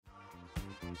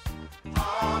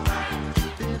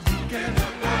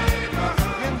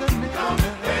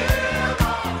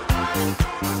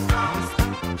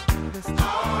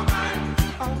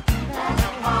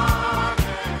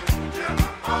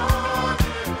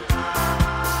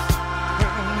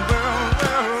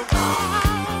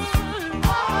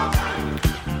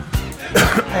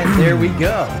And there we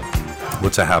go.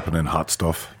 What's a happening, hot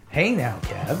stuff? Hey now,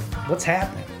 Kev. What's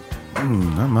happening?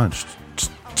 Not much.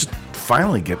 Just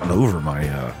finally getting over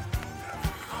my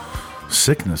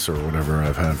sickness or whatever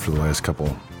I've had for the last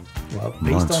couple Well,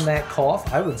 based months. on that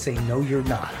cough, I would say no, you're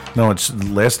not. No, it's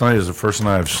last night is the first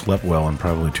night I've slept well in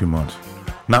probably 2 months.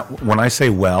 Not when I say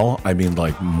well, I mean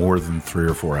like more than 3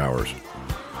 or 4 hours.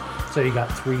 So you got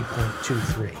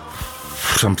 3.23,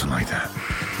 Something like that.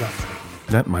 roughly.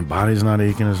 That my body's not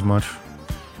aching as much.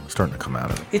 Starting to come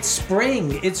out of it. It's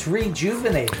spring. It's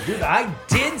rejuvenated. Dude, I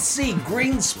did see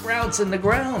green sprouts in the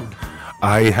ground.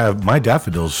 I have my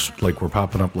daffodils like were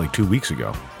popping up like 2 weeks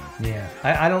ago. Yeah.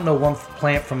 I don't know one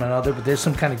plant from another, but there's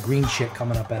some kind of green shit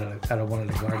coming up out of one of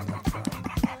the gardens.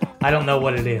 I don't know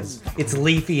what it is. It's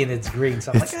leafy and it's green.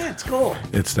 So I'm like, it's cool.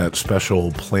 It's that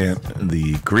special plant,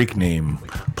 the Greek name,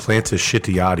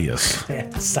 Plantischitiadius.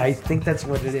 Yes, I think that's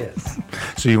what it is.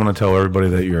 So you want to tell everybody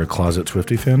that you're a closet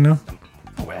Swiftie fan now?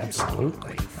 Oh,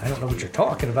 absolutely. I don't know what you're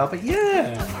talking about, but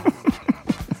yeah.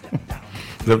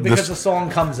 Because the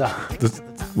song comes up.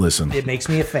 Listen. It makes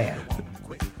me a fan.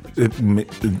 It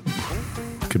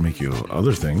could make you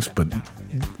other things, but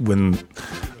when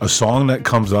a song that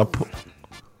comes up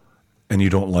and you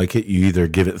don't like it, you either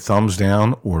give it thumbs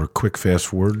down or quick fast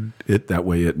forward it. That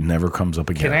way it never comes up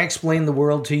again. Can I explain the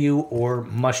world to you, or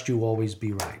must you always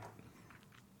be right?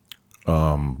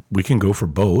 We can go for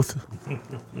both.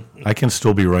 I can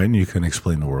still be right and you can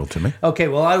explain the world to me. Okay,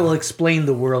 well, I will explain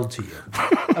the world to you.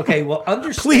 Okay, well,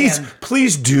 understand.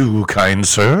 Please do, kind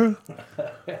sir.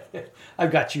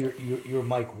 I've got your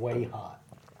mic way hot.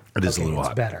 It is Okay, a little it's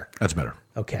hot. better. That's better.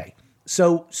 Okay.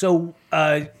 So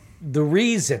the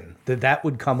reason that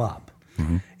would come up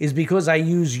is because I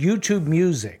use YouTube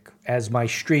Music as my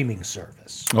streaming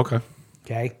service. Okay.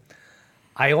 Okay.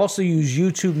 I also use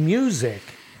YouTube Music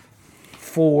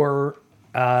for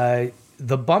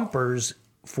the bumpers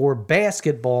for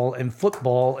basketball and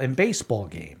football and baseball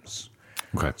games.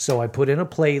 Okay. So I put in a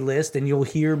playlist and you'll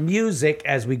hear music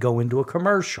as we go into a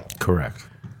commercial. Correct.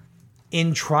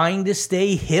 In trying to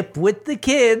stay hip with the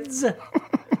kids,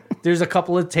 there's a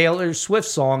couple of Taylor Swift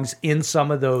songs in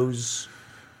some of those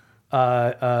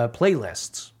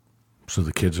playlists. So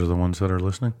the kids are the ones that are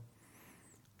listening?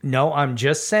 No, I'm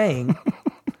just saying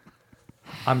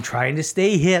I'm trying to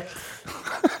stay hip.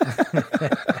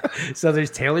 So there's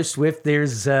Taylor Swift.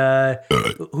 There's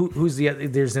who's the other?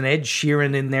 There's an Ed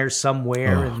Sheeran in there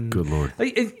somewhere. Oh, good Lord.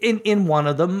 In one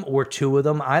of them or two of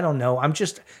them, I don't know. I'm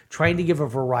just trying to give a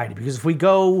variety, because if we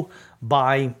go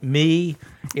by me,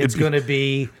 it's going to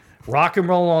be Rock and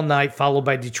Roll All Night, followed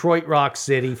by Detroit Rock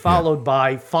City, followed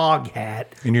by Foghat.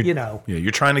 And Yeah,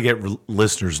 you're trying to get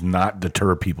listeners, not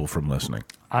deter people from listening.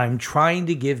 I'm trying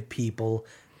to give people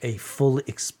a full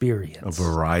experience. A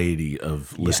variety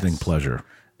of listening pleasure.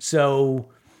 So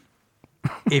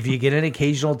if you get an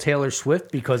occasional Taylor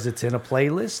Swift because it's in a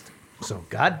playlist, so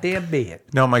goddamn be it.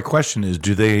 Now, my question is,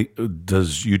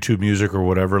 does YouTube Music or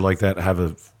whatever like that have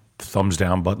a thumbs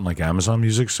down button like Amazon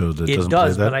Music so that it doesn't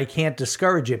does, play that? but I can't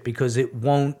discourage it because it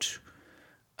won't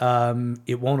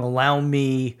allow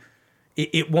me,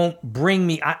 it won't bring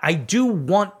me, I do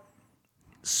want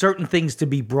certain things to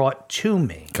be brought to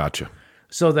me. Gotcha.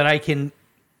 So that I can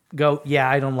go, yeah,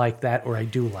 I don't like that, or I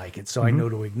do like it, so I know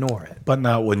to ignore it. But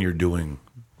not when you're doing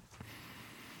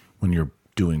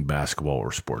basketball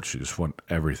or sports. You just want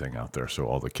everything out there so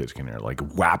all the kids can hear. Like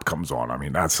WAP comes on. I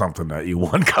mean, that's something that you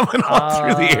want coming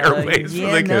on through the airwaves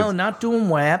for the kids. No, not doing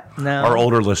WAP. No. Our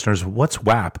older listeners, what's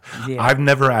WAP? Yeah. I've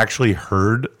never actually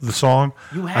heard the song.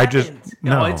 You haven't?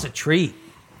 No, it's a treat.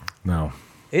 No.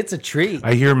 It's a treat.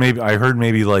 I heard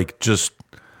maybe like just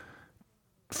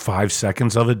 5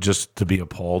 seconds of it just to be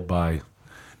appalled by.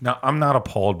 Now, I'm not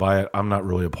appalled by it. I'm not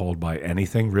really appalled by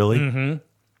anything, really. Mm-hmm.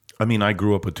 I mean, I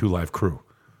grew up with Two Live Crew.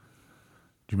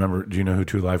 Do you know who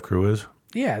Two Live Crew is?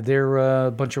 Yeah, they're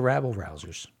a bunch of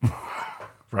rabble-rousers.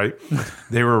 Right?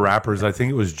 They were rappers. I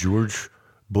think it was George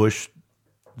Bush,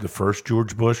 the first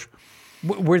George Bush.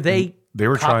 Were they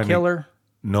were Cop trying Killer?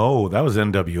 No, that was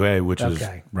NWA, which is,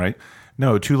 right?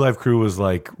 No, Two Live Crew was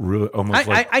like really, almost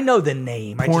like I know the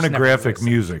name. pornographic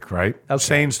music, right? Okay.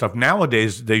 Saying stuff.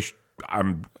 Nowadays,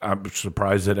 I'm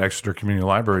surprised that Exeter Community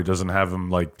Library doesn't have them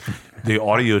like the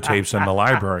audio tapes in the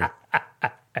library.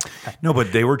 No,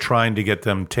 but they were trying to get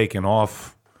them taken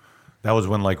off. That was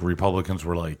when like Republicans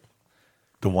were like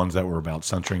The ones that were about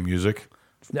censoring music?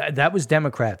 That was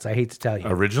Democrats, I hate to tell you.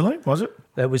 Originally, was it?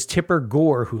 That was Tipper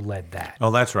Gore who led that.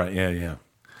 Oh, that's right. Yeah.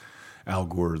 Al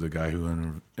Gore, the guy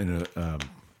who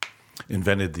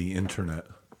invented the internet.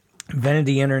 Invented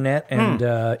the internet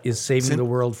and is saving the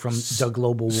world from the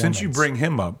global warming. Since you bring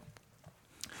him up,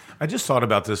 I just thought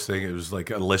about this thing. It was like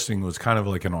a listing. It was kind of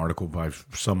like an article by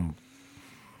some,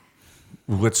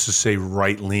 let's just say,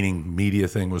 right-leaning media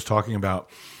thing. Was talking about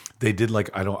they did like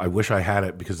I wish I had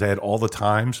it because they had all the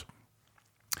times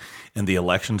in the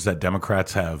elections that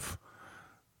Democrats have,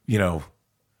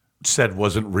 said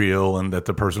wasn't real and that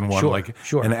the person won.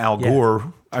 Sure. And Al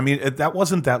Gore. I mean, that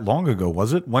wasn't that long ago,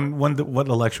 was it? What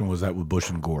election was that with Bush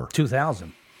and Gore?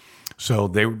 2000. So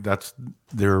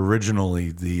they're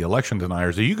originally the election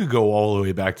deniers. You could go all the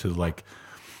way back to like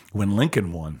when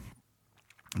Lincoln won.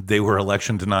 They were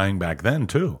election denying back then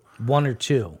too. One or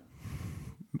two.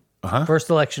 First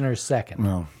election or second?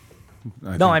 No.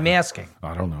 I'm asking.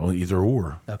 I don't know, either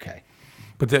or. Okay.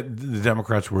 But the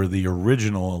Democrats were the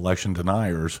original election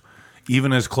deniers,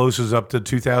 even as close as up to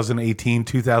 2018,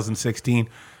 2016,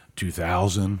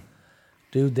 2000.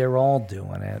 Dude, they're all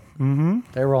doing it. Mm-hmm.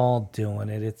 They're all doing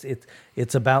it.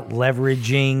 It's about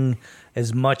leveraging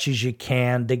as much as you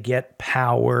can to get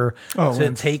power,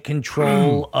 to take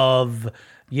control of,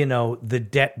 the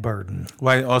debt burden.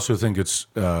 Well, I also think it's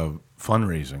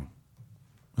fundraising.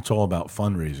 It's all about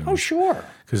fundraising. Oh, sure.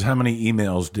 Because how many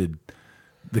emails did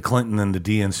the Clinton and the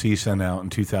DNC sent out in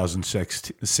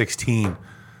 2016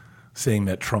 saying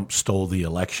that Trump stole the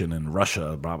election in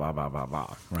Russia, blah, blah, blah, blah,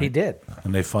 blah. Right? He did.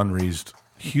 And they fundraised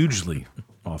hugely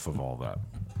off of all that.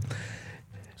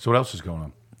 So what else is going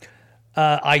on?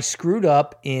 I screwed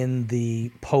up in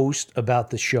the post about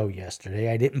the show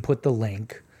yesterday. I didn't put the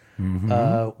link.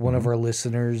 One of our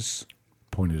listeners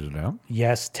pointed it out.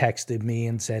 Yes, texted me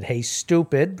and said, "Hey,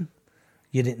 stupid,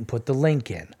 you didn't put the link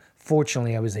in."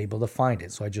 Fortunately, I was able to find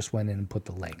it, so I just went in and put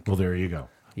the link. Well, there you go.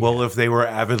 Yeah. Well, if they were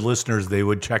avid listeners, they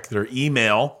would check their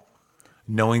email,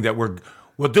 knowing that we'll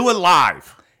do it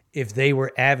live. If they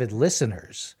were avid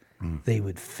listeners, they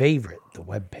would favorite the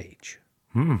webpage.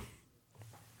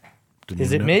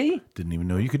 Is it me? Didn't even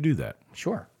know you could do that.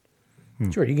 Sure.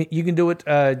 Sure. You can do it.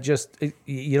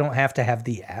 You don't have to have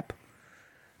the app.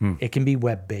 It can be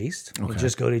web-based. Okay. You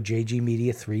just go to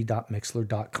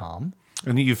jgmedia3.mixler.com.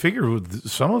 And you figure with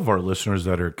some of our listeners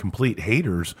that are complete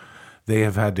haters, they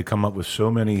have had to come up with so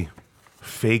many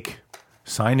fake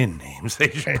sign-in names. They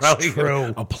should probably get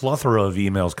a plethora of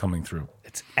emails coming through.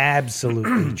 It's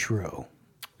absolutely true.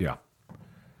 Yeah.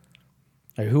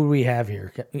 Right, who do we have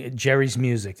here? Jerry's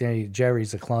Music. There you go.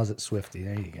 Jerry's a closet Swiftie.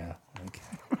 There you go. Okay.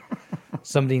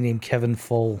 Somebody named Kevin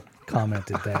Full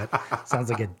commented that. Sounds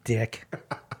like a dick.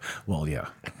 Well, yeah.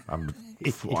 I'm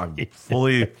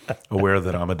fully aware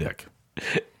that I'm a dick.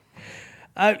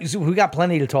 So we got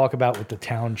plenty to talk about with the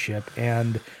township,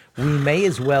 and we may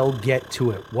as well get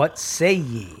to it. What say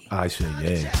ye? I say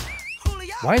yay.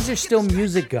 Why is there still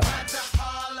music going?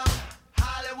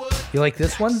 You like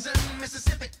this one?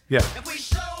 Yeah.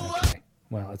 Okay.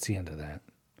 Well, that's the end of that.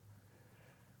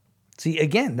 See,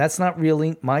 again, that's not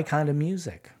really my kind of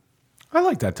music. I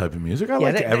like that type of music. I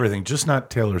like everything, just not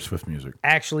Taylor Swift music.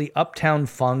 Actually, Uptown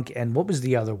Funk, and what was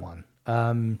the other one?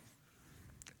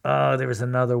 There was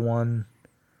another one.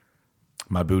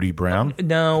 My Booty Brown?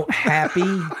 No,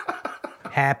 Happy.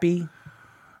 Happy.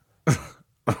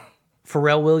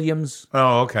 Pharrell Williams.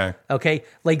 Oh, okay. Okay,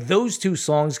 like those two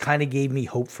songs kind of gave me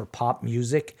hope for pop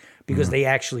music because they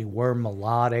actually were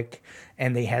melodic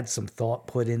and they had some thought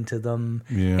put into them.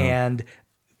 Yeah.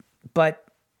 But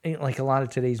like a lot of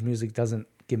today's music doesn't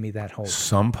give me that hope.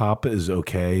 Some pop is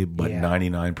okay, but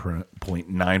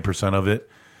 99.9% of it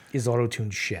is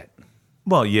auto-tuned shit.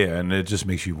 Well, yeah, and it just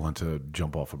makes you want to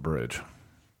jump off a bridge.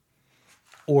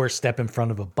 Or step in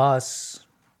front of a bus,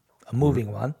 a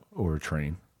moving one. Or a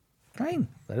train. Train.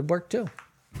 That'd work too.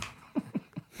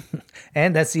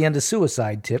 And that's the end of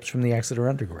suicide tips from the Exeter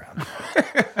Underground.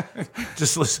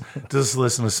 Just listen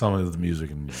to some of the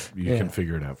music and you can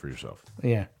figure it out for yourself.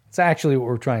 Yeah. It's actually what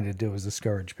we're trying to do is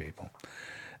discourage people.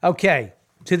 Okay.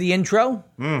 To the intro?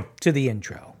 To the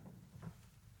intro.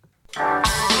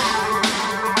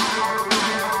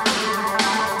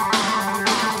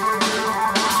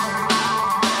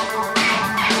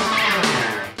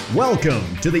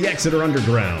 Welcome to the Exeter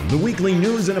Underground, the weekly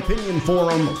news and opinion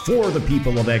forum for the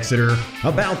people of Exeter,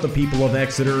 about the people of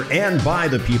Exeter, and by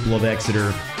the people of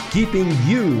Exeter, keeping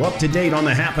you up to date on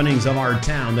the happenings of our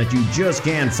town that you just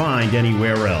can't find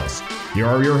anywhere else. Here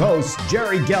are your hosts,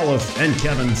 Jerry Gelliff and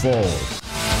Kevin Full.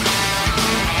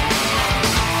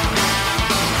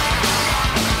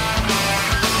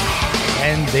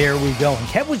 And There we go. And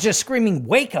Kev was just screaming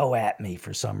Waco at me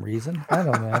for some reason. I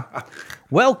don't know.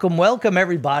 Welcome,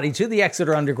 everybody, to the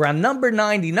Exeter Underground, number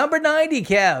 90. Number 90,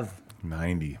 Kev.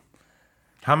 90.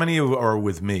 How many are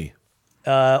with me?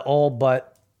 All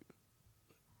but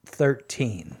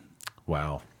 13.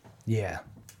 Wow. Yeah.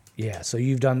 So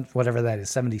you've done whatever that is,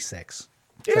 76.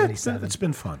 Yeah, 77. it's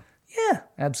been fun. Yeah,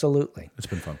 absolutely. It's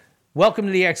been fun. Welcome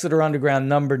to the Exeter Underground,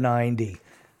 number 90.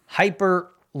 Hyper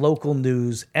local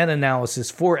news and analysis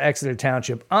for Exeter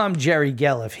Township. I'm Jerry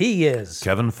Gelliff. He is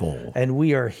Kevin Full. And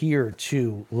we are here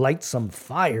to light some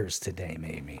fires today,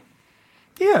 maybe.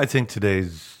 Yeah, I think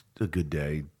today's a good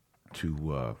day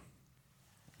to...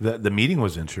 The meeting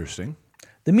was interesting.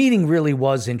 The meeting really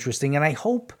was interesting, and I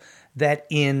hope that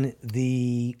in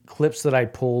the clips that I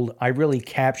pulled, I really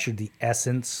captured the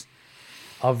essence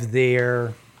of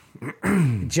their...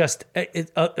 just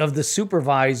of the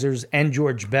supervisors and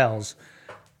George Bell's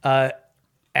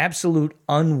absolute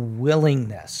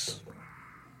unwillingness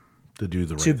to do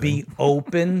the right to thing. be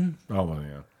open Oh, well,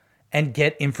 yeah. and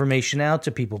get information out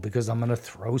to people, because I'm going to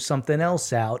throw something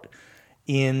else out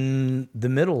in the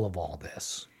middle of all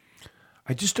this.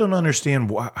 I just don't understand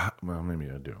why. Well, maybe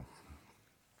I do.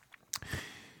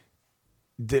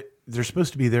 They're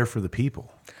supposed to be there for the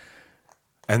people.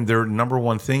 And their number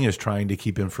one thing is trying to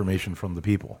keep information from the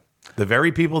people. The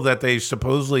very people that they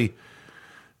supposedly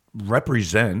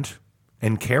represent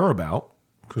and care about,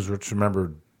 because let's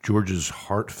remember George's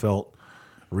heartfelt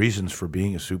reasons for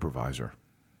being a supervisor.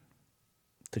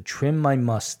 To trim my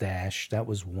mustache, that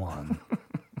was one.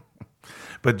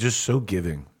 But just so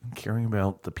giving, caring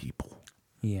about the people.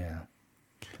 Yeah.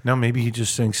 Now, maybe he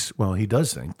just thinks, well, he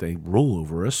does think they rule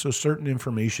over us, so certain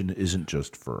information isn't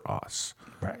just for us.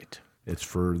 Right. It's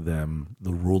for them,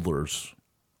 the rulers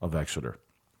of Exeter.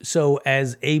 So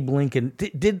as Abe Lincoln,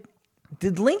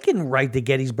 did Lincoln write the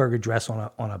Gettysburg Address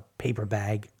on a paper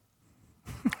bag?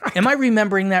 Am I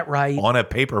remembering that right? On a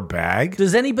paper bag?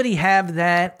 Does anybody have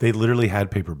that? They literally had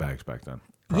paper bags back then.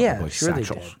 Probably Yeah, sure satchels.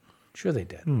 they did. Sure they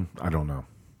did. I don't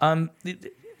know.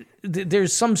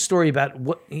 There's some story about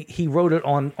what he wrote it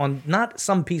on not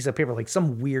some piece of paper, like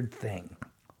some weird thing.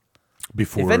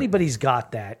 Before, If anybody's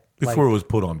got that. before it was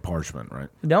put on parchment, right?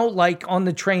 No, like on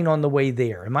the train on the way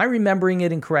there. Am I remembering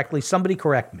it incorrectly? Somebody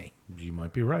correct me. You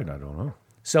might be right. I don't know.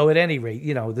 So at any rate,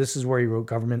 this is where he wrote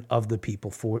government of the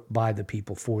people, by the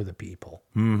people, for the people.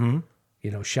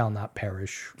 Mm-hmm. Shall not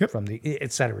perish from the,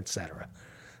 et cetera, et cetera.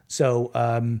 So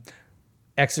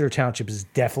Exeter Township is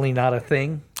definitely not a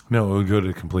thing. No, it would go to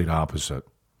the complete opposite.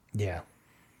 Yeah.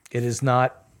 It is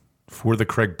not. For the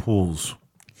Craig Pools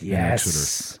in Exeter.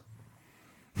 Yes.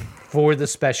 For the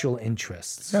special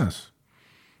interests. Yes.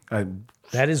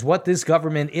 That is what this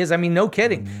government is. I mean, no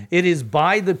kidding. It is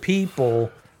by the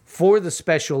people for the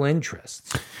special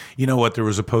interests. You know what? There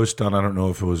was a post on, I don't know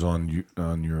if it was on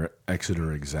your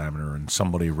Exeter Examiner, and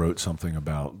somebody wrote something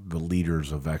about the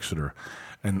leaders of Exeter.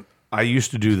 And I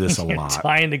used to do this a lot.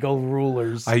 Trying to go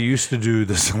rulers. I used to do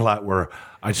this a lot where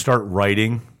I'd start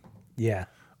writing Yeah.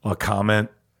 a comment,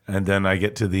 and then I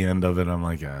get to the end of it, I'm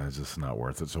like, it's just not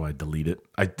worth it, so I delete it.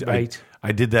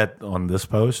 I did that on this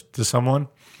post to someone.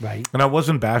 Right. And I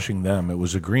wasn't bashing them. It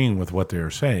was agreeing with what they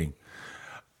were saying.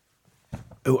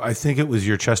 I think it was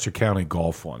your Chester County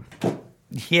golf one.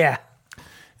 Yeah.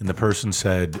 And the person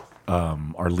said,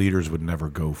 our leaders would never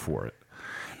go for it.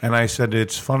 And I said,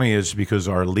 it's funny is because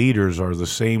our leaders are the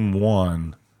same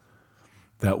one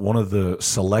that one of the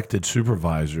selected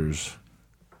supervisors.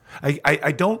 I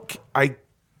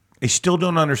still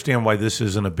don't understand why this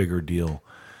isn't a bigger deal.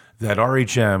 That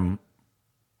RHM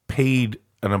paid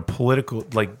a political,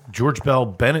 like George Bell,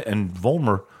 Bennett, and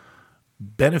Vollmer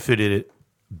benefited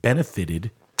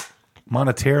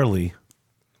monetarily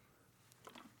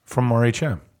from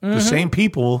RHM. The same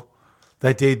people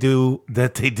that they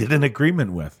did an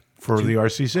agreement with for the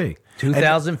RCC.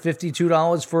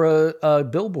 $2,052 for a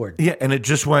billboard. Yeah, and it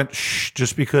just went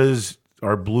just because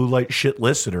our blue light shit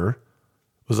listener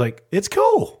was like, it's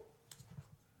cool.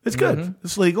 It's good.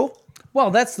 It's legal. Well,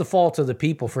 that's the fault of the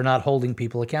people for not holding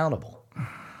people accountable.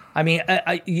 I mean,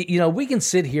 we can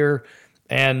sit here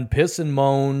and piss and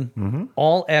moan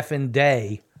all effing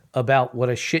day about what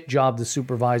a shit job the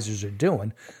supervisors are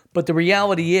doing. But the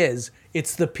reality is,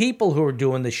 it's the people who are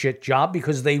doing the shit job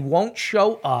because they won't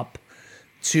show up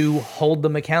to hold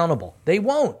them accountable. They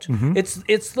won't.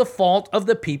 It's the fault of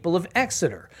the people of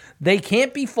Exeter. They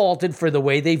can't be faulted for the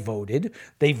way they voted.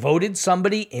 They voted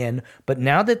somebody in, but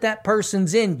now that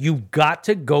person's in, you've got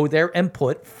to go there and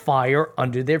put fire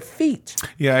under their feet.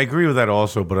 Yeah, I agree with that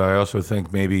also, but I also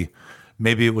think maybe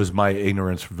it was my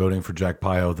ignorance for voting for Jack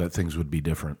Pio that things would be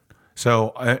different. So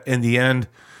in the end,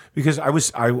 Because I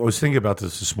was thinking about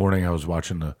this morning. I was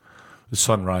watching the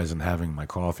sunrise and having my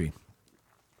coffee.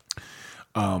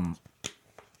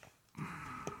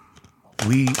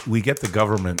 We get the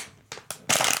government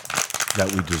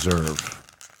that we deserve.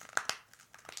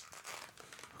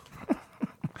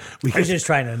 I was just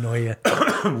trying to annoy you.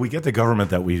 We get the government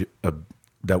that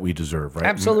we deserve, right?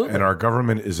 Absolutely. And our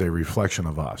government is a reflection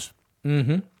of us.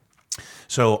 Mm-hmm.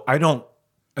 So I don't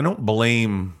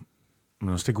blame. I'm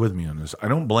going to stick with me on this. I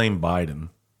don't blame Biden.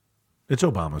 It's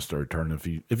Obama's third term.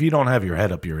 If you don't have your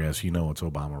head up your ass, you know it's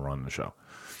Obama running the show.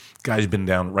 Guy's been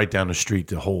right down the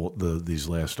street these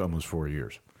last almost 4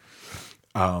 years.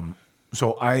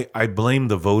 So I blame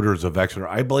the voters of Exeter.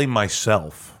 I blame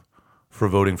myself for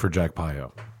voting for Jack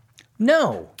Pio.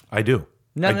 No. I do.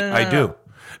 No. I do.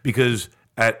 Because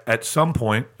at some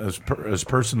point, as a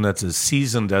person that's as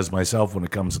seasoned as myself when it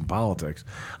comes in politics,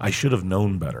 I should have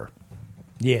known better.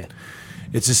 Yeah.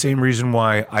 It's the same reason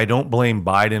why I don't blame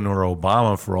Biden or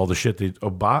Obama for all the shit that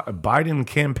Biden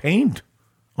campaigned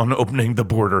on opening the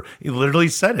border. He literally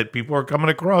said it. People are coming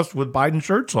across with Biden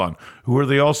shirts on. Who are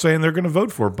they all saying they're going to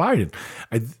vote for? Biden.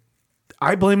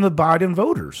 I blame the Biden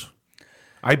voters.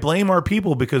 I blame our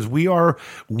people because we are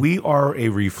a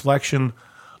reflection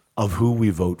of who we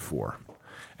vote for.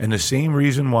 And the same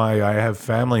reason why I have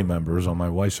family members on my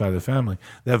wife's side of the family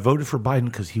that voted for Biden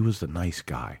because he was the nice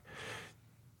guy.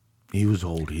 He was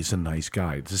old. He's a nice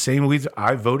guy. It's the same reason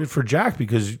I voted for Jack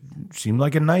because he seemed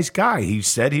like a nice guy. He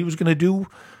said he was going to do,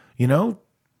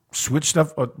 switch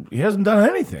stuff. He hasn't done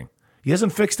anything. He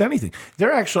hasn't fixed anything.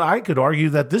 I could argue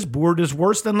that this board is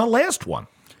worse than the last one.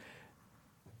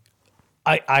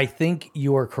 I think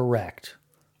you are correct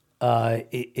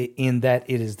in that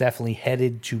it is definitely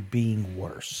headed to being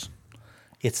worse.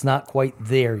 It's not quite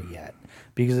there yet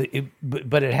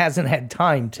but it hasn't had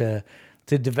time to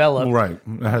develop. Right,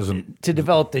 it hasn't to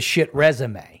develop the shit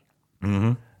resume.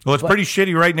 Mm-hmm. Well, it's pretty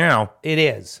shitty right now. It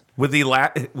is with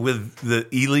the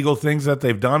illegal things that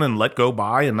they've done and let go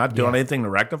by and not doing anything to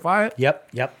rectify it.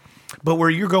 Yep. But where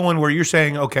you're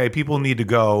saying, okay, people need to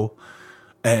go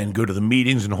to the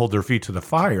meetings and hold their feet to the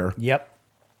fire. Yep.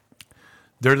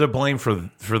 They're the blame for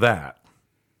that.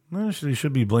 Well, they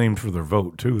should be blamed for their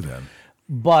vote too then.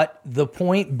 But the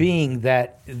point being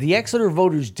that the Exeter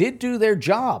voters did do their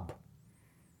job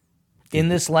in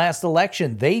this last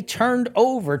election. They turned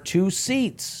over 2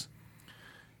 seats.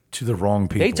 To the wrong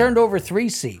people. They turned over 3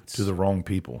 seats. To the wrong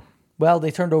people. Well,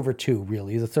 they turned over 2,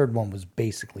 really. The third one was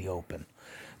basically open.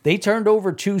 They turned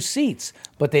over 2 seats,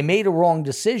 but they made a wrong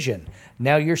decision.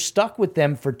 Now you're stuck with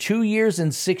them for 2 years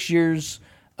and 6 years.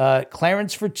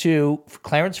 Clarence for 2,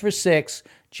 Clarence for 6,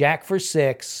 Jack for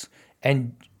 6,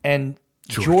 and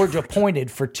George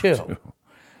appointed for 2.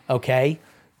 Okay?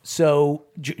 So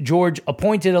George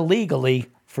appointed illegally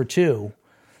for 2.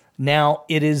 Now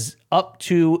it is up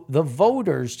to the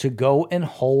voters to go and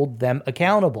hold them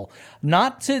accountable.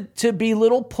 Not to be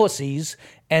little pussies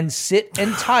and sit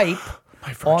and type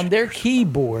on their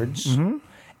keyboards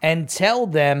and tell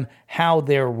them how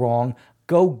they're wrong.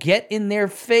 Go get in their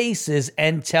faces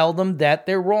and tell them that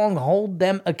they're wrong. Hold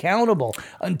them accountable.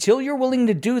 Until you're willing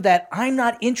to do that, I'm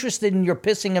not interested in your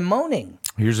pissing and moaning.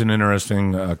 Here's an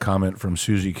interesting comment from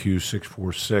Susie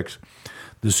Q646.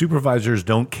 The supervisors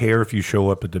don't care if you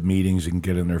show up at the meetings and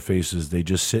get in their faces. They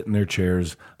just sit in their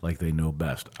chairs like they know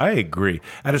best. I agree.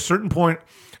 At a certain point,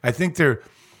 I think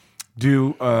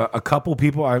a couple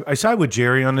people. I side with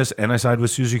Jerry on this, and I side with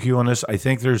Susie Q on this. I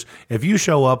think if you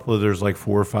show up where there's like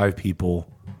 4 or 5 people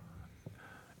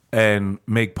and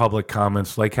make public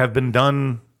comments like have been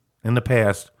done in the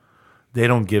past, they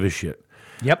don't give a shit.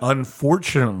 Yep.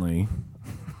 Unfortunately,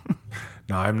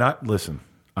 now I'm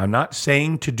not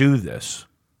saying to do this.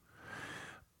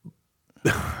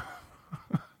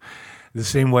 The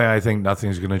same way I think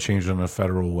nothing's going to change in a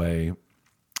federal way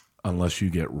unless you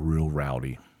get real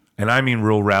rowdy. And I mean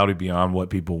real rowdy beyond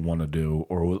what people want to do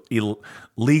or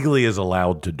legally is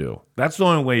allowed to do. That's the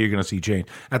only way you're going to see change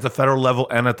at the federal level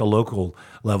and at the local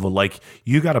level. Like,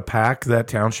 you got to pack that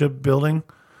township building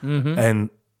and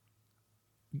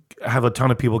have a ton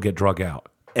of people get drug out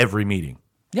every meeting.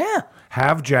 Yeah.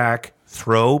 Have Jack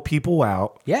throw people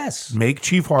out. Yes. Make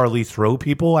Chief Harley throw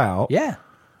people out. Yeah.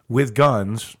 With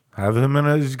guns. Have him and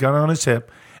his gun on his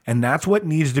hip. And that's what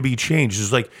needs to be changed.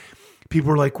 It's like,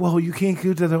 people are like, well, you can't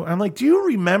go to the... I'm like, do you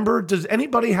remember? Does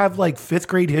anybody have like 5th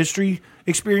grade history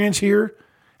experience here?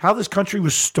 How this country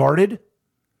was started?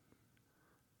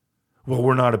 Well,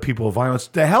 we're not a people of violence.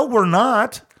 The hell we're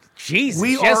not. Jesus,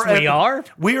 we are.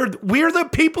 We're the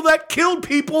people that killed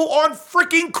people on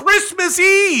freaking Christmas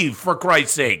Eve, for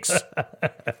Christ's sakes.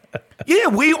 Yeah,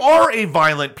 we are a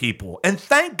violent people, and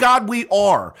thank God we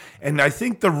are. And I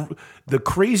think the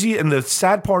crazy and the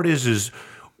sad part is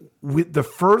the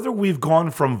further we've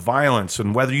gone from violence,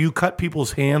 and whether you cut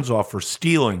people's hands off for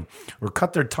stealing or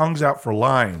cut their tongues out for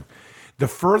lying, the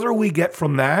further we get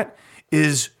from that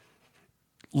is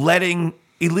letting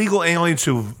illegal aliens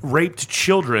who've raped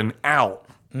children out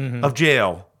of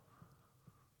jail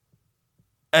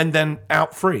and then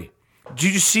out free. Do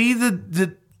you see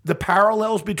the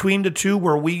parallels between the two,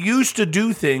 where we used to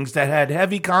do things that had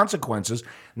heavy consequences?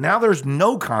 Now there's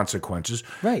no consequences.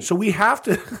 Right. So we have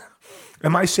to,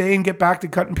 am I saying get back to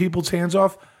cutting people's hands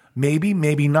off? Maybe,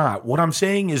 maybe not. What I'm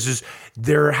saying is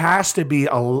there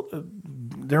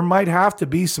might have to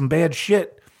be some bad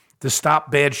shit to stop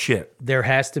bad shit. There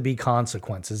has to be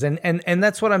consequences. And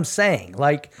that's what I'm saying.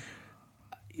 Like,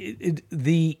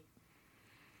 the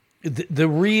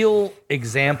real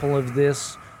example of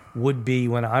this would be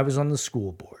when I was on the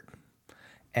school board,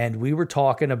 and we were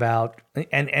talking about,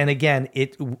 and again,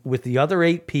 with the other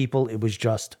 8 people, it was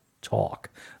just talk.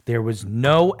 There was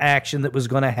no action that was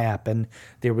going to happen.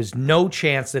 There was no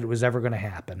chance that it was ever going to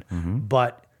happen,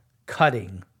 but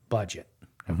cutting budget.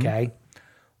 Okay.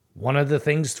 One of the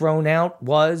things thrown out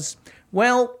was,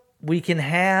 well, we can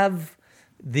have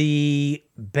the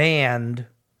band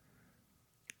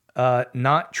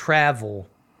not travel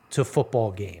to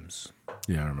football games.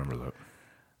 Yeah, I remember that.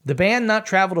 The band not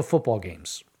travel to football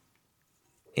games.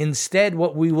 Instead,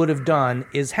 what we would have done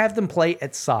is have them play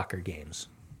at soccer games,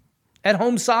 at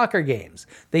home soccer games.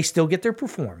 They still get their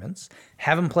performance.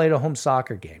 Have them play at a home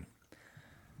soccer game.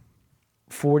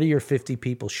 40 or 50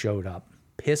 people showed up,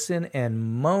 pissing and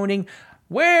moaning,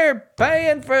 "We're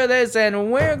paying for this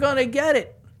and we're going to get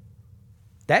it."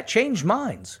 That changed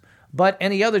minds. But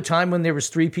any other time when there was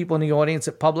 3 people in the audience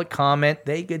at public comment,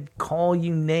 they could call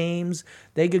you names.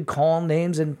 They could call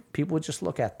names and people would just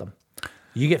look at them.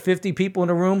 You get 50 people in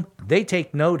a room, they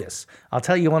take notice. I'll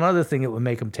tell you one other thing that would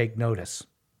make them take notice.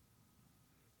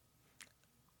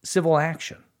 Civil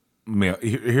action. Yeah,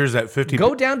 here's that 50.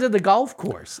 Go down to the golf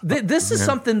course. This is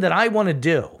something that I want to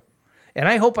do. And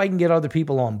I hope I can get other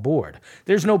people on board.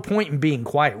 There's no point in being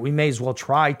quiet. We may as well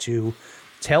try to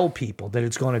tell people that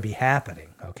it's going to be happening,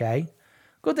 okay?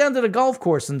 Go down to the golf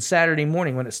course on Saturday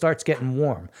morning when it starts getting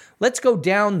warm. Let's go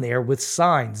down there with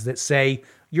signs that say,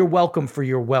 "You're welcome for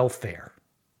your welfare."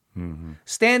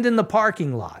 Stand in the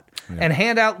parking lot and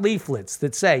hand out leaflets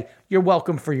that say, "You're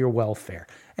welcome for your welfare."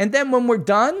 And then when we're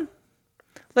done,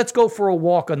 let's go for a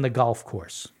walk on the golf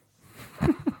course.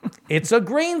 It's a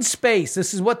green space.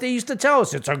 This is what they used to tell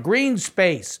us. It's a green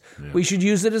space. Yeah. We should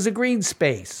use it as a green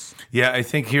space. Yeah, I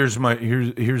think here's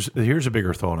a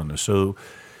bigger thought on this. So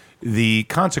the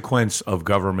consequence of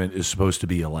government is supposed to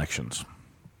be elections.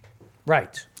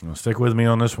 Right. Now, stick with me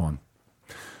on this one.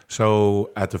 So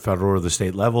at the federal or the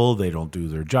state level, they don't do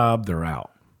their job, they're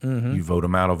out. You vote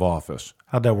them out of office.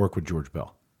 How'd that work with George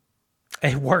Bell?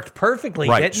 It worked perfectly,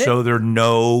 right. Didn't it? So there are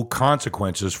no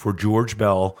consequences for George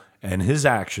Bell and his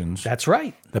actions. That's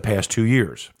right. The past 2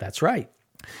 years. That's right.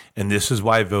 And this is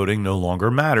why voting no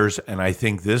longer matters. And I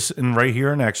think this, and right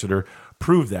here in Exeter,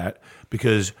 proved that,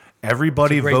 because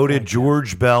everybody voted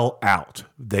George Bell out.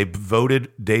 They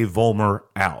voted Dave Vollmer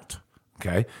out.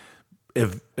 Okay?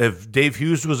 If Dave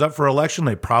Hughes was up for election,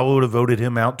 they probably would have voted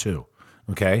him out too.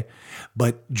 Okay?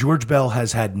 But George Bell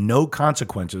has had no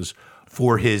consequences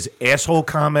for his asshole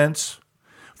comments,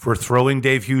 for throwing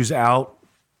Dave Hughes out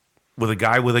with a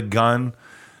guy with a gun.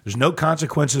 There's no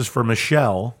consequences for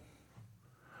Michelle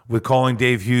with calling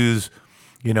Dave Hughes,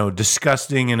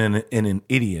 disgusting and an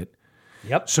idiot.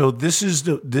 Yep. So this is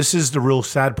the real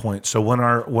sad point. So when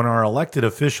our elected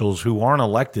officials who aren't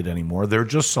elected anymore, they're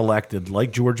just selected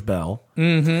like George Bell.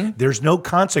 There's no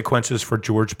consequences for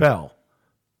George Bell.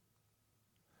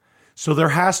 So there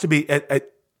has to be.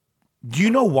 Do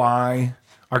you know why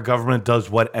our government does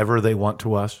whatever they want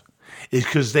to us? It's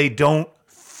because they don't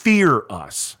fear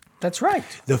us. That's right.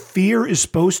 The fear is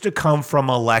supposed to come from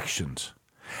elections.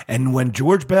 And when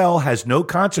George Bell has no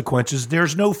consequences,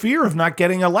 there's no fear of not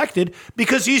getting elected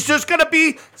because he's just going to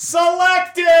be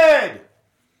selected.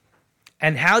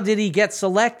 And how did he get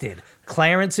selected?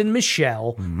 Clarence and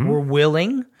Michelle were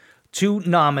willing to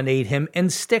nominate him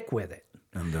and stick with it.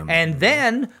 And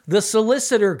then the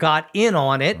solicitor got in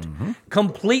on it,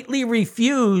 completely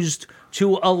refused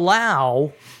to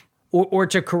allow or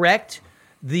to correct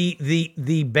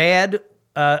the bad,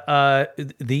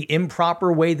 the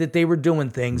improper way that they were doing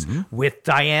things with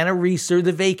Diana Reeser,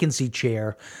 the vacancy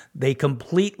chair. They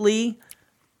completely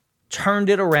turned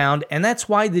it around, and that's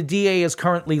why the DA is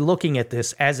currently looking at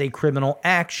this as a criminal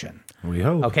action. We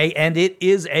hope. Okay, and it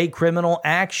is a criminal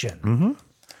action.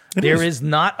 There is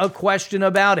not a question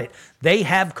about it. They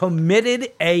have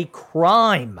committed a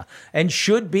crime and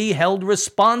should be held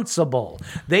responsible.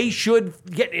 They should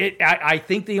get it. I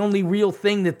think the only real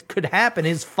thing that could happen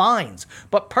is fines,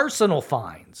 but personal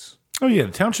fines. Oh, yeah,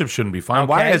 the township shouldn't be fined.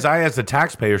 Okay. Why, as the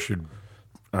taxpayer,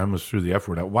 I almost threw the F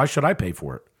word out. Why should I pay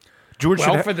for it? George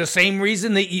for the same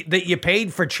reason that you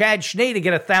paid for Chad Schnee to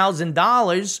get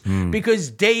 $1,000 because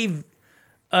Dave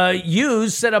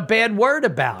Hughes said a bad word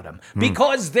about him.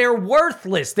 Because they're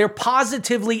worthless. They're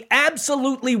positively,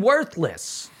 absolutely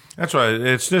worthless. That's right.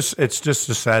 It's just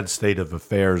a sad state of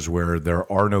affairs where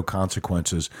there are no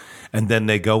consequences, and then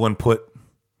they go and put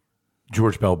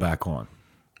George Bell back on.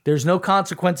 There's no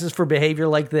consequences for behavior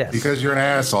like this. Because you're an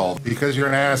asshole. Because you're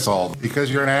an asshole.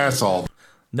 Because you're an asshole.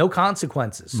 No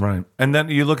consequences. Right. And then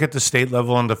you look at the state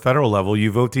level and the federal level,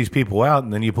 you vote these people out,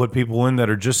 and then you put people in that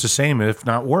are just the same, if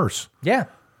not worse. Yeah.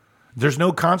 There's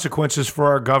no consequences for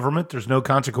our government. There's no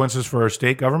consequences for our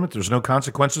state government. There's no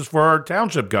consequences for our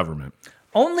township government.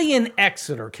 Only in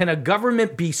Exeter can a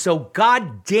government be so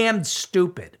goddamn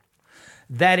stupid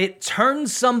that it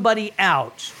turns somebody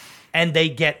out and they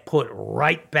get put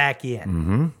right back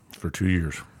in. For 2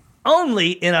 years.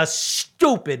 Only in a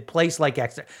stupid place like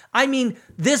Exeter. I mean,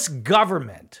 this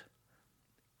government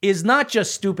is not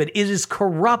just stupid, it is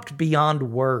corrupt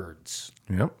beyond words.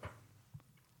 Yep.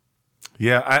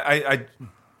 Yeah, I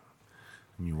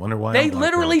you wonder why They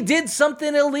literally did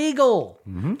something illegal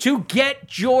to get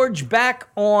George back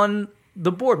on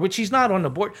the board, which he's not on the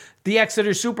board. The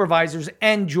Exeter supervisors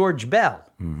and George Bell.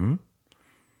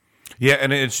 Yeah,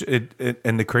 and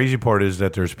and the crazy part is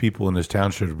that there's people in this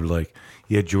township who are like,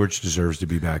 yeah, George deserves to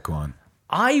be back on.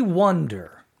 I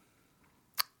wonder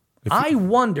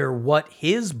what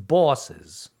his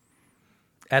bosses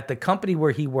at the company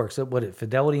where he works, at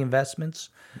Fidelity Investments,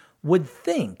 would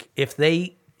think if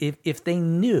they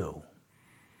knew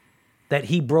that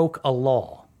he broke a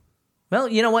law. Well,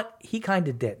 you know what? He kind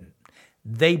of didn't.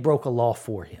 They broke a law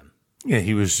for him. Yeah,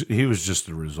 he was just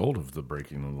the result of the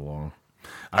breaking of the law.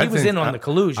 He was in on the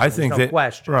collusion. I think no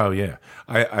question. Oh yeah,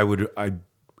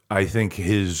 I think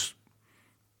his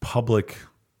public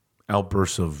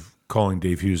outbursts of calling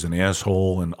Dave Hughes an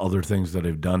asshole and other things that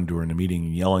they've done during the meeting,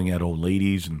 and yelling at old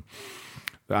ladies, and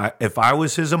if I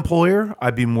was his employer,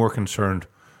 I'd be more concerned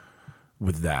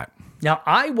with that. Now,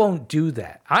 I won't do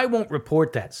that. I won't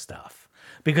report that stuff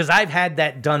because I've had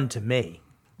that done to me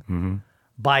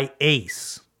by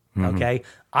Ace. Okay?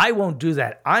 I won't do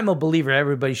that. I'm a believer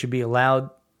everybody should be allowed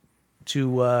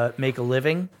to make a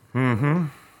living.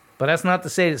 But that's not to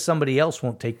say that somebody else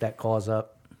won't take that cause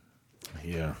up.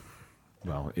 Yeah.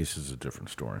 Well, Ace is a different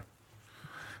story.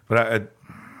 But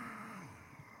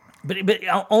But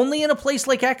only in a place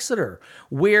like Exeter,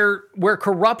 where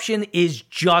corruption is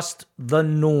just the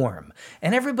norm.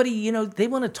 And everybody, they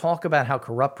want to talk about how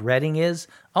corrupt Reading is.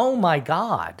 Oh, my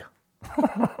God.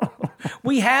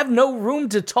 We have no room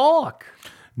to talk.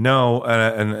 No,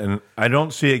 and I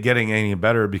don't see it getting any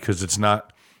better because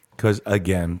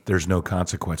again, there's no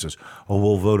consequences. Oh,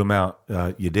 we'll vote him out.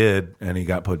 You did, and he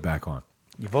got put back on.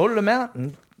 You voted him out,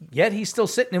 and yet he's still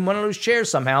sitting in one of those chairs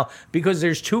somehow because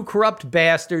there's two corrupt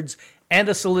bastards and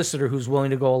a solicitor who's willing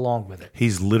to go along with it.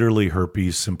 He's literally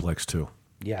herpes simplex 2.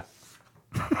 Yeah.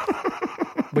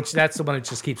 Which that's the one that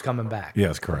just keeps coming back.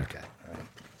 Yes, correct. Okay. All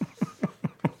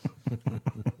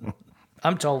right.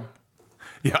 I'm told.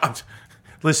 Yeah.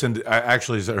 Listen, I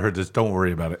actually heard this. Don't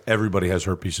worry about it. Everybody has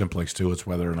herpes simplex 2. It's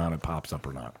whether or not it pops up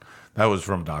or not. That was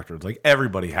from a doctor. It's like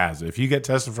everybody has it. If you get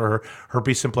tested for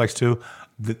herpes simplex 2,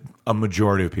 a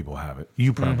majority of people have it.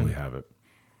 You probably have it.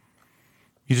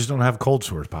 You just don't have cold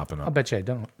sores popping up. I'll bet you I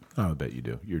don't. Oh, I bet you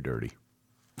do. You're dirty.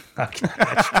 Okay,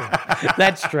 that's true.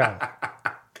 That's true.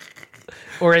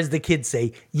 Or as the kids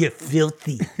say, you're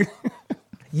filthy.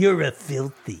 You're a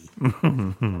filthy.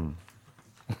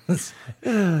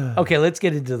 Okay, let's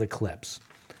get into the clips.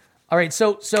 All right,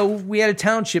 so we had a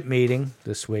township meeting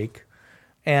this week,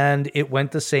 and it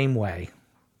went the same way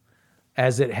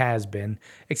as it has been.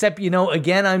 Except,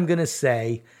 again, I'm going to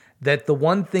say that the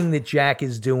one thing that Jack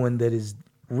is doing that is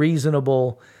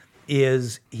reasonable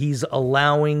is he's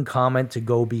allowing comment to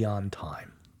go beyond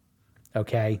time.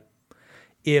 Okay?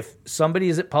 If somebody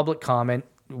is at public comment,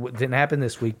 it didn't happen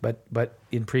this week, but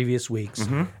in previous weeks,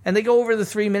 and they go over the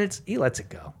 3 minutes, he lets it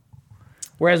go.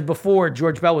 Whereas before,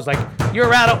 George Bell was like,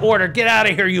 you're out of order. Get out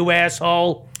of here, you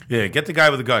asshole. Yeah, get the guy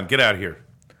with the gun. Get out of here.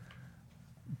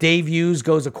 Dave Hughes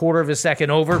goes a quarter of a second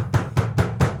over.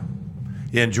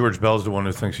 Yeah, and George Bell's the one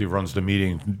who thinks he runs the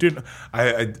meeting.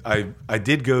 I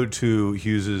did go to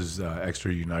Hughes's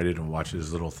Exeter United and watch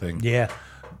his little thing. Yeah.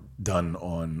 Done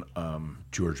on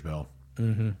George Bell.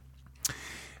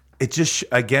 it just,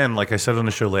 again, like I said on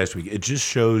the show last week, it just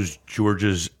shows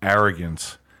George's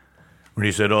arrogance when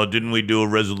he said, "Oh, didn't we do a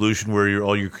resolution where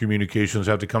all your communications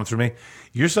have to come through me?"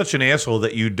 You're such an asshole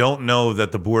that you don't know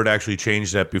that the board actually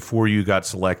changed that before you got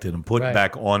selected and put it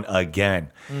back on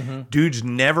again. Dude's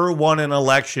never won an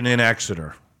election in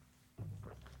Exeter.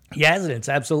 He hasn't. It's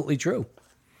absolutely true.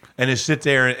 And to sit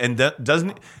there and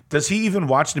does he even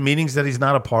watch the meetings that he's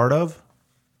not a part of?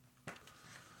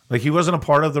 Like, he wasn't a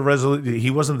part of the resolution. He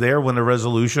wasn't there when the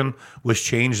resolution was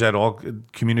changed that all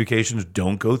communications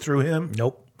don't go through him.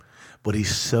 Nope. But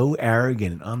he's so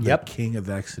arrogant. I'm the king of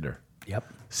Exeter. Yep.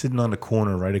 Sitting on the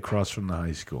corner right across from the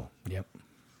high school. Yep.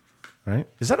 Right?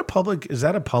 Is that a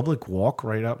public walk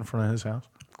right out in front of his house?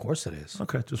 Of course it is.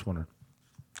 Okay, just wondering.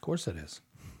 Of course it is.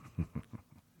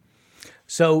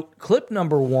 So clip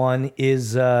number 1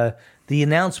 is the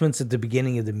announcements at the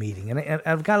beginning of the meeting. And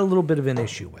I've got a little bit of an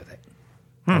issue with it.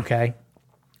 Okay?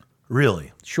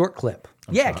 Really? Short clip.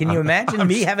 Can you imagine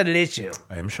me having an issue?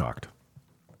 I am shocked.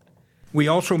 We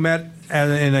also met at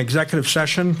an executive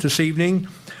session this evening.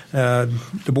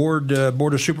 The board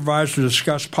of supervisors to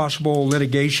discuss possible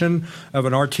litigation of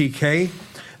an RTK.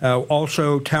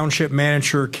 Also, township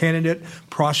manager candidate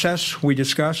process we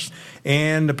discussed,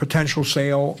 and the potential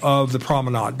sale of the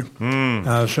promenade.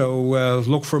 So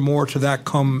look for more to that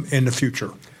come in the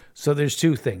future. So there's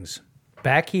 2 things.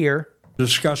 Back here.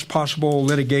 Discuss possible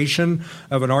litigation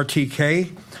of an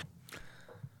RTK.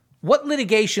 What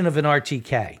litigation of an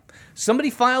RTK? Somebody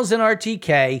files an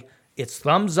RTK, it's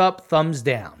thumbs up, thumbs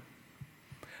down.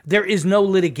 There is no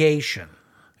litigation.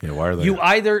 Yeah, why are they? You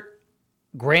either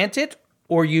grant it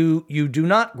or you do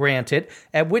not grant it,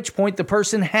 at which point the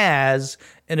person has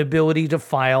an ability to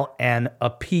file an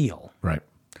appeal. Right.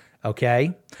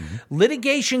 Okay?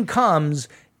 Litigation comes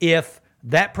if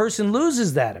that person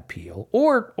loses that appeal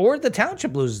or the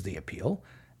township loses the appeal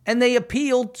and they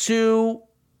appeal to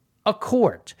a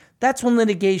court. That's when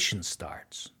litigation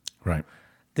starts. Right.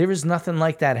 There is nothing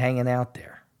like that hanging out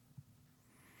there.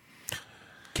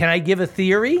 Can I give a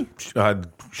theory?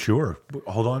 Sure.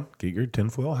 Hold on. Get your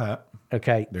tinfoil hat.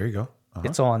 Okay. There you go.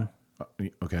 It's on.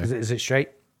 Okay. Is it straight?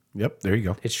 Yep. There you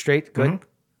go. It's straight? Good?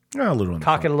 A little.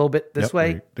 Cock it a little bit this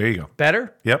way? There you go.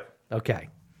 Better? Yep. Okay.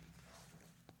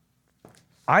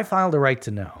 I filed a right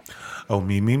to know. Oh,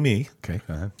 me. Okay,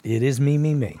 go ahead. It is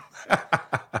me.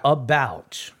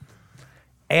 About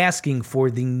asking for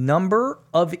the number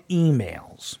of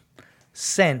emails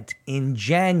sent in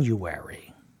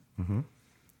January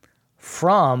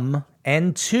from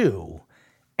and to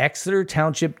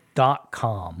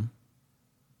exetertownship.com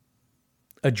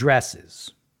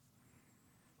addresses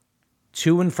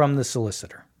to and from the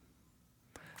solicitor.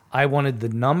 I wanted the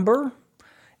number,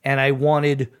 and I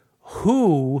wanted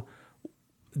who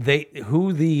the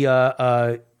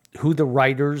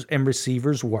writers and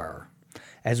receivers were,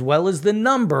 as well as the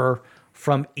number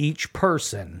from each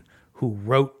person who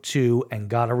wrote to and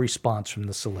got a response from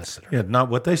the solicitor. Yeah, not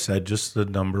what they said, just the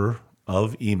number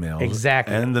of emails.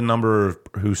 Exactly. And the number of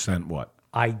who sent what.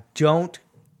 I don't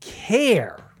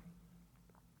care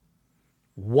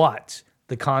what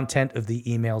the content of the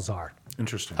emails are.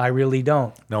 Interesting. I really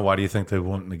don't. Now, why do you think they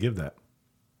wanted to give that?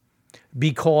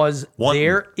 Because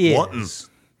there is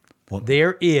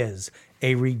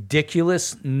a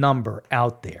ridiculous number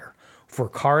out there for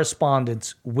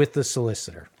correspondence with the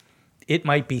solicitor. It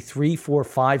might be 300, 400,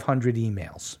 500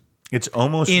 emails. It's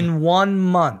almost in 1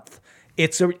 month.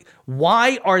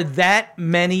 Why are that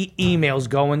many emails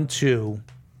going to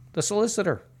the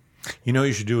solicitor? You know what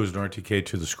you should do is an RTK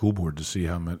to the school board to see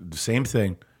how many. The same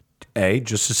thing. A,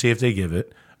 just to see if they give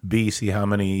it. B, see how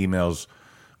many emails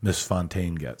Miss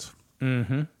Fontaine gets.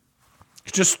 Mm-hmm.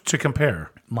 Just to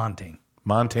compare. Fontaine,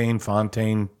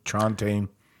 Trontaine.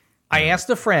 I asked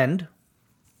a friend.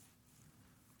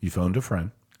 You phoned a friend.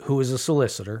 Who is a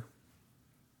solicitor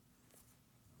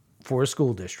for a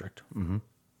school district. Mm-hmm.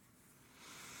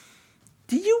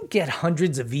 Do you get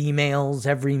hundreds of emails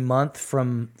every month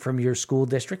from your school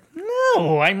district?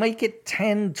 No, I might get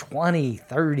 10, 20,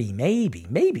 30,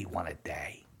 maybe one a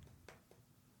day.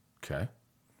 Okay.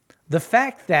 The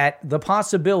fact that the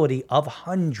possibility of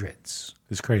hundreds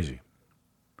is crazy.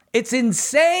 It's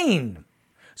insane.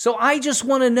 So I just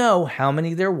want to know how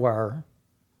many there were.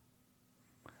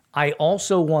 I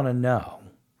also want to know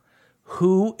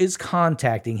who is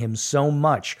contacting him so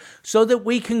much so that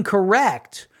we can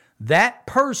correct that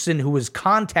person who is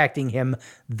contacting him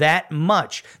that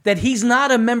much, that he's not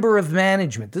a member of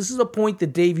management. This is a point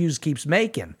that Dave Hughes keeps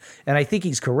making, and I think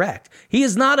he's correct. He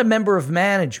is not a member of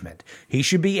management. He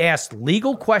should be asked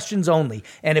legal questions only.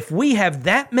 And if we have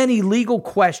that many legal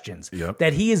questions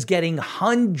that he is getting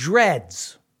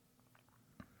hundreds,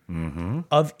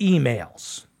 of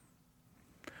emails.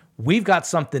 We've got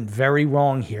something very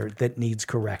wrong here that needs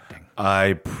correcting.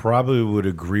 I probably would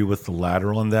agree with the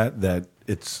latter on that. That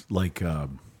it's like a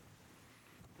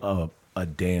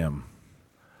dam,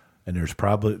 and there's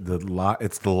probably the lie.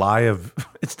 It's the lie of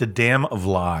it's the dam of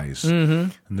lies,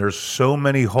 and there's so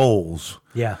many holes.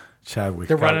 Yeah, Chadwick.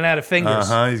 They're running out of fingers.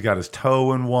 He's got his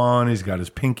toe in one. He's got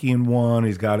his pinky in one.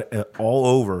 He's got it all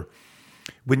over.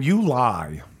 When you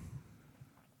lie,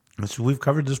 we've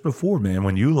covered this before, man.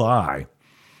 When you lie,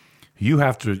 you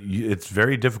have to. It's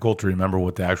very difficult to remember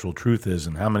what the actual truth is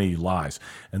and how many lies,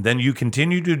 and then you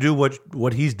continue to do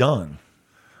what he's done,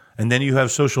 and then you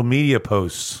have social media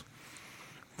posts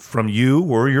from you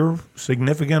or your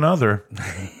significant other.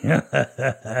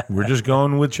 We're just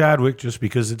going with Chadwick just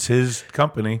because it's his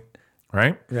company,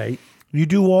 right? Right. You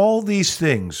do all these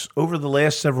things over the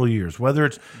last several years, whether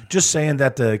it's just saying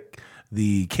that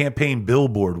the campaign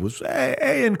billboard was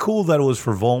and cool that it was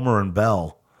for Vollmer and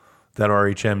Bell that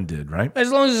RHM did, right?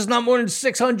 As long as it's not more than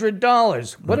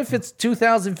 $600. What if it's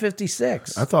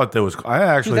 2056? I thought there was. I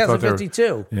actually thought there.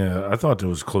 2052. Yeah, I thought there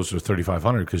was closer to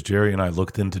 3,500 because Jerry and I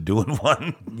looked into doing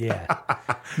one. Yeah.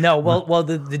 No, well,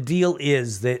 the deal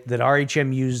is that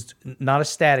RHM used not a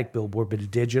static billboard, but a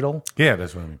digital. Yeah,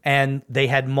 that's what I mean. And they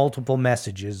had multiple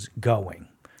messages going.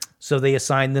 So they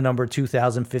assigned the number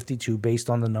 2052 based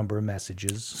on the number of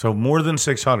messages. So more than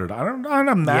 600. I'm not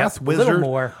a math wizard. A little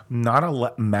more. Not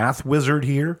a math wizard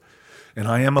here. And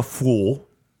I am a fool,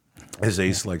 as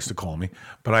Ace likes to call me.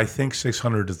 But I think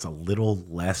 600 is a little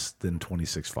less than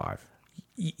 26.5.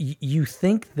 You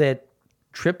think that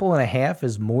 1.5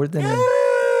 is more than...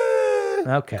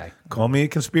 Okay. Call me a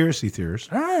conspiracy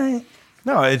theorist. All right.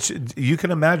 No, you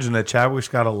can imagine that Chadwick's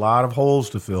got a lot of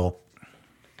holes to fill.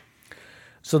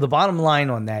 So the bottom line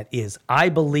on that is I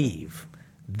believe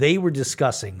they were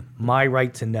discussing my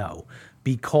right to know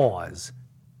because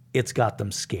it's got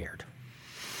them scared.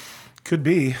 Could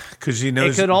be, because he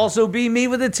knows. It could also be me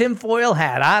with a tinfoil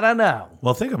hat. I don't know.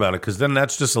 Well, think about it, because then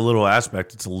that's just a little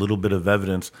aspect. It's a little bit of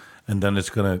evidence, and then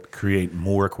it's going to create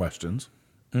more questions.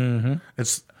 Mm-hmm.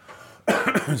 It's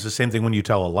the same thing when you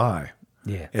tell a lie.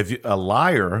 Yeah. A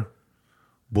liar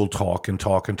will talk and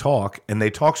talk and talk, and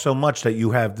they talk so much that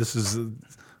you have, this is a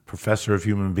professor of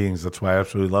human beings, that's why I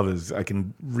absolutely love it, is I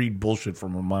can read bullshit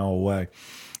from a mile away.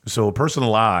 So a person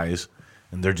lies,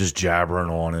 and they're just jabbering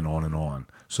on and on and on.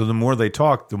 So the more they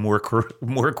talk, the more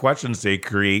questions they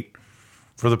create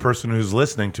for the person who's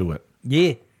listening to it.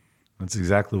 Yeah. That's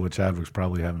exactly what Chadwick's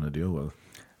probably having to deal with.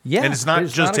 Yeah. And it's not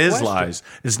just his lies.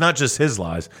 It's not just his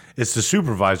lies. It's the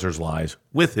supervisor's lies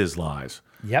with his lies.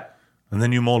 Yep. And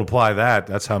then you multiply that.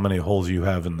 That's how many holes you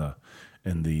have in the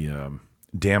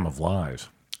dam of lies.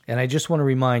 And I just want to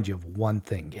remind you of one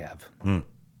thing, Kev.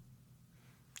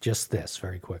 Just this,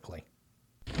 very quickly.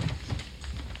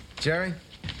 Jerry,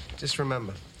 just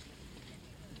remember,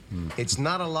 it's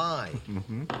not a lie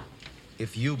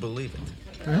if you believe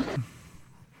it.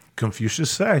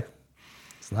 Confucius say.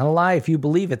 It's not a lie if you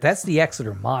believe it. That's the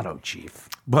Exeter motto, Chief.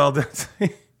 Well,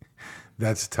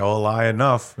 that's tell a lie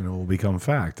enough, and it will become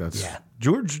fact. That's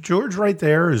George right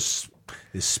there is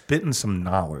spitting some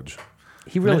knowledge.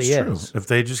 He really is. True. If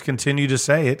they just continue to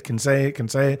say it, can say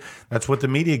it. That's what the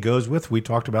media goes with. We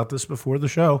talked about this before the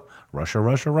show.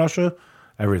 Russia,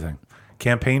 everything.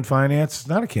 Campaign finance, it's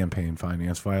not a campaign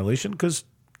finance violation because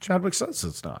Chadwick says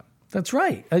it's not. That's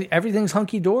right. Everything's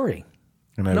hunky-dory.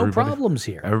 No problems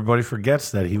here. Everybody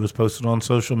forgets that he was posted on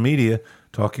social media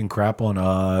talking crap on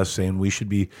us, saying we should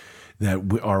be,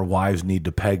 our wives need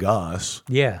to peg us.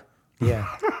 Yeah.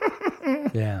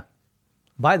 Yeah.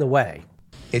 By the way,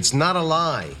 it's not a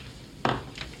lie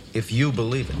if you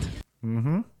believe it.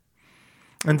 Mm-hmm.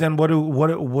 And then what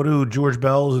do George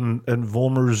Bell's and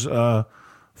Vollmer's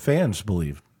fans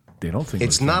believe? They don't think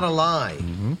it's not a lie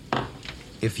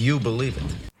if you believe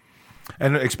it.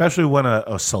 And especially when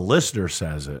a solicitor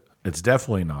says it, it's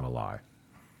definitely not a lie.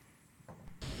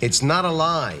 It's not a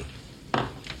lie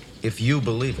if you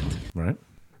believe it. Right.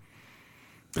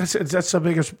 That's the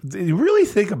biggest. You really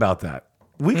think about that.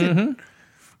 We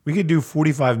could do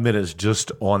 45 minutes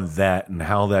just on that and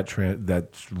how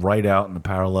that's right out and the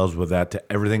parallels with that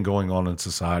to everything going on in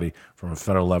society from a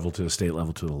federal level to the state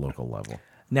level to the local level.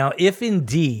 Now, if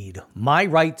indeed my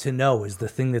right to know is the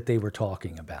thing that they were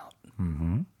talking about,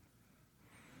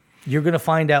 you're going to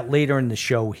find out later in the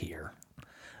show here.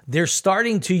 They're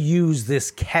starting to use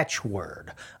this catchword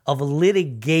of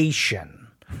litigation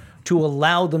to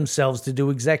allow themselves to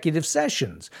do executive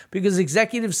sessions, because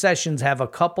executive sessions have a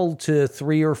couple to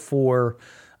 3 or 4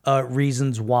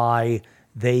 reasons why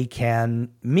they can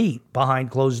meet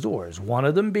behind closed doors. One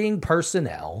of them being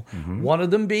personnel, one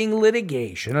of them being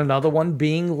litigation, another one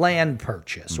being land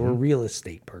purchase or real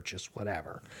estate purchase,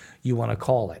 whatever you want to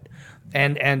call it.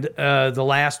 And the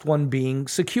last one being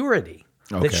security.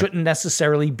 Okay. That shouldn't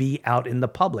necessarily be out in the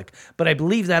public. But I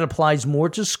believe that applies more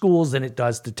to schools than it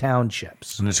does to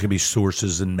townships. And there's going to be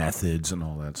sources and methods and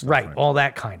all that stuff. Right, all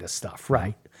that kind of stuff,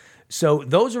 right. So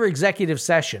those are executive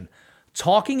session.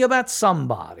 Talking about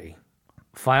somebody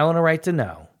filing a right to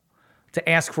know to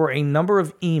ask for a number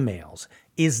of emails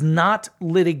is not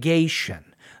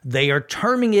litigation. They are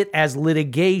terming it as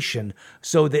litigation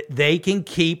so that they can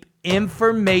keep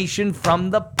information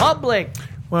from the public.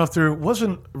 Well, if there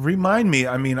wasn't, remind me,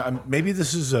 I mean, maybe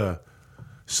this is a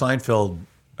Seinfeld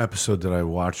episode that I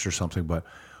watched or something, but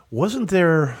wasn't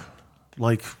there,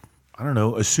 like, I don't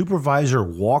know, a supervisor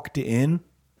walked in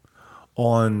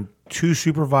on two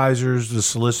supervisors, the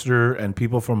solicitor, and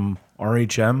people from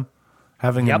RHM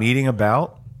having a meeting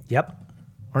about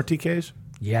RTKs?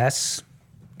 Yes.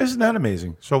 Isn't that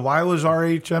amazing? So why was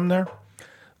RHM there?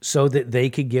 So that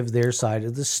they could give their side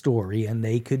of the story and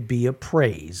they could be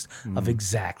appraised of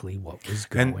exactly what was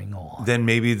going on. Then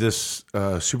maybe this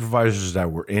supervisors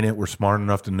that were in it were smart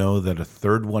enough to know that a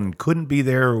third one couldn't be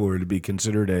there or to be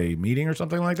considered a meeting or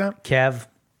something like that? Kev,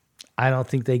 I don't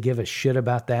think they give a shit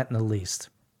about that in the least.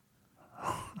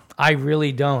 I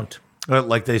really don't.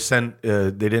 Like they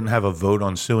didn't have a vote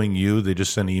on suing you. They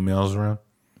just sent emails around.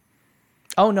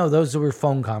 Oh, no, those were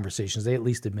phone conversations. They at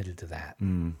least admitted to that.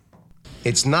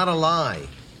 It's not a lie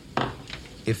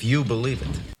if you believe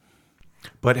it.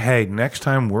 But hey, next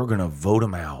time we're going to vote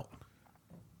them out.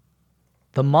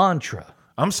 The mantra.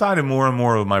 I'm siding more and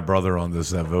more with my brother on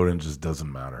this, that voting just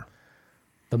doesn't matter.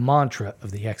 The mantra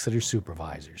of the Exeter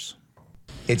supervisors.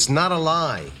 It's not a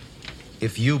lie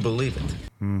if you believe it.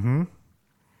 Mm-hmm.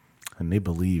 And they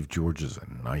believe George is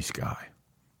a nice guy.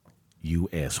 You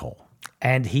asshole.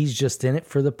 And he's just in it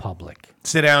for the public.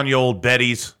 Sit down, you old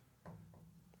Betties.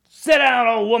 Sit down,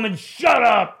 old woman. Shut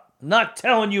up. Not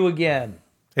telling you again.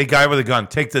 Hey, guy with a gun,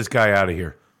 take this guy out of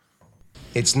here.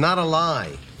 It's not a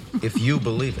lie if you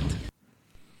believe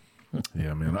it.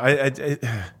 Yeah, man.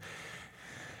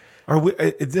 Are we?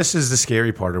 This is the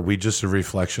scary part. Are we just a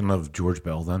reflection of George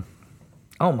Bell then?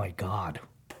 Oh my God.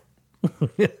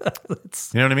 You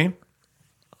know what I mean?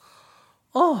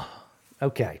 Oh,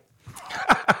 okay.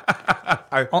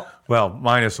 Well,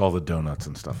 minus all the donuts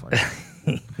and stuff like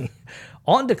that.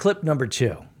 On to clip number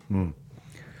 2.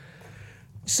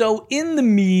 So in the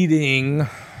meeting,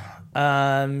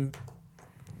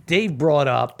 Dave brought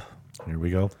up. Here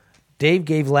we go. Dave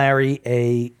gave Larry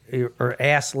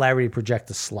asked Larry to project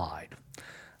a slide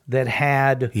that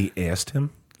had. He asked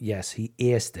him? Yes, he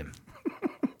asked him.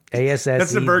 ASS.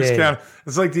 That's the Berks County.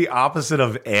 It's like the opposite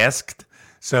of asked.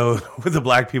 So with the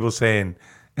black people saying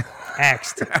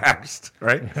Axed. Axed,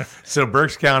 right? So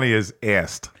Berks County is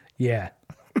asked. Yeah.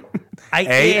 I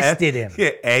asked him.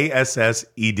 Yeah,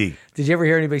 ASSED. Did you ever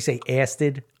hear anybody say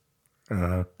asted?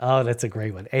 Uh-huh. Oh, that's a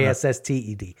great one.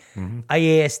 ASSTED. I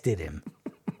asked him.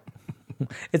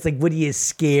 It's like, what are you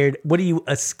scared? What are you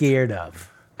scared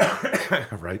of?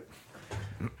 Right.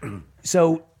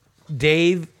 So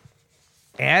Dave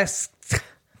asked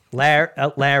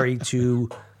Larry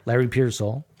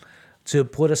Pearsall to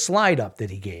put a slide up that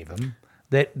he gave him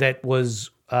that was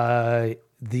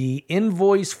the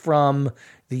invoice from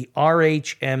the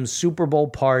RHM Super Bowl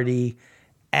party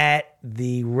at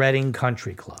the Reading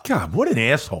Country Club. God, what an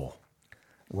asshole.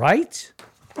 Right?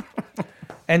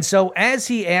 And so as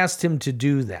he asked him to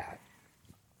do that,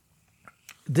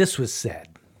 this was said.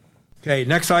 Okay,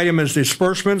 next item is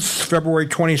disbursements, February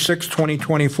 26,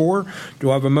 2024.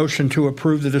 Do I have a motion to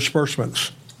approve the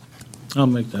disbursements? I'll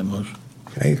make that motion.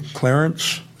 Okay,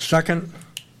 Clarence, second.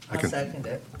 I'll second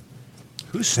it.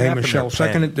 Who's Hey, snapping Michelle, their pen?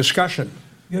 seconded. Discussion.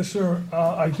 Yes, sir.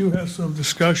 I do have some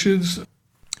discussions.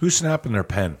 Who's snapping their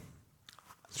pen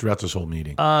throughout this whole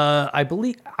meeting?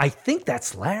 I think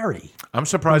that's Larry. I'm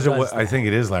surprised. Who does I think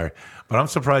it is Larry, but I'm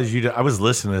surprised you. I was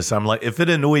listening to this. I'm like, if it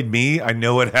annoyed me, I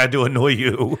know it had to annoy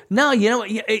you. No, you know,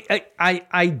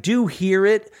 I do hear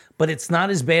it, but it's not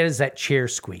as bad as that chair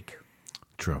squeak.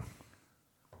 True.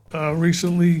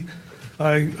 Recently,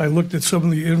 I looked at some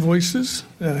of the invoices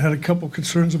and had a couple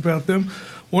concerns about them.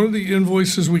 One of the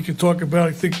invoices we could talk about,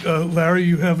 I think, Larry,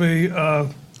 you have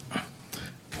a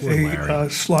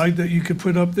slide that you could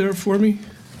put up there for me?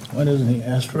 Why doesn't he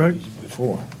ask for Right. these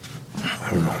before? I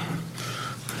don't know.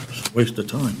 It's a waste of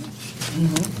time.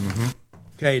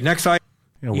 Okay, next item.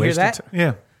 You hear that?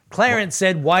 Yeah. Clarence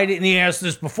said, why didn't he ask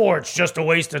this before? It's just a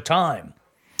waste of time.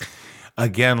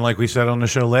 Again, like we said on the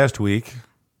show last week,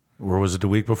 or was it the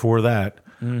week before that?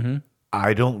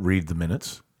 I don't read the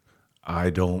minutes. I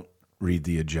don't read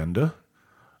the agenda.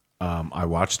 I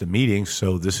watch the meetings,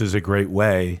 so this is a great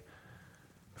way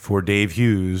for Dave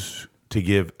Hughes to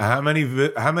give. How many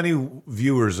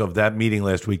viewers of that meeting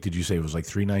last week did you say? It was like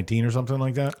 319 or something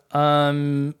like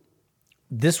that?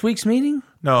 This week's meeting?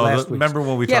 No, Last remember week's.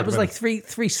 when we Yeah, talked it was about like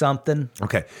three something.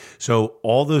 Okay, so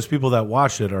all those people that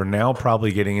watched it are now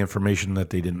probably getting information that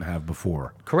they didn't have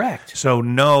before. Correct. So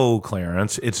no,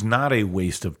 Clarence, it's not a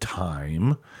waste of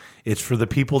time. It's for the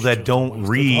people that don't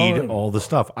read all the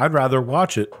stuff. I'd rather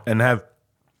watch it and have,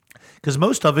 because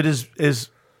most of it is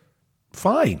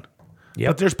fine. Yep.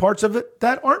 But there's parts of it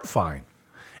that aren't fine.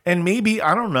 And maybe,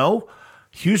 I don't know,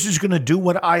 Hughes is going to do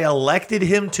what I elected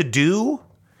him to do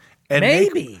and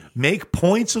Maybe. make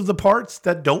points of the parts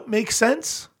that don't make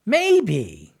sense.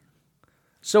 Maybe.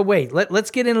 So wait,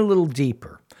 let's get in a little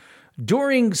deeper.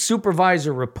 During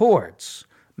supervisor reports,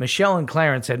 Michelle and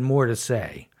Clarence had more to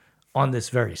say on this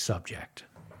very subject.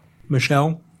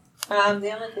 Michelle? The only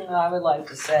thing I would like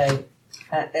to say,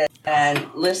 and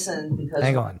listen because...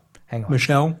 Hang on.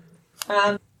 Michelle?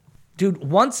 Dude,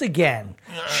 once again,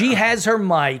 she has her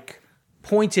mic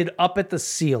pointed up at the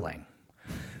ceiling.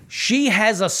 She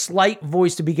has a slight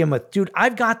voice to begin with. Dude,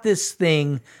 I've got this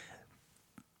thing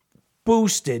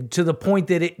boosted to the point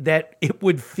that it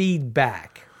would feed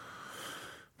back.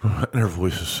 And her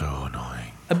voice is so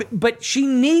annoying. But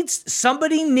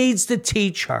somebody needs to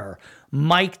teach her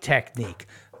mic technique.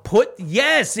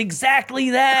 Yes,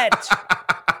 exactly that.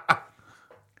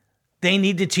 They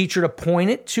need to teach her to point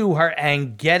it to her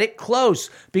and get it close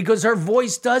because her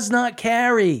voice does not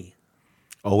carry.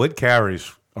 Oh, it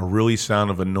carries a really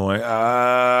sound of annoying.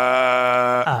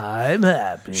 I'm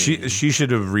happy. She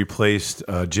should have replaced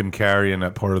Jim Carrey in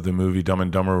that part of the movie Dumb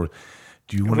and Dumber.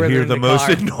 Do you want to Where hear they're the in the most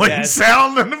car. annoying Yes.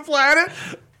 sound on the planet?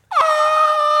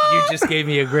 You just gave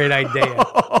me a great idea.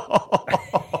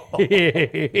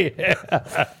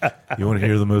 You want to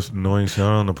hear the most annoying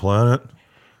sound on the planet?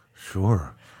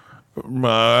 Sure.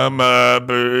 Mama,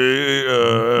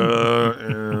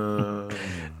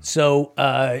 So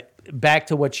back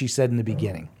to what she said in the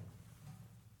beginning.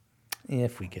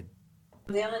 If we could.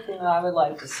 The only thing I would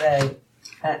like to say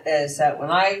is that when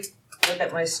I look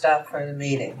at my stuff for the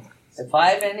meeting, if I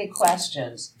have any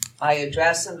questions, I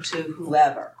address them to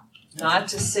whoever, not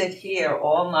to sit here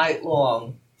all night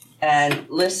long and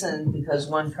listen because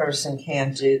one person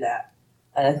can't do that.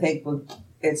 And I think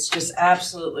it's just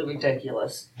absolutely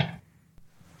ridiculous.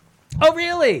 Oh,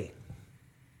 really?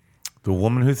 The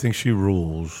woman who thinks she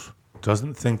rules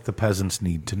doesn't think the peasants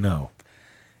need to know.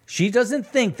 She doesn't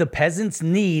think the peasants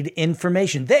need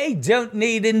information. They don't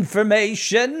need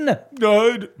information.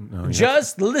 Good.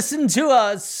 Just listen to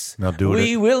us. Now do it.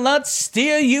 We will not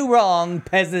steer you wrong,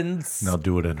 peasants. Now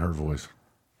do it in her voice.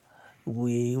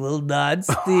 We will not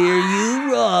steer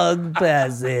you wrong,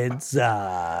 peasants.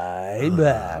 I'm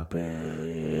happy.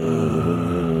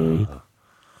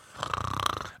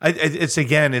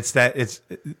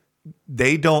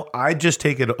 They don't. I just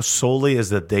take it solely as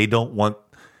that they don't want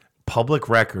public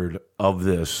record of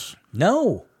this.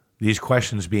 No. These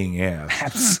questions being asked.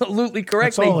 Absolutely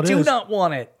correct. That's all They it do is. not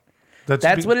want it.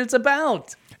 That's what it's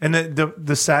about. And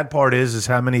the sad part is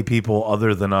how many people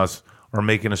other than us are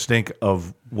making a stink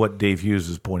of what Dave Hughes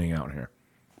is pointing out here.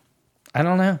 I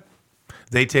don't know.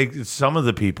 They take some of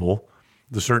the people,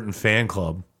 the certain fan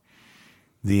club,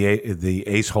 the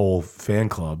Ace Hole fan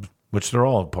club, which they're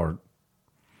all a part.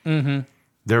 Mm-hmm.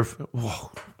 They're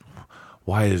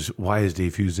why is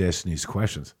Dave Hughes asking these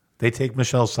questions? They take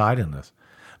Michelle's side in this.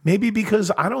 Maybe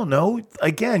because, I don't know,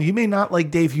 again, you may not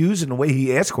like Dave Hughes in the way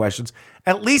he asks questions.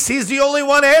 At least he's the only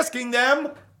one asking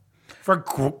them. For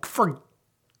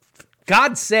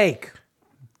God's sake.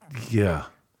 Yeah.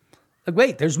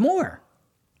 Wait, there's more.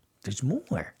 There's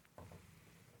more.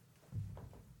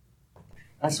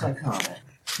 That's my comment.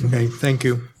 Okay, thank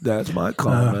you. That's my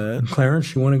comment.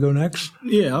 Clarence, you want to go next?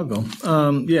 Yeah, I'll go.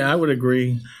 Yeah, I would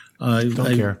agree.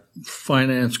 Don't care.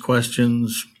 Finance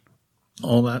questions,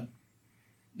 all that.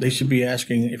 They should be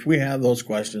asking, if we have those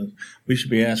questions, we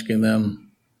should be asking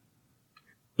them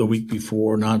the week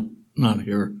before, not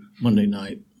here Monday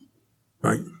night.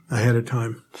 Right, ahead of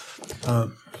time.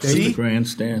 See? The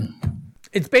grandstand.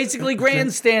 It's basically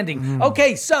grandstanding.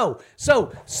 Okay, so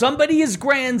somebody is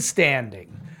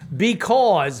grandstanding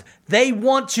because they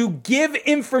want to give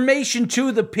information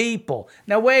to the people.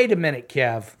 Now, wait a minute,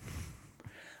 Kev.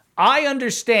 I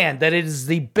understand that it is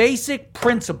the basic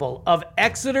principle of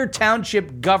Exeter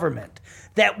Township government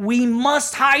that we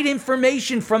must hide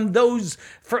information from those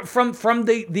from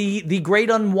the great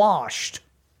unwashed.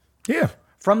 Yeah.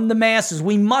 From the masses.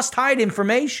 We must hide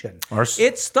information. Our-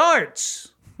 It starts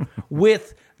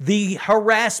with the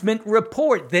harassment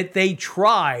report that they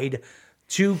tried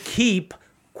to keep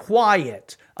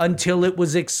quiet until it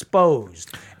was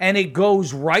exposed. And it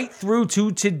goes right through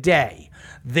to today.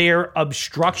 Their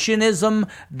obstructionism,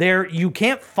 you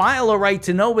can't file a right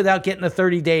to know without getting a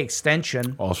 30-day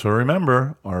extension. Also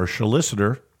remember, our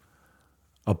solicitor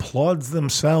applauds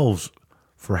themselves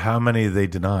for how many they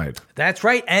denied. That's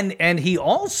right. And he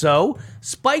also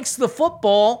spikes the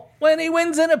football when he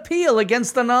wins an appeal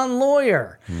against a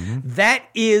non-lawyer. That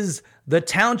is the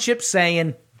township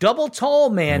saying, double tall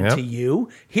man to you.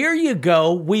 Here you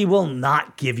go. We will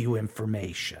not give you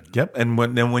information. Yep. And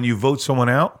when you vote someone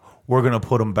out, we're going to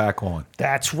put them back on.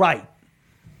 That's right.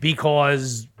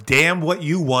 Because damn what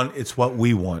you want, it's what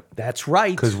we want. That's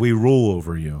right. Because we rule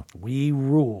over you. We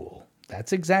rule.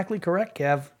 That's exactly correct,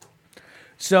 Kev.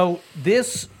 So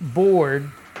this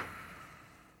board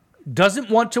doesn't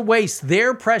want to waste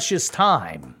their precious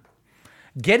time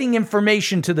getting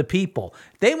information to the people.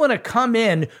 They want to come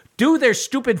in, do their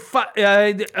stupid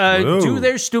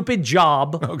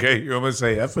job. Okay, you almost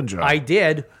say effing job. I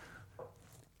did.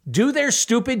 Do their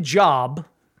stupid job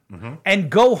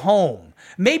and go home.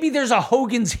 Maybe there's a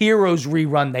Hogan's Heroes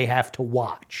rerun they have to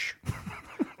watch.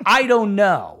 I don't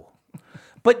know.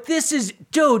 But this is,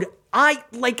 dude,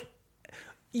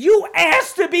 you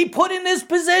asked to be put in this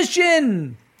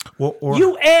position. Well,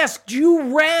 You asked,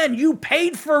 you ran, you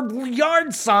paid for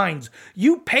yard signs,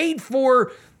 you paid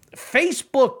for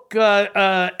Facebook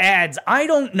ads. I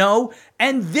don't know.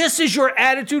 And this is your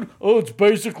attitude. Oh, it's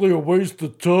basically a waste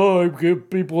of time. Give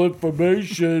people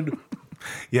information.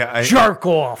 Jerk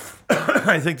off.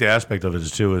 I think the aspect of it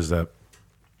is that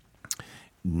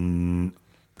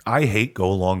I hate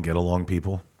go along, get along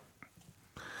people.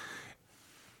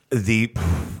 You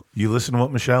listen to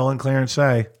what Michelle and Clarence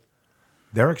say.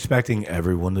 They're expecting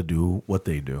everyone to do what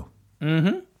they do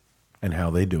and how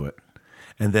they do it.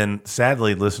 And then,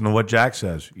 sadly, listen to what Jack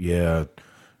says. Yeah.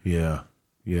 He's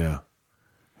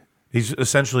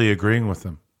essentially agreeing with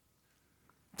them.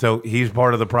 So he's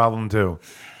part of the problem, too.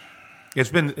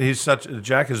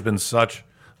 Jack has been such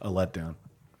a letdown.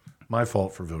 My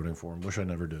fault for voting for him. Wish I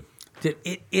never did.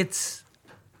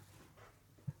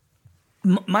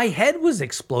 My head was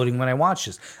exploding when I watched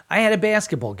this. I had a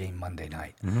basketball game Monday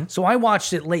night, so I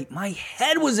watched it late. My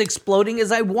head was exploding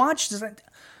as I watched this.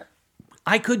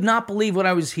 I could not believe what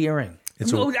I was hearing.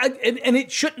 And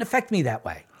it shouldn't affect me that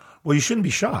way. Well, you shouldn't be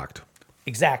shocked.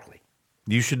 Exactly.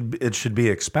 It should be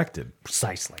expected.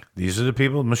 Precisely. These are the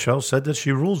people. Michelle said that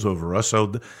she rules over us,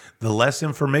 so the less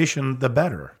information, the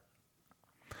better.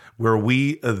 Where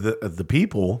we, the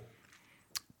people,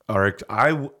 are.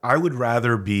 I would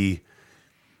rather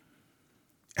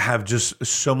have just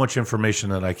so much information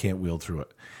that I can't wield through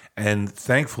it. And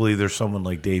thankfully, there's someone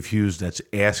like Dave Hughes that's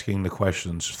asking the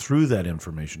questions through that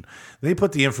information. They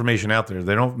put the information out there.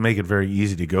 They don't make it very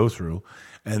easy to go through.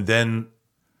 And then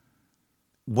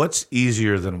what's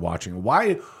easier than watching?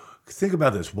 Think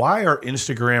about this. Why are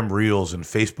Instagram Reels and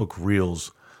Facebook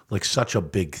Reels like such a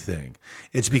big thing?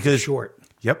 It's because short.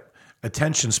 Yep.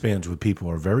 Attention spans with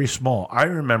people are very small. I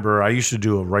remember I used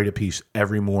to write a piece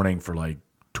every morning for like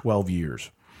 12 years.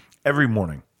 Every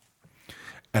morning.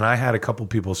 And I had a couple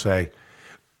people say,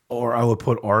 or I would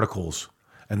put articles,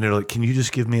 and they're like, can you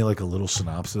just give me like a little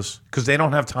synopsis? Because they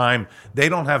don't have time. They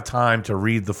don't have time to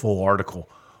read the full article,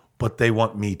 but they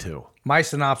want me to. My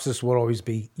synopsis would always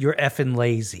be, you're effing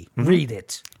lazy. Read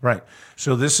it. Right.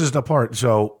 So this is the part.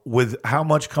 So with how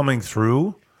much coming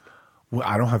through,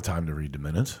 I don't have time to read the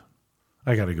minutes.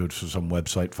 I got to go to some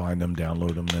website, find them,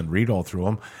 download them, then read all through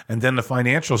them. And then the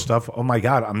financial stuff, oh my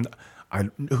God,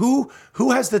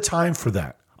 who has the time for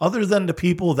that other than the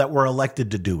people that were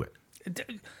elected to do it?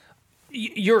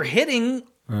 You're hitting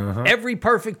every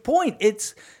perfect point.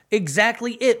 It's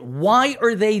exactly it. Why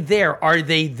are they there? Are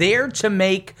they there to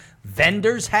make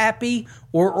vendors happy,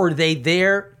 or are they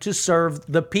there to serve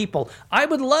the people? I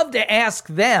would love to ask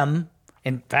them.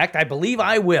 In fact, I believe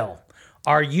I will.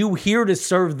 Are you here to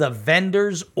serve the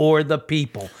vendors or the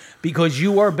people? Because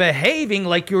you are behaving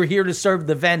like you're here to serve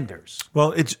the vendors.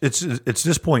 Well, it's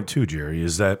this point too, Jerry,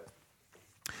 is that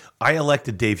I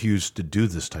elected Dave Hughes to do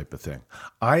this type of thing.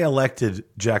 I elected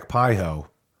Jack Paiho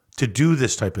to do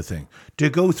this type of thing, to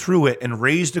go through it and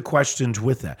raise the questions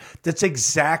with that. That's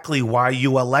exactly why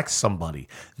you elect somebody.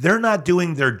 They're not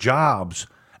doing their jobs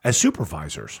as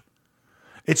supervisors.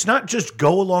 It's not just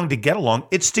go along to get along.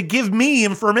 It's to give me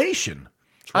information.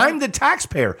 Right. I'm the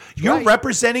taxpayer. You're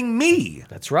representing me.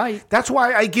 That's right. That's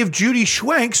why I give Judy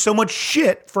Schwenk so much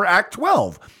shit for Act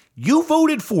 12. You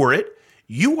voted for it.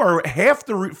 You are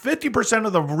 50%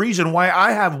 of the reason why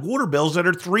I have water bills that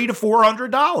are $300 to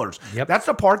 $400. Yep. That's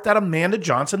the part that Amanda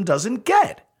Johnson doesn't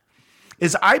get.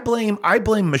 is I blame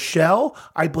Michelle,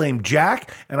 I blame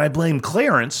Jack, and I blame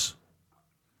Clarence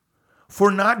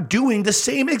for not doing the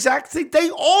same exact thing. They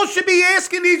all should be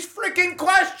asking these freaking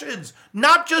questions,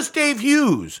 not just Dave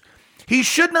Hughes. He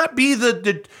should not be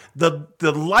the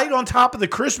light on top of the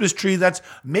Christmas tree that's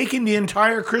making the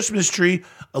entire Christmas tree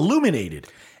illuminated.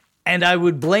 And I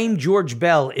would blame George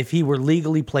Bell if he were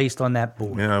legally placed on that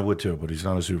board. Yeah, I would too, but he's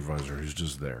not a supervisor. He's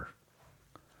just there.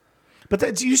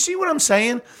 But do you see what I'm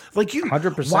saying? Like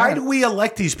 100%. Why do we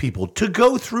elect these people? To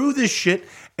go through this shit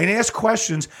and ask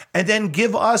questions and then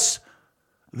give us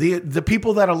the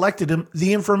people that elected him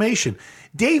the information.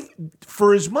 Dave,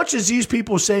 for as much as these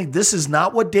people are saying this is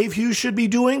not what Dave Hughes should be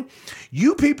doing,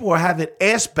 you people have it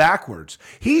ass backwards.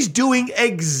 He's doing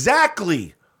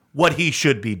exactly what he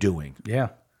should be doing. Yeah.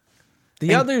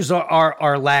 The others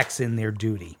are lax in their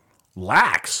duty.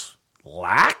 Lax?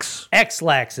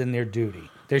 Ex-lax in their duty.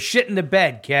 They're shitting the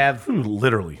bed, Kev.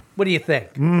 Literally. What do you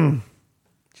think? Do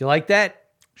you like that?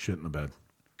 Shit in the bed.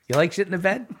 You like shitting the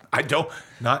bed? I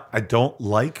don't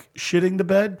like shitting the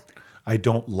bed. I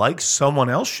don't like someone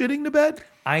else shitting the bed.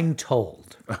 I'm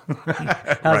told.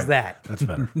 How's that? That's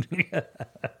better.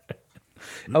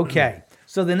 Okay.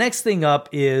 So the next thing up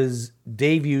is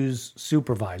Dave Hughes'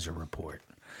 supervisor report.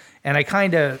 And I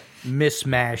kind of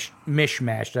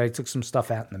mishmashed. I took some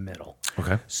stuff out in the middle.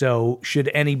 Okay. So should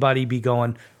anybody be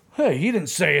going, hey, he didn't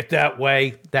say it that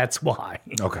way, that's why.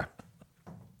 Okay.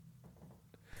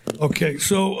 Okay,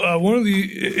 so one of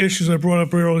the issues I brought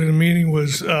up earlier in the meeting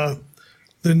was the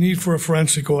need for a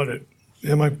forensic audit.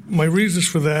 And my reasons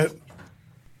for that.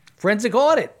 Forensic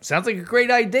audit. Sounds like a great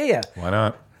idea. Why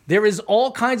not? There is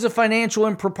all kinds of financial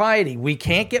impropriety. We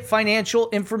can't get financial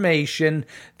information.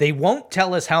 They won't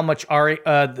tell us how much our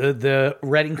the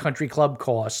Reading Country Club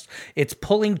costs. It's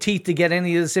pulling teeth to get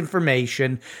any of this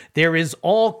information. There is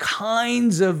all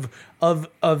kinds of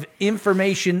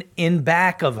information in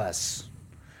back of us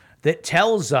that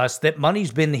tells us that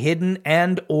money's been hidden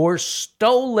and or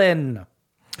stolen.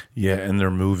 Yeah, and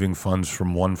they're moving funds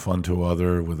from one fund to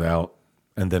other without,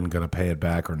 and then going to pay it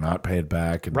back or not pay it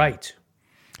back. And Right.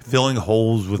 Filling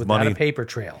holes with Without money. a paper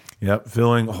trail. Yep,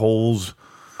 filling holes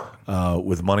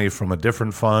with money from a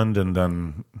different fund, and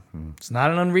then It's not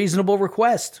an unreasonable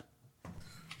request.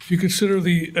 If you consider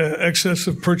the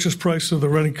excessive purchase price of the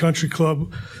Reading Country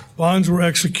Club, bonds were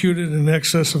executed in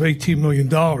excess of $18 million.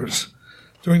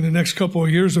 During the next couple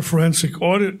of years, a forensic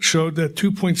audit showed that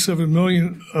 $2.7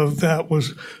 million of that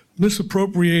was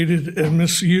misappropriated and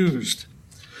misused.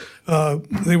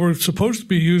 They were supposed to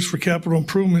be used for capital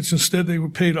improvements. Instead, they were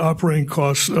paid operating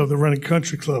costs of the Reading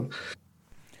Country Club.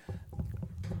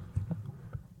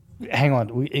 Hang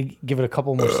on. We give it a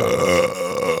couple more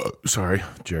seconds. sorry,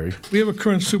 Jerry. We have a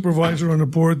current supervisor on the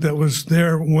board that was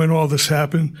there when all this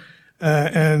happened,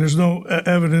 and there's no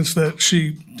evidence that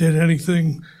she did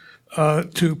anything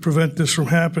to prevent this from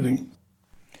happening.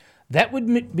 That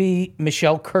would be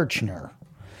Michelle Kirchner.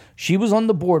 She was on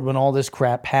the board when all this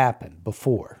crap happened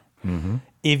before. Mm-hmm.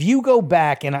 If you go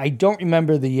back, and I don't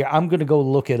remember the year, I'm going to go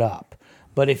look it up.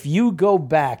 But if you go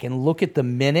back and look at the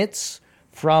minutes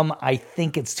from, I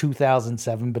think it's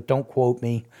 2007, but don't quote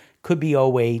me. Could be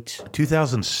 08.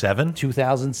 2007?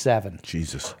 2007.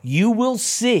 Jesus. You will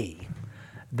see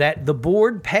that the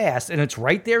board passed, and it's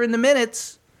right there in the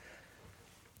minutes.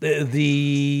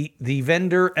 The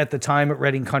vendor at the time at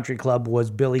Reading Country Club was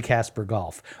Billy Casper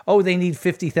Golf. Oh, they need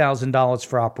 $50,000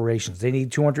 for operations. They need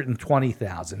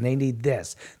 $220,000. They need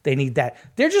this. They need that.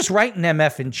 They're just writing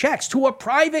MF in checks to a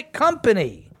private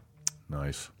company.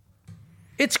 Nice.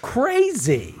 It's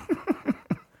crazy.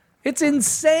 It's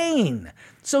insane.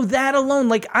 So that alone,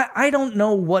 like, I don't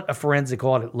know what a forensic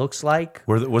audit looks like.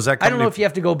 Was that company, I don't know if you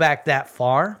have to go back that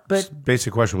far, but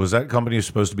basic question, was that company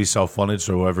supposed to be self-funded,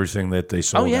 so everything that they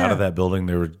sold out of that building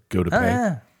they would go to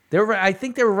pay? I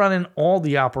think they were running all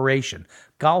the operation,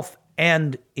 golf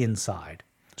and inside.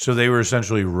 So they were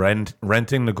essentially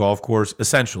renting the golf course,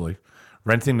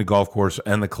 renting the golf course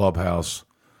and the clubhouse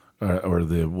or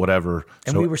the whatever.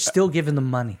 And we were still giving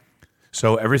them money.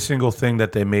 So every single thing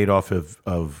that they made off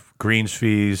of greens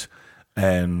fees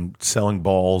and selling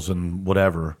balls and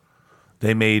whatever,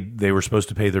 they were supposed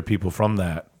to pay their people from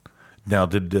that. Now,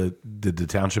 did the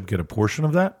township get a portion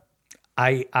of that?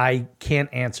 I can't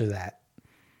answer that.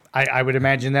 I would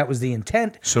imagine that was the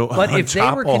intent. So but on if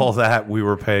top they were of all that, we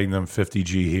were paying them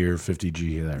 50G here,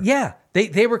 50G there. Yeah,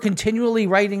 they were continually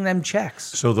writing them checks.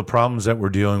 So the problems that we're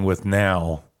dealing with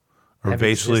now are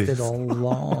basically existed all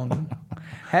along.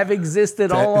 Have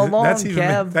existed all along,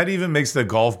 Kev. That even makes the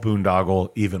golf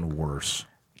boondoggle even worse.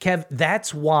 Kev,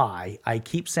 that's why I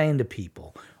keep saying to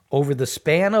people, over the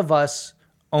span of us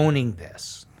owning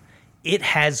this, It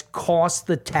has cost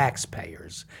the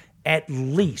taxpayers at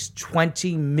least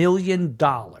 $20 million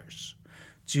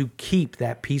to keep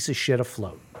that piece of shit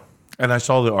afloat. And I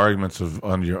saw the arguments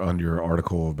on your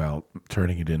article about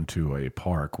turning it into a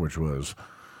park, which was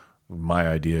my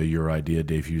idea, your idea,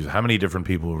 Dave Hughes. How many different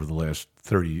people over the last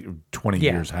 20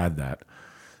 years had that?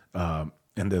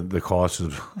 And then the cost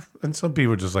of, and some people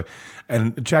were just like,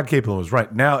 and Chad Capel was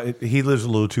right. Now, he lives a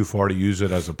little too far to use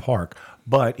it as a park,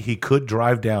 but he could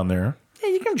drive down there. Yeah,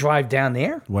 you can drive down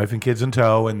there. Wife and kids in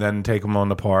tow, and then take them on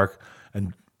the park.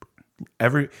 And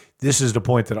this is the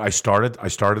point that I started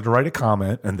to write a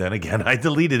comment, and then again, I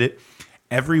deleted it.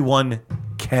 Everyone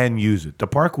can use it. The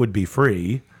park would be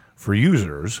free for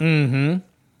users. Mm-hmm.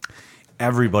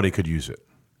 Everybody could use it.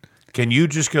 Can you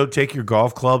just go take your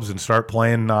golf clubs and start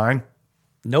playing 9?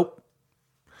 Nope.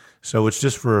 So it's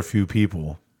just for a few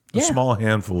people, Yeah. a small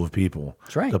handful of people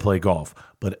That's right. to play golf,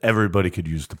 but everybody could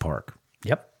use the park.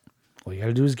 Yep. All you got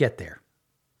to do is get there.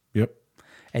 Yep.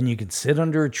 And you can sit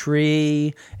under a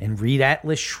tree and read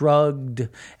Atlas Shrugged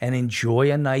and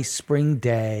enjoy a nice spring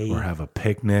day. Or have a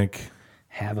picnic.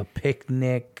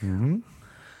 Mm-hmm.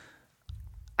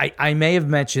 I may have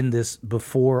mentioned this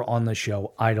before on the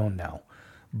show. I don't know.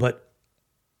 But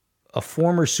a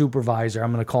former supervisor,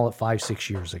 I'm going to call it 5-6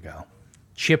 years ago,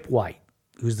 Chip White,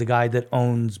 who's the guy that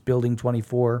owns Building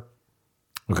 24.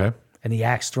 Okay. And the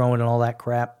axe throwing and all that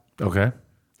crap. Okay.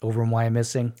 Over in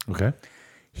Wyomissing. Okay.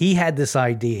 He had this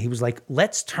idea. He was like,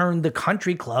 let's turn the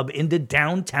country club into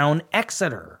downtown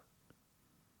Exeter.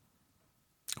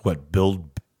 What, build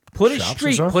Put a shops street,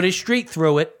 and stuff? put a street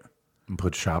through it. And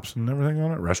put shops and everything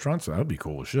on it? Restaurants? That would be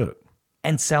cool as shit.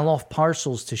 And sell off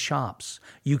parcels to shops.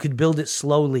 You could build it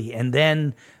slowly, and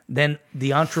then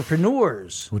the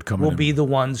entrepreneurs will be the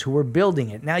ones who are building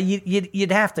it. Now,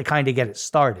 you'd have to kind of get it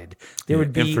started. There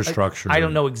would be infrastructure. I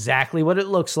don't know exactly what it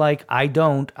looks like. I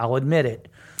don't. I'll admit it.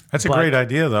 That's a great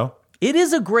idea, though. It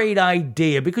is a great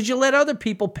idea because you let other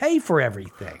people pay for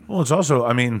everything. Well, it's also,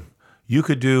 I mean, you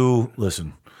could do,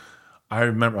 listen, I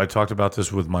remember I talked about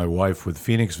this with my wife with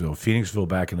Phoenixville. Phoenixville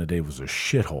back in the day was a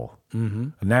shithole. Mm-hmm.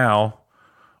 Now,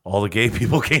 all the gay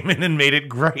people came in and made it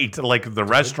great. Like the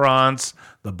restaurants,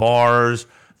 the bars,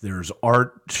 there's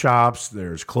art shops,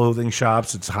 there's clothing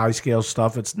shops. It's high scale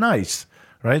stuff. It's nice,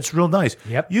 right? It's real nice.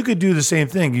 Yep. You could do the same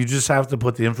thing. You just have to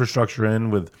put the infrastructure in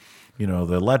with,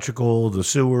 the electrical, the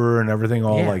sewer, and everything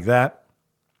all like that.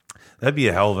 That'd be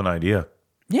a hell of an idea.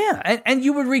 Yeah, and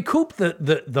you would recoup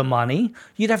the money.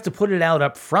 You'd have to put it out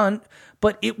up front,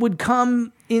 but it would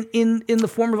come in the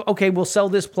form of, okay, we'll sell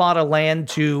this plot of land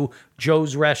to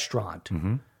Joe's restaurant.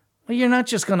 Mm-hmm. Well, you're not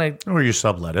just going to... Or you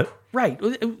sublet it. Right.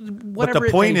 But the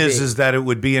point is that it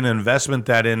would be an investment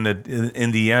that in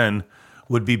the end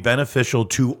would be beneficial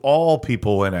to all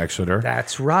people in Exeter.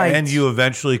 That's right. And you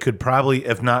eventually could probably,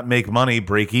 if not make money,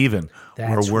 break even.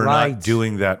 That's where we're right. not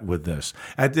doing that with this.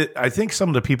 I think some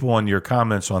of the people on your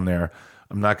comments on there,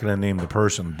 I'm not going to name the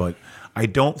person, but I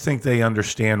don't think they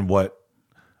understand what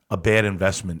a bad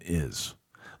investment is.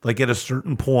 Like at a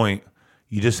certain point,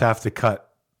 you just have to cut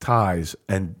ties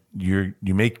and you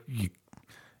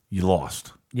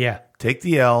lost. Yeah. Take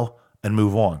the L and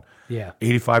move on. Yeah.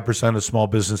 85% of small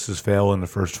businesses fail in the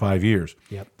first 5 years.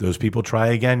 Yep. Those people try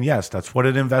again. Yes, that's what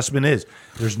an investment is.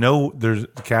 There's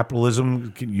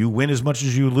capitalism. You win as much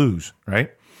as you lose,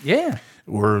 right? Yeah.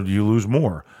 Or you lose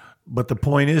more. But the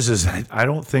point is I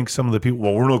don't think some of the people,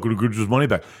 well, we're not going to get this money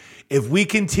back. If we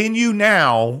continue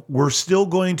now, we're still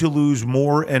going to lose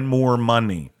more and more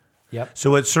money. Yep.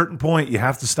 So at a certain point, you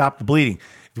have to stop the bleeding.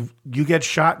 If you get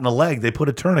shot in the leg, they put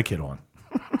a tourniquet on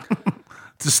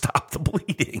to stop the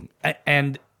bleeding.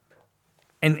 And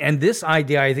this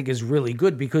idea, I think, is really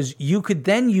good because you could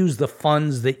then use the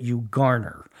funds that you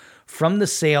garner from the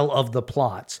sale of the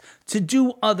plots to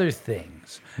do other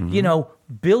things.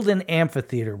 Mm-hmm. Build an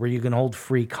amphitheater where you can hold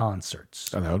free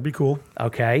concerts. And that would be cool.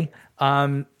 Okay.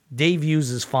 Dave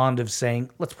Hughes is fond of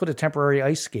saying, let's put a temporary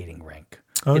ice skating rink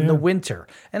in the winter.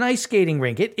 An ice skating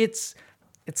rink, it's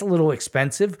a little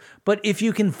expensive, but if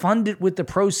you can fund it with the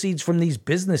proceeds from these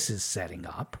businesses setting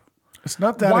up, it's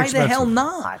not that why expensive. the hell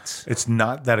not? It's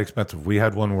not that expensive. We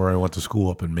had one where I went to school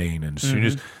up in Maine, and as soon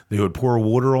as they would pour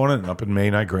water on it, and up in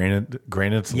Maine, granted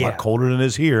it's a lot colder than it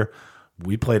is here.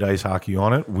 We played ice hockey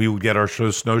on it. We would get our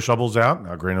snow shovels out.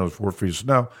 Now, granted, it was 4 feet of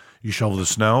snow. You shovel the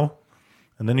snow,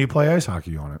 and then you play ice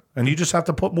hockey on it. And you just have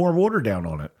to put more water down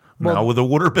on it. Now with the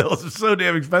water bills, it's so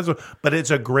damn expensive, but it's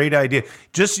a great idea.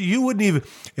 If you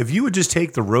would just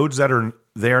take the roads that are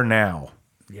there now,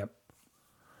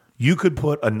 you could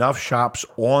put enough shops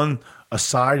on a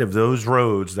side of those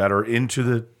roads that are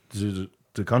into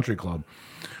the country club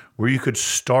where you could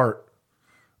start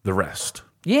the rest.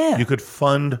 Yeah. You could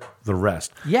fund the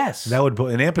rest. Yes. That would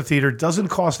an amphitheater doesn't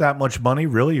cost that much money,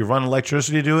 really. You run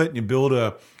electricity to it, and you build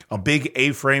a big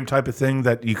A-frame type of thing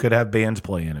that you could have bands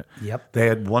play in it. Yep. They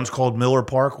had one's called Miller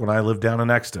Park when I lived down in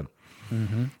Exton.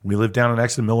 Mm-hmm. We lived down in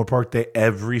Exton, Miller Park.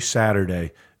 Every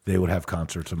Saturday they would have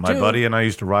concerts, and my Dude. buddy and I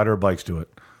used to ride our bikes to it.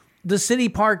 The City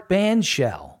Park Band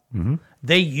Shell. Mm-hmm.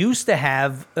 They used to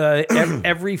have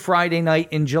every Friday night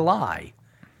in July.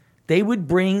 They would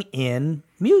bring in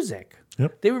music.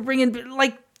 Yep. They would bring in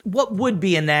like what would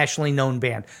be a nationally known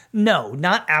band. No,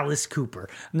 not Alice Cooper,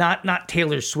 not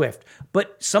Taylor Swift,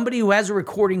 but somebody who has a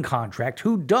recording contract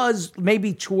who does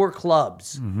maybe tour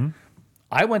clubs. Mm-hmm.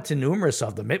 I went to numerous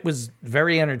of them. It was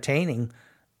very entertaining,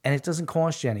 and it doesn't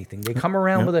cost you anything. They come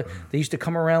around with they used to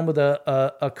come around with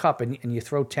a cup, and you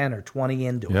throw 10 or 20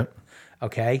 into it.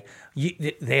 Okay,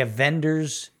 they have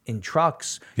vendors in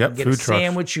trucks. Yep, You can get food a trucks.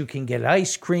 sandwich. You can get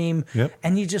ice cream. Yep.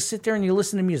 And you just sit there and you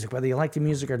listen to music. Whether you like the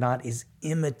music or not is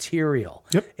immaterial.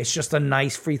 Yep. It's just a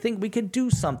nice free thing. We could do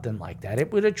something like that.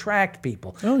 It would attract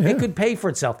people. Oh, yeah. It could pay for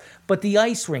itself. But the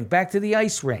ice rink, back to the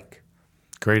ice rink.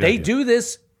 Great They idea. do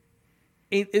this.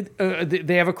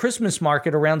 They have a Christmas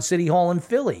market around City Hall in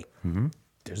Philly. Mm-hmm.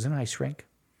 There's an ice rink.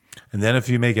 And then if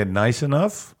you make it nice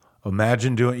enough,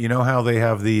 imagine doing. You know how they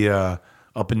have the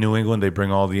up in New England, they bring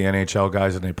all the NHL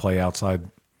guys and they play outside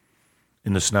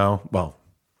in the snow. Well,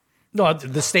 No,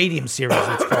 the Stadium Series,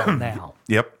 it's called now.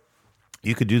 yep.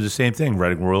 You could do the same thing.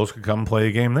 Reading Royals could come and play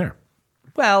a game there.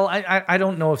 Well, I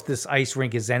don't know if this ice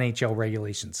rink is NHL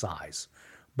regulation size,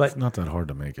 but Not that hard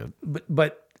to make it.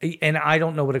 but and I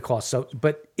don't know what it costs. So,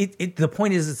 but the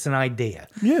point is, it's an idea.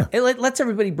 Yeah. It lets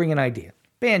everybody bring an idea.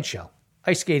 Band shell,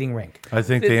 ice skating rink. I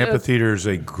think the amphitheater is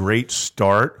a great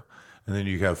start. And then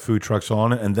you have food trucks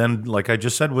on it. And then, like I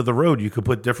just said, with the road, you could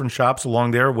put different shops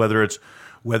along there, whether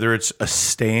it's a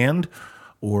stand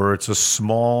or it's a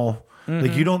small.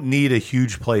 Like you don't need a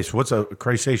huge place. What's a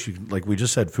Christ's sake? Like we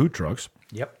just said, food trucks.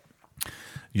 Yep.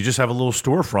 You just have a little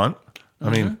storefront. I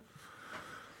mean,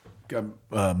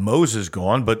 Moe's is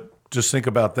gone, but just think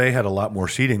about they had a lot more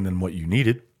seating than what you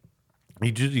needed.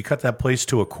 You cut that place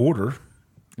to a quarter.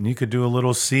 And you could do a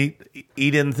little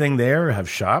eat-in thing there, have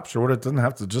shops, or what. It doesn't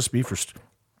have to just be for,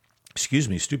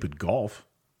 stupid golf.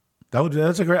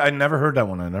 That's a great. I never heard that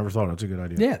one. I never thought that's a good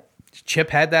idea. Yeah. Chip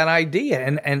had that idea,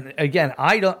 and again,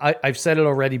 I've said it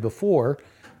already before,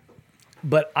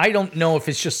 but I don't know if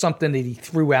it's just something that he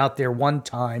threw out there one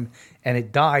time and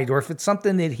it died, or if it's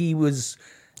something that he was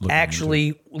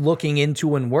looking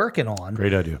into and working on.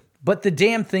 Great idea. But the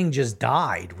damn thing just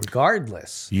died,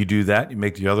 regardless. You do that, you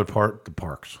make the other part the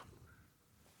parks.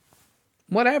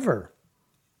 Whatever.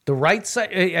 The right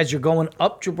side, as you're going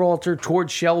up Gibraltar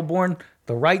towards Shelbourne,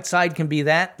 the right side can be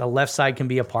that, the left side can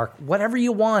be a park. Whatever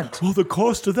you want. Well, the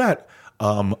cost of that,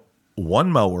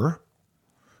 one mower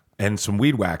and some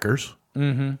weed whackers,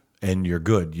 and you're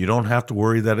good. You don't have to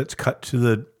worry that it's cut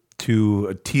to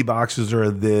tee boxes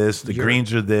or this, the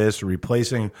greens are this, or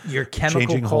replacing Your chemical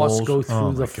changing costs holes. go through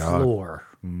Oh, the my God. floor.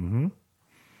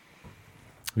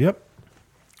 Yep.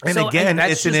 And So, again, and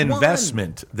that's it's an just one.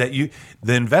 investment the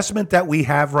investment that we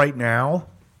have right now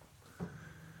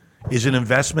is an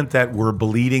investment that we're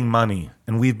bleeding money,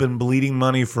 and we've been bleeding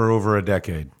money for over a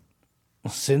decade.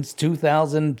 Since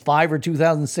 2005 or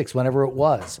 2006, whenever it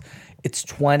was. It's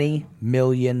 $20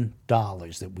 million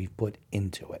that we've put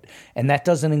into it. And that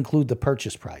doesn't include the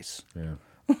purchase price. Yeah.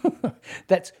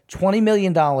 That's $20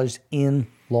 million in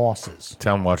losses.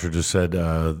 Town Watcher just said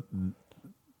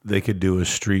they could do a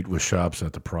street with shops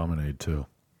at the promenade too.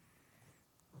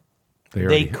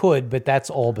 They could, but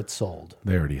that's all but sold.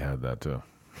 They already had that too.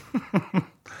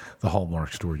 The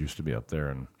Hallmark store used to be up there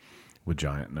and with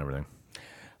Giant and everything.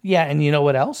 Yeah, and you know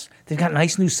what else? They've got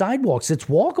nice new sidewalks. It's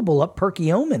walkable up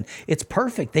Perkiomen. It's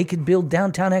perfect. They could build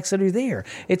downtown Exeter there.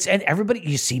 And everybody,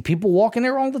 you see people walking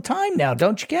there all the time now,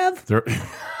 don't you, Kev?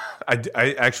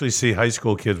 I actually see high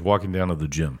school kids walking down to the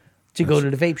gym. To go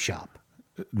to the vape shop.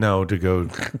 No, to go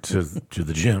to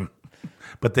the gym.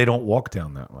 But they don't walk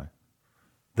down that way.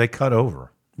 They cut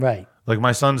over. Right. Like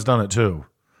my son's done it too.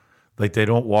 Like they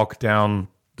don't walk down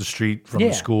the street from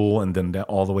the school and then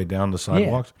all the way down the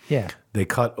sidewalks. Yeah. They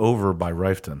cut over by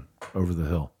Rifton, over the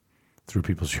hill, through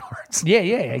people's yards. Yeah,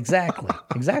 exactly.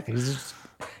 Exactly.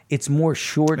 It's more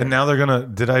shorter. And now they're going to,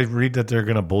 did I read that they're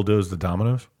going to bulldoze the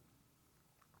Domino's?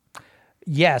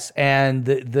 Yes, and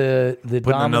the Put in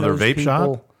Domino's another vape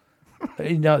people,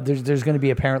 no, there's going to be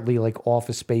apparently like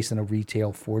office space and a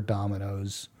retail for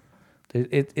Domino's.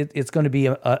 It's going to be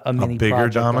a mini bigger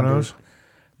project Domino's?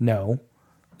 No,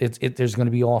 there's going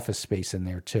to be office space in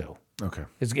there too. Okay.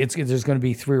 There's going to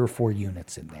be 3 or 4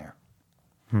 units in there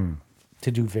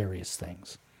to do various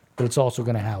things. but it's also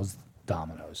going to house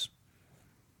Domino's.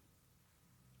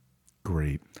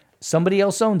 Great. Somebody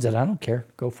else owns it. I don't care.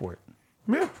 Go for it.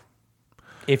 Yeah.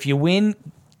 If you win,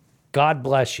 God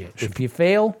bless you. If you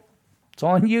fail, it's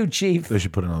on you, Chief. They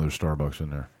should put another Starbucks in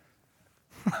there.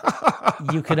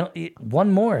 You can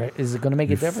one more. Is it going to make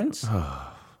a difference?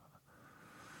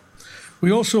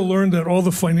 We also learned that all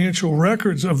the financial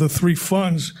records of the three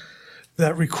funds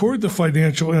that record the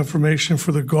financial information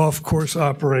for the golf course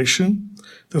operation,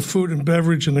 the food and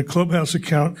beverage, and the clubhouse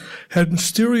account had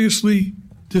mysteriously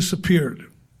disappeared.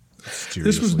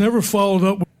 This was never followed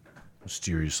up.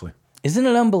 Mysteriously. Isn't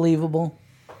it unbelievable?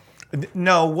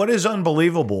 No, what is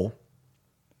unbelievable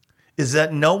is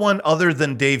that no one other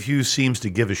than Dave Hughes seems to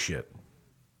give a shit.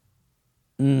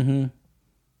 Mm-hmm.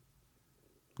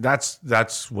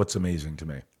 That's what's amazing to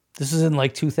me. This is in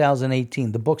like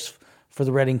 2018. The books for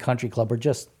the Reading Country Club are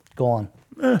just gone.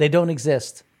 They don't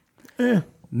exist.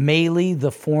 Maley,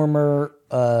 the former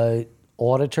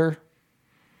auditor,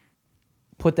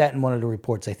 put that in one of the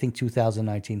reports, I think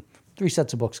 2019. 3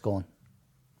 sets of books gone.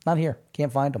 Not here.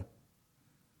 Can't find them.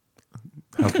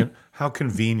 How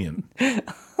convenient.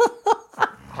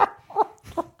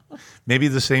 Maybe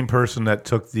the same person that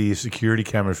took the security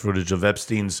camera footage of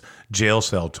Epstein's jail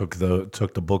cell took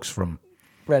the books from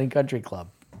Reading Country Club.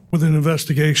 With an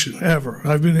investigation, ever.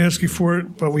 I've been asking for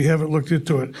it, but we haven't looked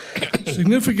into it.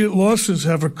 Significant losses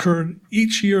have occurred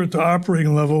each year at the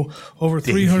operating level, over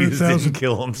 $300,000. Didn't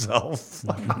kill himself.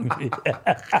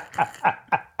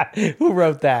 Who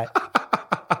wrote that?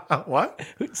 What?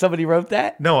 Somebody wrote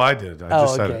that? No, I did. I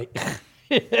just said okay.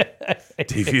 it.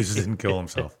 Dave Hughes didn't kill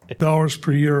himself. Dollars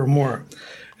per year or more.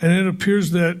 And it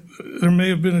appears that there may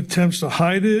have been attempts to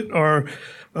hide it, or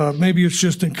maybe it's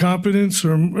just incompetence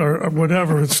or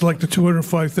whatever. It's like the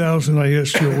 $205,000 I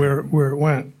asked you where it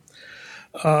went.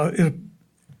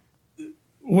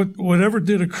 Whatever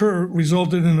did occur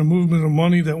resulted in a movement of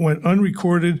money that went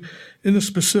unrecorded in the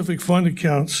specific fund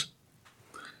accounts.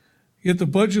 Yet the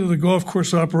budget of the golf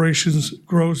course operations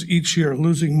grows each year,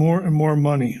 losing more and more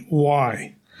money.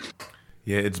 Why?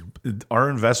 Yeah, it's our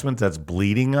investment that's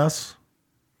bleeding us.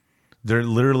 They're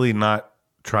literally not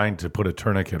trying to put a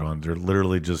tourniquet on. They're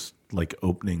literally just like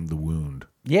opening the wound.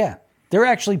 Yeah. They're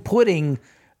actually putting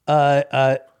like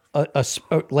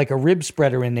a rib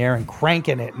spreader in there and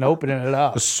cranking it and opening it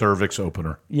up. A cervix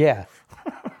opener. Yeah.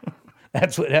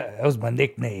 That was my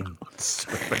nickname.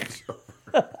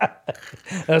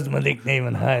 That was my nickname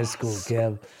in high school,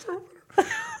 Kev.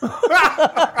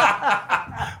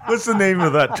 What's the name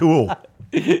of that tool?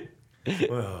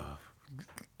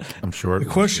 I'm sure. The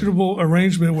questionable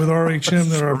arrangement with RHM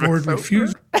that our board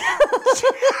refused.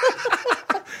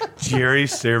 Jerry,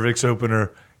 cervix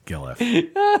opener, Gillef.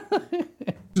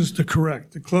 Is to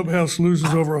correct. The clubhouse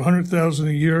loses over $100,000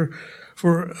 a year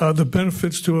for the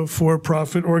benefits to a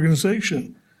for-profit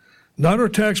organization. Not our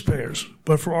taxpayers,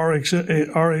 but for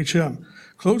RHM.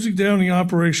 Closing down the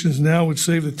operations now would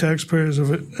save the taxpayers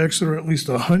of Exeter at least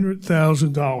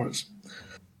 $100,000.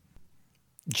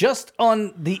 Just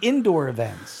on the indoor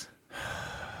events.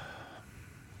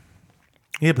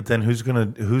 Yeah, but then who's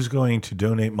going to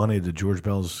donate money to George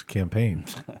Bell's campaign?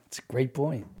 That's a great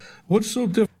point. What's so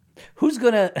different? Who's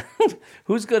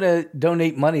gonna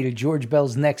donate money to George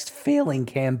Bell's next failing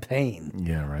campaign?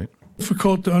 Yeah, right.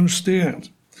 Difficult to understand.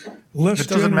 Less It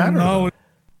doesn't general matter, knowledge.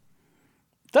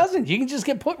 Doesn't. You can just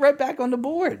get put right back on the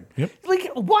board. Yep. Like,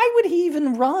 why would he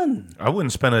even run? I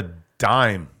wouldn't spend a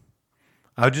dime.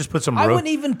 I would just put some. I wouldn't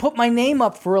even put my name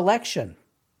up for election.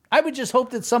 I would just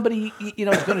hope that somebody,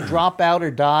 is going to drop out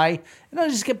or die, and I'll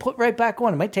just get put right back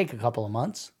on. It might take a couple of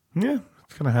months. Yeah,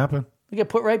 it's going to happen. You get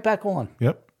put right back on.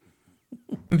 Yep.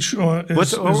 Or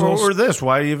this?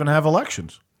 Why even have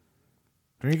elections?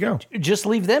 There you go. Just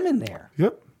leave them in there.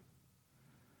 Yep.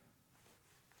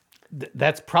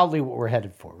 That's probably what we're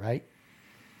headed for, right?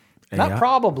 Not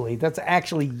probably. That's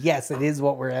actually, yes, it is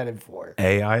what we're headed for.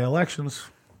 AI elections.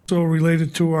 So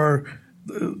related to our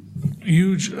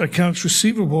huge accounts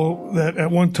receivable that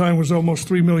at one time was almost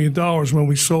 $3 million when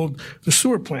we sold the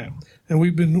sewer plant. And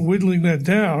we've been whittling that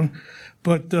down,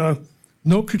 but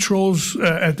no controls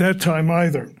at that time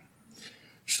either.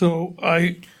 So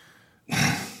I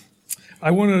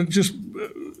want to just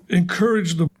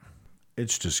encourage the...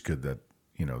 It's just good that,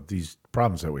 these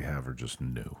problems that we have are just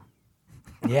new.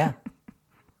 Yeah.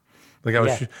 Like I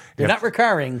was, they're not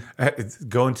recurring.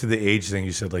 Going to the age thing,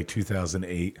 you said like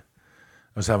 2008. I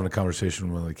was having a conversation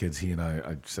with one of the kids. He and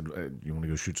I said, "You want to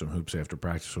go shoot some hoops after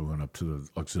practice?" So we went up to the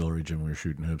auxiliary gym. We were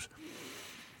shooting hoops,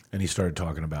 and he started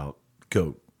talking about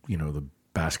the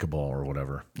basketball or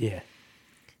whatever. Yeah.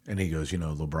 And he goes,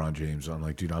 LeBron James. I'm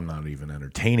like, dude, I'm not even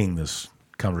entertaining this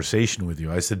conversation with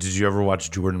you. I said, did you ever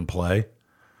watch Jordan play?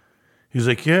 He was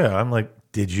like, yeah. I'm like,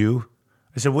 did you?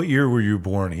 I said, what year were you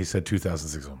born? He said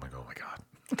 2006. I'm like, oh my God.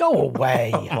 Go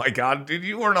away. Oh my God, dude,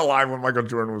 you weren't alive when Michael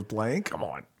Jordan was playing? Come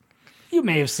on. You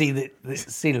may have seen it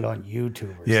on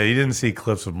YouTube. Yeah, you didn't see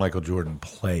clips of Michael Jordan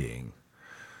playing.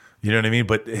 You know what I mean?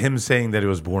 But him saying that he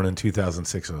was born in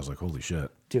 2006, I was like, holy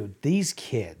shit. Dude, these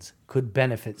kids could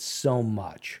benefit so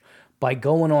much by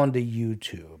going on to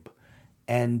YouTube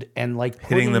and like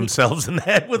hitting themselves in the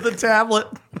head with a tablet.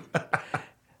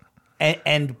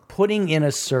 and putting in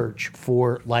a search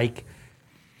for like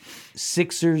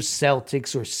Sixers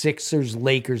Celtics or Sixers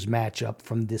Lakers matchup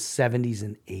from the 70s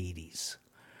and 80s.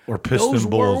 Or Piston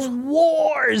Bulls. Those were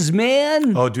wars,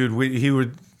 man. Oh, dude, he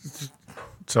would.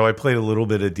 So I played a little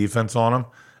bit of defense on him,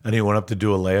 and he went up to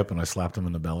do a layup, and I slapped him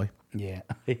in the belly. Yeah.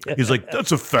 He's like,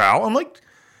 "That's a foul." I'm like,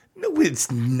 "No,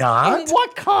 it's not." On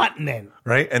what continent?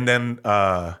 Right, and then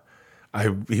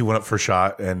he went up for a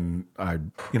shot, and I,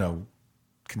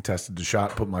 contested the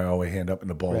shot, put my away hand up, and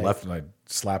the ball left, and I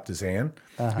slapped his hand.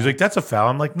 He's like, "That's a foul."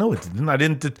 I'm like, "No, it didn't.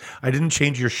 I didn't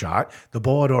change your shot. The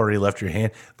ball had already left your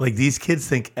hand." Like, these kids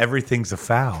think everything's a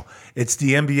foul. It's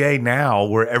the NBA now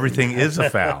where everything is a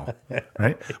foul,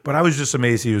 right? But I was just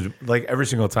amazed. He was like, every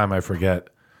single time I forget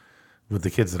with the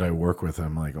kids that I work with,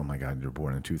 I'm like, "Oh my God, you're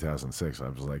born in 2006." I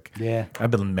was like, "Yeah,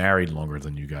 I've been married longer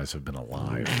than you guys have been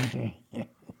alive."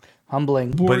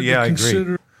 Humbling, but yeah, I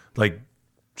agree. Like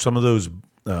some of those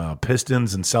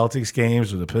Pistons and Celtics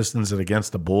games, or the Pistons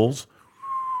against the Bulls.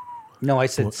 No, I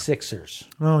said Sixers.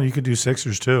 Well, you could do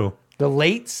Sixers too. The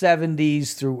late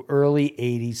 70s through early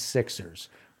 80s Sixers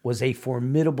was a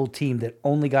formidable team that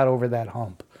only got over that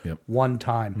hump one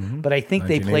time. Mm-hmm. But I think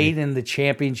they played in the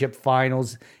championship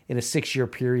finals in a 6-year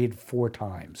period 4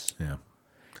 times. Yeah.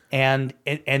 And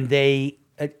they,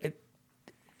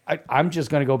 I'm just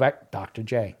going to go back, Dr.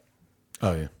 J.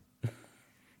 Oh, yeah.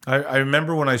 I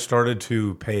remember when I started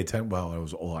to pay attention. Well, I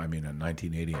was old. I mean, in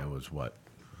 1980, I was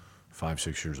 5,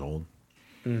 6 years old.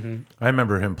 Mm-hmm. I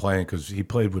remember him playing because he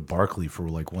played with Barkley for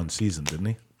like 1 season, didn't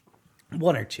he?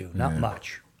 1 or 2, not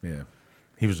much. Yeah,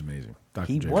 he was amazing.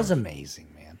 He was amazing,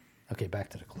 man. Okay,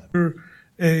 back to the clip.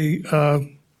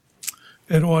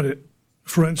 An audit,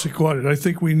 forensic audit. I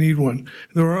think we need one.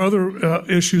 There are other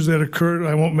issues that occurred.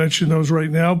 I won't mention those right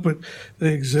now, but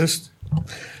they exist.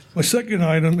 My second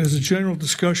item is a general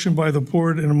discussion by the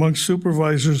board and amongst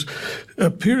supervisors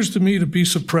appears to me to be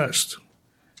suppressed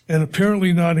and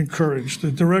apparently not encouraged.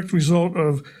 The direct result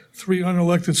of 3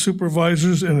 unelected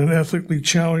supervisors and an ethically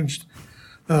challenged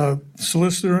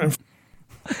solicitor. And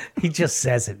he just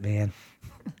says it, man.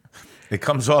 It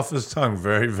comes off his tongue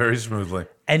very, very smoothly.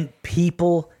 And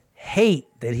people hate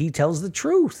that he tells the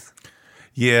truth.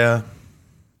 Yeah.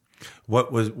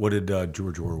 What did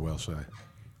George Orwell say?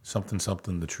 Something,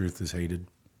 the truth is hated.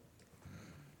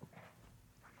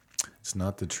 It's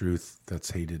not the truth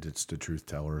that's hated, it's the truth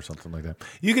teller or something like that.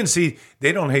 You can see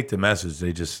they don't hate the message,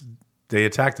 they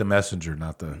attack the messenger,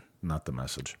 not the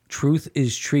message. Truth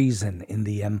is treason in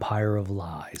the empire of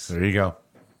lies. There you go.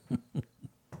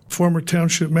 Former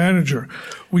township manager.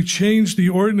 We changed the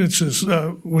ordinances,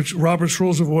 which Robert's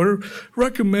Rules of Order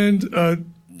recommend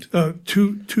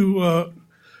two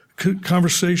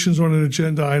conversations on an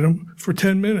agenda item for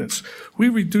 10 minutes. We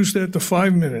reduced that to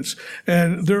 5 minutes.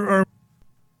 And there are...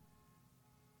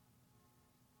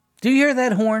 Do you hear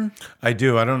that horn? I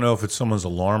do. I don't know if it's someone's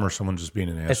alarm or someone just being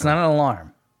an asshole. It's not an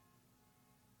alarm.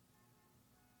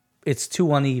 It's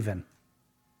too uneven.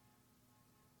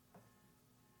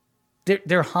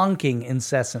 They're honking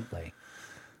incessantly.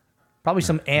 Probably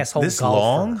some asshole this golfer.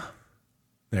 Long?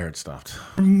 There, it stopped.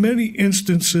 Many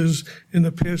instances in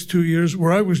the past 2 years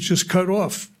where I was just cut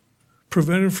off,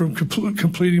 prevented from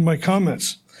completing my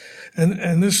comments.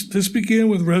 And this began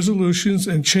with resolutions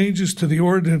and changes to the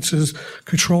ordinances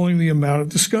controlling the amount of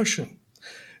discussion.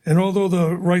 And although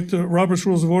the Robert's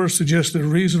Rules of Order suggested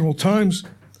reasonable times,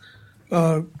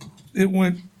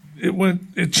 it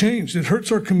changed. It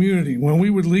hurts our community. When we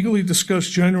would legally discuss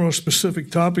general or specific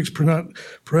topics,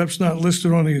 perhaps not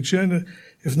listed on the agenda,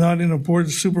 if not in a board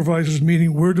of supervisors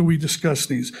meeting, where do we discuss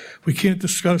these? We can't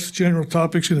discuss general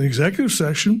topics in an executive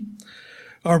session.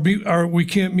 We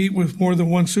can't meet with more than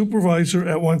one supervisor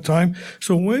at one time.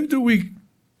 So when do we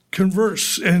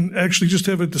converse and actually just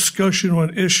have a discussion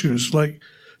on issues like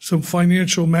some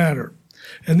financial matter?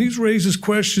 And these raises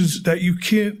questions that you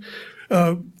can't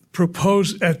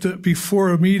propose before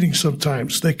a meeting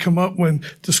sometimes. They come up when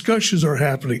discussions are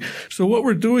happening. So what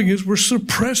we're doing is we're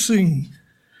suppressing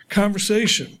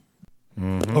conversation.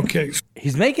 Mm-hmm. Okay.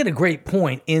 He's making a great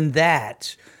point in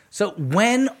that So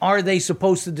when are they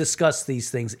supposed to discuss these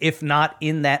things, if not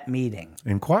in that meeting?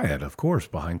 In quiet, of course,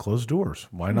 behind closed doors.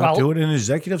 Why not do it in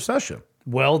executive session?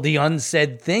 Well, the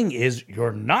unsaid thing is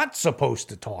you're not supposed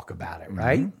to talk about it,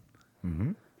 right?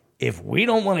 Mm-hmm. If we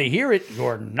don't want to hear it,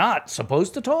 you're not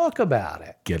supposed to talk about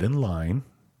it. Get in line,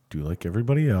 do like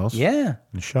everybody else, Yeah.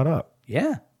 and shut up.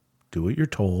 Yeah. Do what you're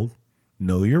told,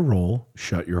 know your role,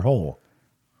 shut your hole.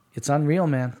 It's unreal,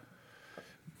 man.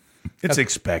 It's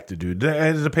expected, dude.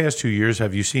 In the past 2 years,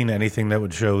 have you seen anything that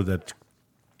would show that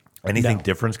anything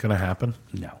different's going to happen?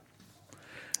 No.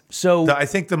 So I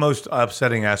think the most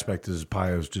upsetting aspect is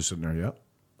Pio's just sitting there, yep,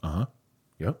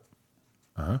 yep,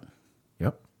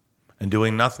 yep, and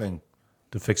doing nothing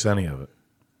to fix any of it.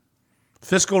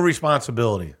 Fiscal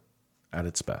responsibility at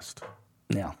its best.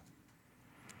 Yeah.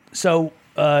 So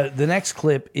the next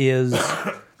clip is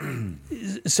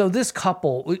so this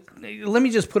couple, let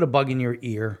me just put a bug in your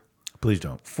ear. Please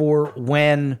don't. For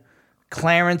when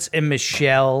Clarence and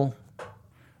Michelle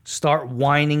start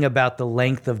whining about the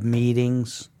length of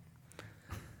meetings.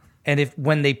 And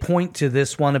when they point to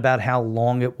this one about how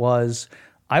long it was,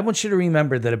 I want you to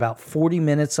remember that about 40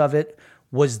 minutes of it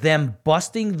was them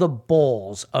busting the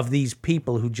balls of these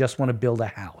people who just want to build a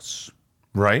house.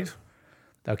 Right.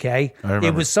 Okay? I remember.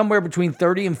 It was somewhere between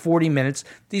 30 and 40 minutes.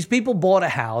 These people bought a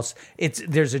house.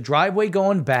 There's a driveway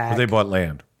going back. Well, they bought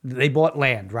land. They bought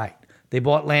land, right. They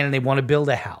bought land and they want to build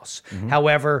a house. Mm-hmm.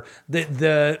 However,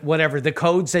 the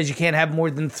code says you can't have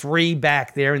more than 3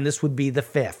 back there, and this would be the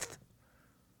 5th.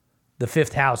 The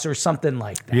 5th house or something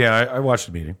like that. Yeah, I watched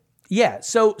the meeting. Yeah,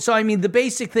 so I mean, the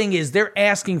basic thing is they're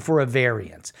asking for a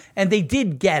variance, and they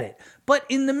did get it. But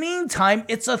in the meantime,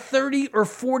 it's a 30 or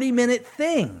 40-minute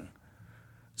thing.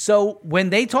 So when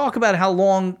they talk about how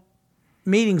long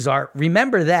meetings are,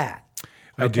 remember that.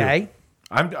 Okay?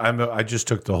 I just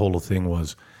took the whole thing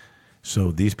was,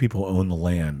 so these people own the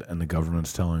land, and the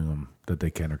government's telling them that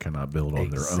they can or cannot build on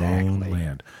their own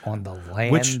land. On the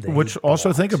land. Which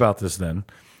also think about this then.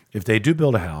 If they do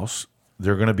build a house,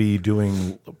 they're going to be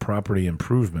doing property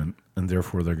improvement, and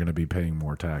therefore they're going to be paying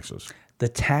more taxes. The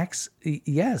tax,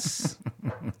 yes.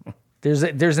 There's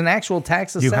an actual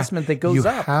tax assessment that goes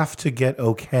up. You have to get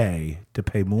okay to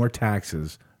pay more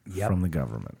taxes from the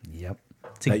government. Yep.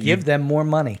 To give them more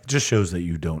money. Just shows that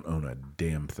you don't own a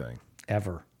damn thing.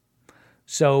 Ever.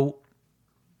 So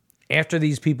after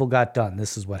these people got done,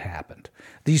 this is what happened.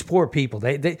 These poor people,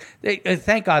 they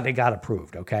thank God they got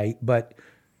approved, okay? But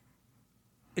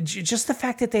just the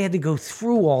fact that they had to go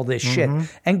through all this shit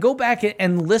and go back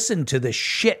and listen to the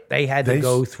shit they had to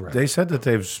go through. They said that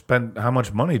they've spent how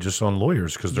much money just on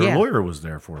lawyers because their lawyer was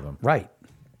there for them. Right.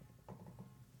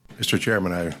 Mr.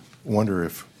 Chairman, I wonder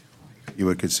if you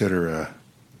would consider a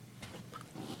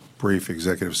brief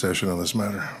executive session on this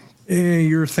matter.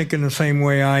 You're thinking the same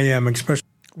way I am, especially.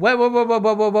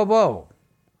 Whoa.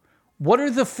 What are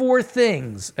the 4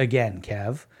 things again,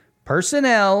 Kev?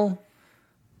 Personnel.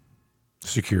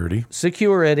 Security.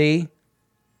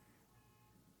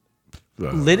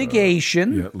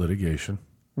 Litigation. Yeah, litigation.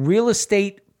 Real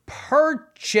estate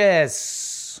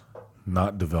purchase.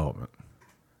 Not development.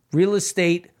 Real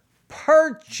estate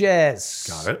purchase.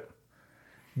 Got it.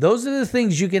 Those are the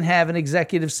things you can have an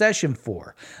executive session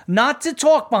for. Not to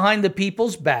talk behind the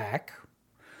people's back.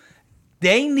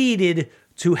 They needed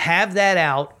to have that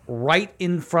out right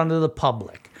in front of the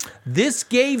public. This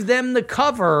gave them the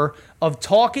cover of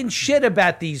talking shit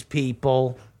about these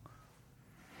people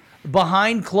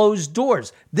behind closed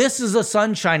doors. This is a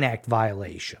Sunshine Act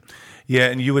violation. Yeah,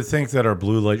 and you would think that our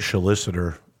blue light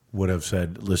solicitor would have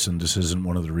said, listen, this isn't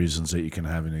one of the reasons that you can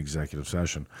have an executive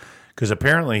session. Because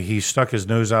apparently he stuck his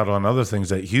nose out on other things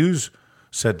that Hughes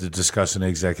said to discuss in an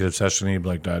executive session. He'd be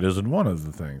like, that isn't one of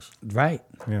the things. Right.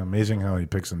 Yeah, amazing how he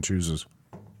picks and chooses.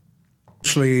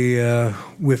 Especially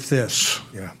with this.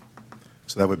 Yeah.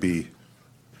 So that would be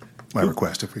my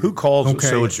request. If we Who calls? Okay.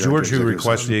 So it's George who Executive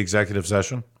requests session. the executive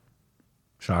session?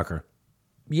 Shocker.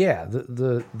 Yeah.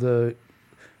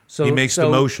 So He makes the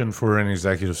motion for an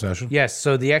executive session? Yes.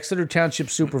 So the Exeter Township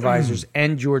supervisors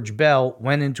and George Bell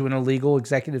went into an illegal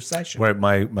executive session. Right.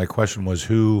 My question was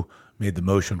who made the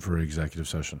motion for an executive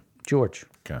session? George.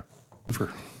 Okay.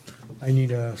 I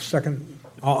need a second.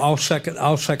 I'll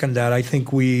second that. I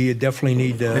think we definitely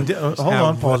need to. And hold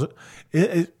on, pause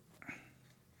it.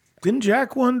 Didn't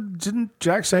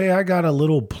Jack say I got a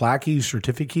little plaquey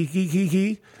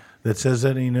certificate that says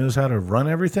that he knows how to run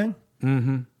everything?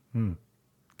 Mm-hmm.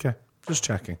 Okay, just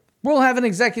checking. We'll have an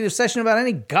executive session about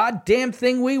any goddamn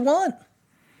thing we want.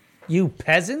 You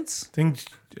peasants. Things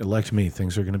elect me.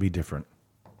 Things are going to be different.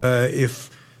 If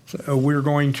we're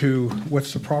going to,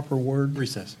 what's the proper word?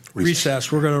 Recess.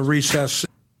 Recess. We're going to recess.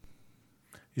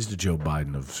 He's the Joe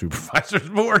Biden of supervisors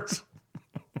boards.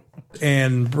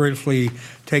 And briefly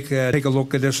take a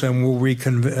look at this, and we'll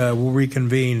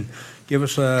reconvene. Give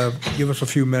us a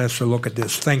few minutes to look at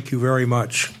this. Thank you very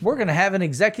much. We're going to have an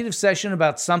executive session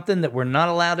about something that we're not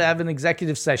allowed to have an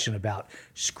executive session about.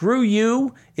 Screw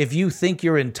you if you think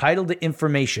you're entitled to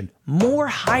information. More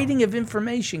hiding of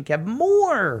information, Kev.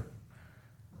 More.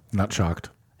 Not shocked.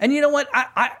 And you know what?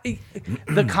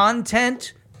 The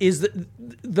content is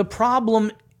the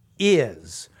problem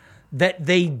is that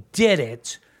they did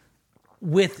it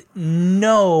with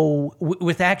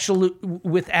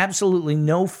absolutely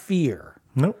no fear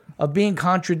of being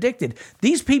contradicted.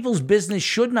 These people's business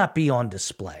should not be on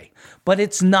display, but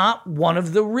it's not one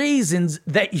of the reasons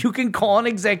that you can call an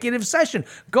executive session.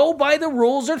 Go by the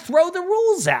rules or throw the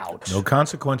rules out. No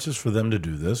consequences for them to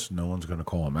do this. No one's going to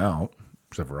call them out,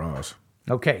 except for us.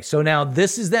 Okay, so now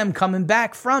this is them coming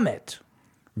back from it.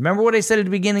 Remember what I said at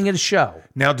the beginning of the show.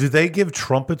 Now, do they give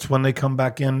trumpets when they come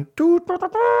back in?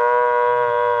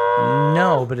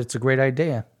 No, but it's a great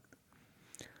idea.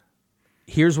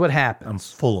 Here's what happens. I'm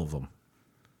full of them.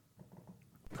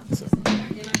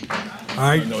 All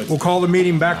right, we'll call the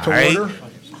meeting back to order.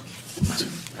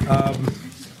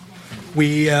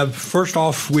 First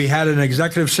off, we had an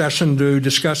executive session to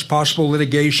discuss possible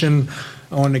litigation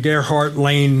on the Gerhardt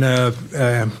Lane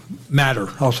matter.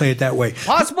 I'll say it that way.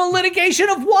 Possible litigation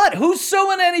of what? Who's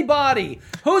suing anybody?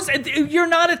 You're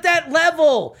not at that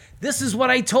level. This is what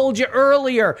I told you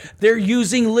earlier. They're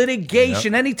using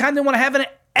litigation. Yep. Anytime they want to have an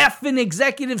effing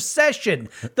executive session,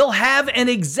 they'll have an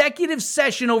executive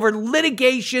session over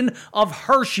litigation of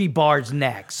Hershey bars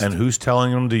next. And who's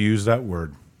telling them to use that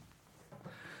word?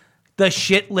 The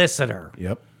shit listener.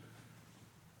 Yep.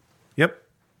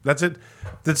 That's it.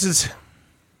 This is...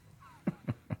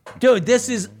 Dude, this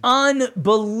is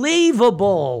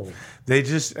unbelievable. They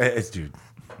just... dude.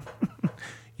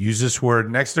 Use this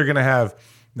word. Next, they're going to have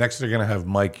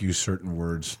Mike use certain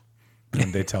words.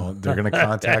 And they tell him they're going to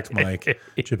contact Mike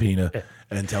Chapina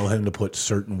and tell him to put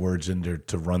certain words in there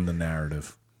to run the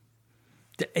narrative.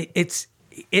 I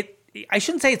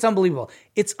shouldn't say it's unbelievable.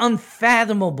 It's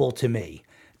unfathomable to me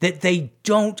that they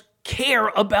don't care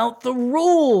about the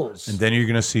rules. And then you're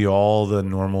going to see all the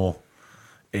normal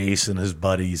Ace and his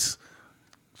buddies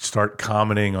start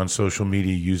commenting on social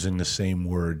media using the same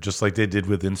word, just like they did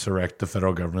with the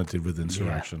federal government did with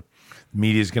insurrection. Yeah.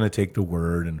 Media is going to take the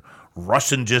word and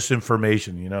Russian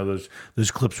disinformation. You know,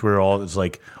 those clips where it's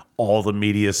like all the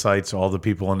media sites, all the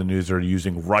people on the news are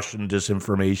using Russian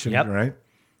disinformation, right?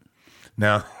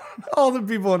 Now, all the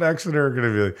people in Exeter are going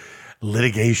to be like,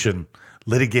 litigation.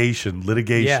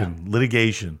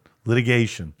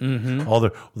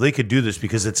 Mm-hmm. They could do this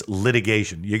because it's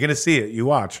litigation. You're going to see it. You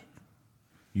watch.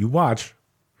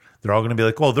 They're all going to be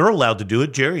like, well, they're allowed to do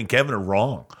it. Jerry and Kevin are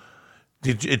wrong.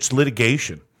 It's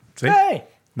litigation. See? Hey,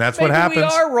 that's what happens. We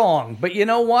are wrong, but you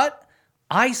know what?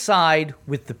 I side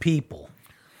with the people.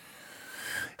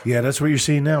 Yeah, that's what you're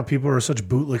seeing now. People are such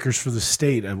bootlickers for the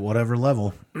state at whatever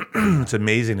level. It's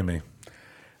amazing to me.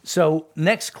 So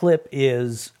next clip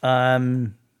is,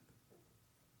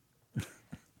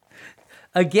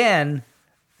 again,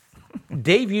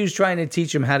 Dave Hughes trying to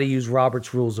teach him how to use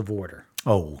Robert's Rules of Order.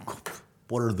 Oh,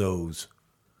 what are those?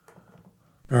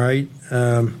 All right.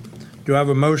 Do I have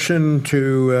a motion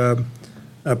to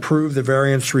approve the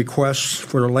variance requests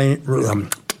for the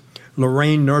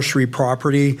Lorraine Nursery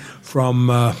property from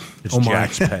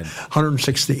Jack's pen.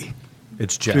 160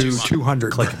 it's Jack's. to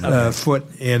 200 foot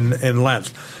in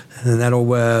length? And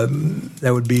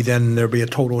that would be then there'd be a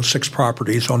total of 6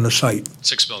 properties on the site.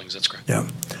 6 buildings, that's correct. Yeah.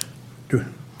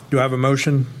 Do I have a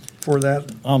motion for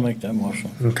that? I'll make that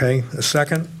motion. Okay. A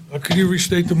second? Could you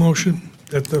restate the motion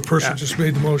that the person just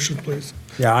made the motion, please?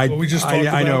 Yeah, What we just talked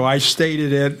I know. about? I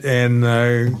stated it, and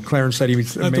Clarence said he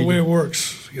was Not the way it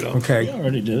works, you know. Okay. I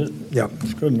already did it. Yeah.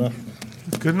 It's good enough.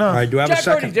 Good enough. All right. Do I have Jack a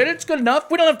second? already did it. It's good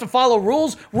enough. We don't have to follow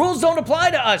rules. Rules don't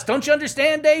apply to us. Don't you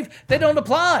understand, Dave? They don't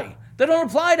apply. They don't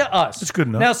apply to us. It's good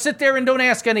enough. Now sit there and don't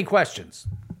ask any questions.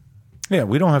 Yeah,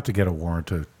 we don't have to get a warrant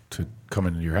to come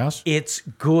into your house. It's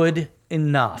good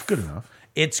enough. Good enough.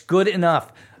 It's good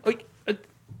enough.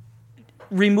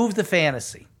 Remove the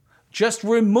fantasy. Just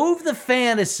remove the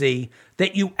fantasy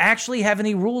that you actually have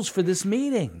any rules for this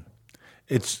meeting.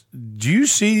 Do you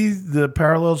see the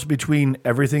parallels between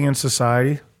everything in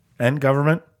society and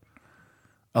government?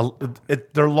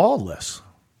 They're lawless.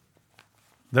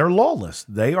 They're lawless.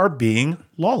 They are being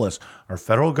lawless. Our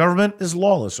federal government is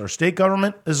lawless. Our state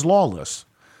government is lawless.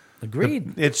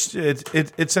 Agreed.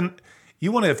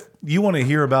 You want to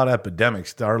hear about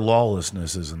epidemics? Our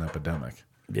lawlessness is an epidemic.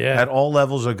 Yeah. At all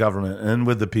levels of government and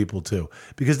with the people too.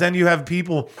 Because then you have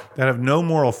people that have no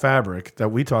moral fabric that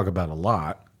we talk about a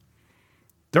lot.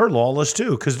 They're lawless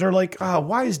too, because they're like,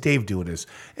 why is Dave doing this?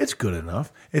 It's good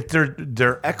enough.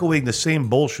 They're echoing the same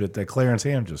bullshit that Clarence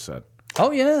Ham just said.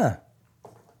 Oh, yeah.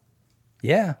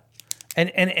 Yeah.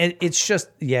 And it's just,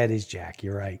 it is, Jack.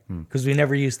 You're right. Because we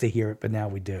never used to hear it, but now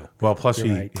we do. Well, plus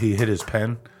You're he hit his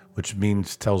pen, which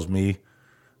tells me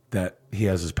that he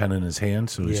has his pen in his hand,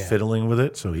 so he's fiddling with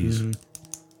it. So he's...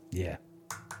 Yeah.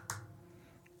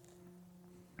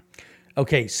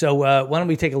 Okay, so why don't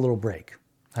we take a little break?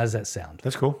 How does that sound?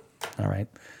 That's cool. All right.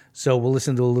 So we'll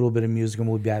listen to a little bit of music and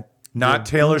we'll be back. Not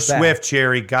Taylor Swift,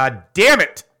 Jerry. God damn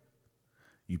it.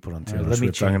 You put on Taylor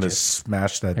Swift. I'm going to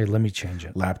smash that let me change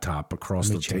it. laptop across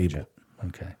the table.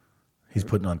 Okay. He's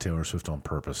putting on Taylor Swift on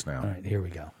purpose now. All right, here we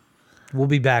go. We'll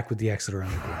be back with the Exeter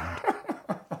Underground.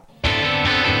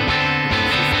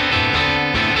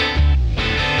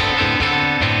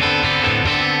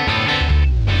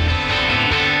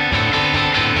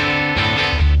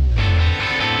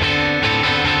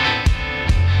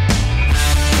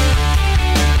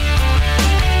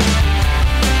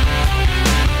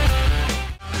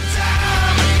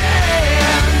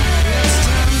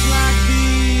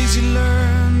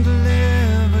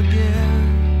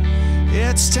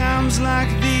 It's times like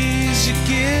these you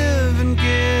give and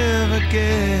give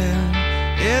again.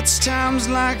 It's times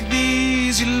like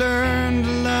these you learn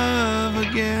to love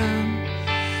again.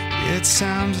 It's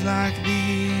times like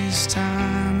these,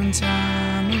 time and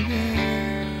time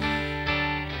again.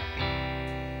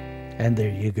 And there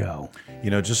you go.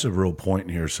 Just a real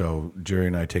point here. So Jerry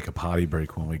and I take a potty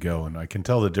break when we go, and I can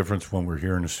tell the difference when we're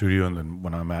here in the studio and then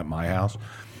when I'm at my house.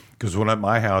 Because when I'm at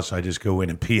my house, I just go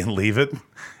in and pee and leave it.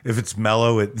 If it's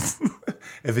mellow, if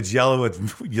it's yellow,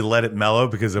 you let it mellow.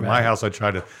 Because at my house, I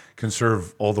try to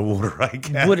conserve all the water I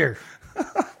can. Water.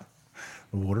 The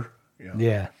water?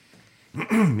 Yeah.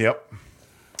 Yep.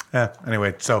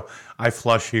 Anyway, so I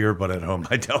flush here, but at home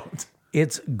I don't.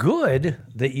 It's good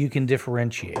that you can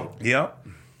differentiate. Yep.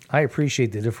 I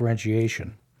appreciate the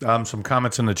differentiation. Some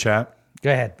comments in the chat.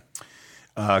 Go ahead.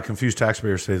 Confused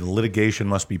taxpayers say the litigation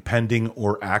must be pending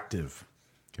or active.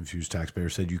 Confused taxpayer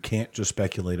said you can't just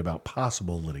speculate about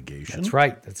possible litigation. That's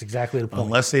right. That's exactly the point.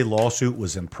 Unless a lawsuit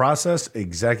was in process,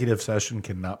 executive session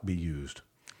cannot be used.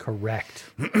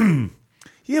 Correct.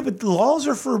 Yeah, but the laws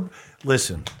are for,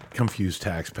 listen, confused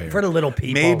taxpayer. For the little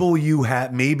people.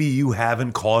 Maybe you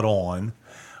haven't caught on,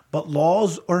 but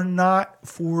laws are not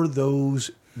for those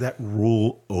that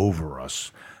rule over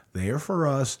us. They are for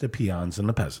us, the peons and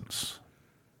the peasants.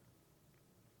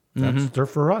 They're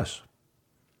for us.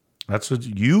 That's what,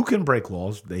 you can break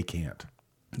laws, they can't.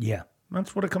 Yeah.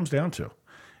 That's what it comes down to.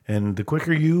 And the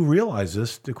quicker you realize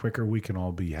this, the quicker we can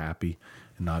all be happy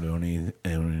and not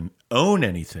own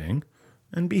anything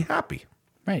and be happy.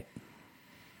 Right.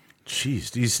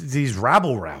 Jeez, these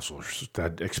rabble-rousers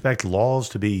that expect laws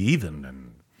to be even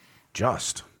and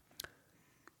just.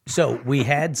 So we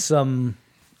had some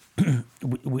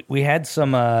we had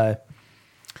some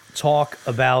talk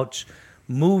about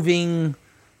moving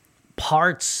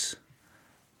parts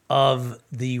of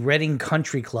the Reading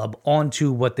Country Club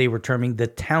onto what they were terming the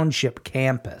township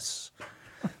campus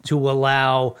to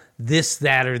allow this,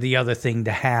 that, or the other thing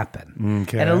to happen.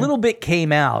 Okay. And a little bit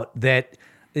came out that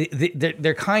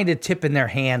they're kind of tipping their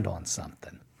hand on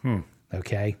something.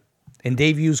 Okay. And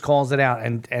Dave Hughes calls it out.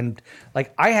 And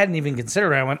like, I hadn't even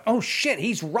considered it. I went, oh shit,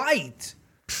 he's right.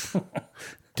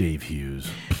 Dave Hughes.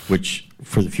 Which,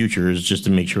 for the future, is just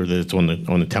to make sure that it's on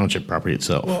the township property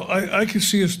itself. Well, I could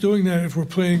see us doing that if we're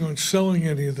planning on selling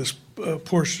any of this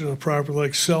portion of the property,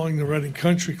 like selling the Reading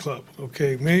Country Club.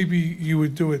 Okay, maybe you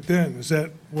would do it then. Is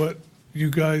that what you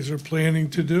guys are planning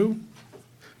to do?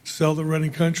 Sell the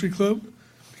Reading Country Club?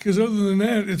 Because other than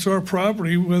that, it's our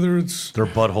property, whether it's their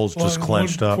buttholes just on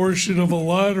clenched one up. Portion of a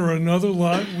lot or another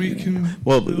lot, we can.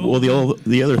 Well,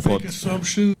 the other thought.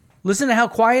 Assumption. Listen to how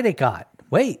quiet it got.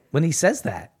 Wait, when he says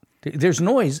that, there's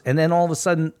noise, and then all of a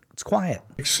sudden it's quiet.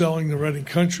 Like selling the Reading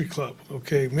Country Club.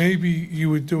 Okay, maybe you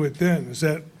would do it then. Is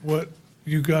that what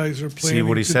you guys are planning? See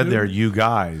what he said do? there. You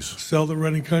guys Sell the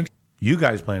Reading Country. You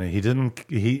guys planning. He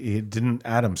didn't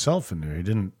add himself in there. He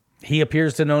didn't. He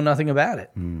appears to know nothing about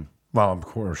it. Well, of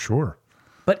course, sure.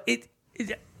 But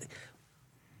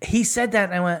he said that,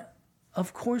 and I went,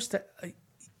 of course that.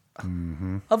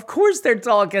 Of course they're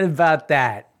talking about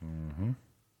that.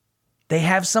 They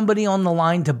have somebody on the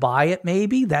line to buy it,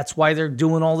 maybe. That's why they're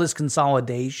doing all this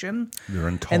consolidation. They're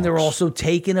in talks. And they're also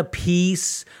taking a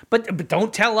piece. But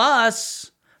don't tell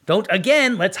us.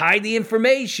 Let's hide the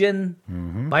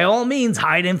information. By all means,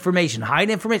 hide information. Hide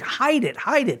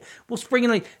it. We'll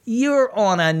spring it. You're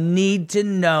on a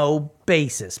need-to-know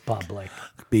basis, public.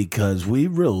 Because we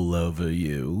rule over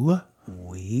you.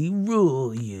 We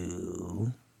rule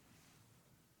you.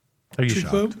 Are you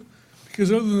shocked?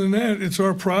 Because other than that, it's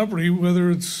our property, whether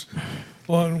it's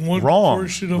on one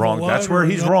portion of a lot. That's where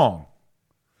he's wrong.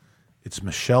 It's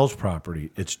Michelle's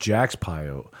property. It's Jack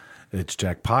Pio's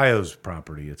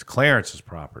property. It's Clarence's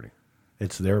property.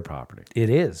 It's their property. It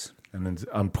is. And then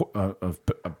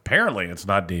apparently it's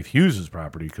not Dave Hughes's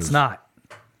property. It's not.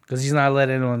 Because he's not let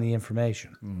in on the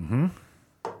information.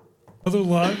 Other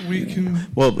lot, we can.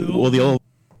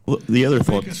 The other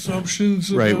thought,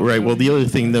 assumptions. Right. Well, the other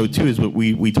thing though too is what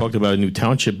we talked about a new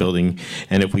township building,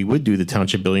 and if we would do the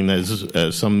township building,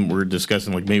 as some were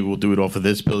discussing, like maybe we'll do it off of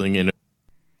this building. And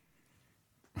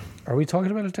are we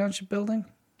talking about a township building?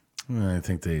 I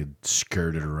think they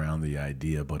skirted around the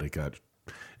idea, but it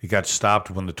got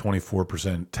stopped when the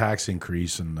 24% tax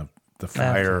increase and the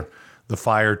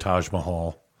fire Taj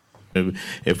Mahal.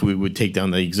 If we would take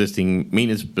down the existing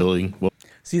maintenance building, well.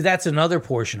 See, that's another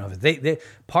portion of it. They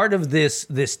part of this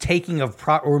taking of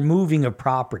or moving of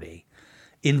property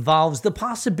involves the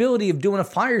possibility of doing a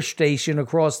fire station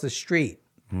across the street.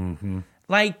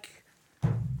 Like,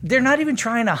 they're not even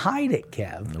trying to hide it,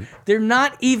 Kev. Nope. They're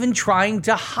not even trying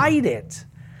to hide it.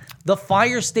 The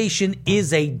fire station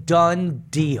is a done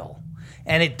deal,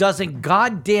 and it doesn't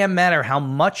goddamn matter how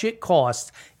much it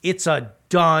costs. It's a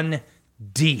done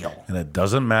deal. And it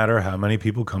doesn't matter how many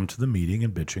people come to the meeting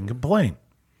and bitch and complain.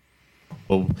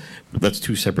 Well, that's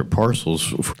two separate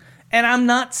parcels. And I'm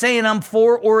not saying I'm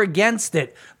for or against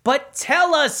it, but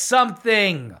tell us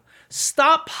something.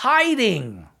 Stop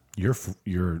hiding. You're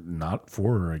not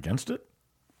for or against it?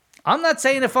 I'm not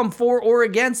saying if I'm for or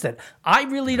against it. I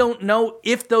really don't know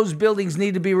if those buildings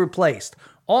need to be replaced.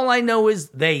 All I know is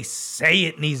they say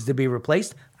it needs to be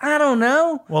replaced. I don't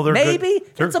know. Well, maybe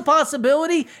it's a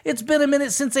possibility. It's been a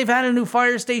minute since they've had a new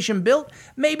fire station built.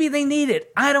 Maybe they need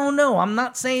it. I don't know. I'm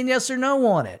not saying yes or no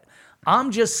on it. I'm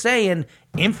just saying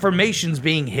information's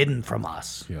being hidden from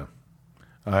us. Yeah.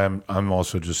 I'm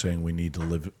also just saying we need to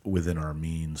live within our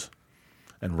means.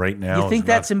 And right now, you think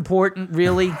that's important,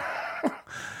 really?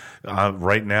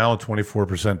 Right now, a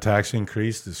 24% tax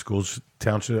increase. The school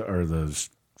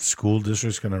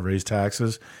district's going to raise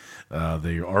taxes.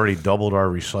 They already doubled our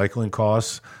recycling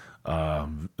costs.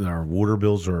 Our water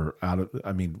bills are out of,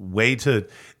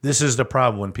 this is the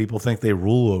problem when people think they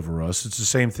rule over us. It's the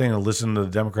same thing. I listen to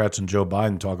the Democrats and Joe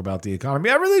Biden talk about the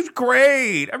economy. Everything's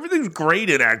great. Everything's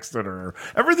great in Exeter.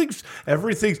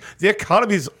 The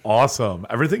economy's awesome.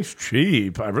 Everything's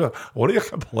cheap. What are you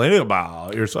complaining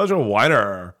about? You're such a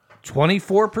whiner.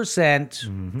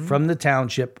 24% from the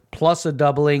township plus a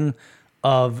doubling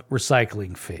of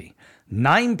recycling fee.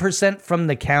 9% from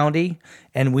the county,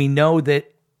 and we know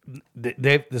that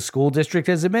the school district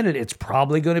has admitted it's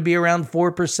probably going to be around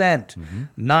 4%.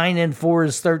 9 and 4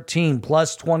 is 13,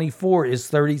 plus 24 is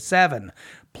 37,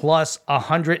 plus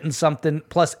 100 and something,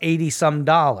 plus 80 some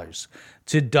dollars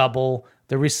to double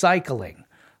the recycling.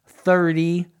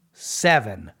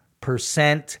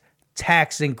 37%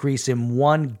 tax increase in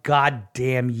one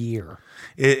goddamn year.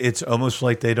 It's almost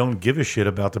like they don't give a shit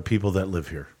about the people that live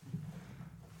here.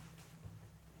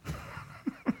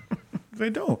 They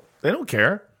don't. They don't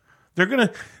care. They're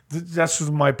gonna. That's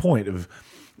my point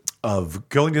of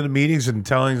going to the meetings and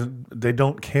telling them they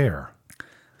don't care.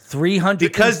 300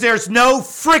 because there's no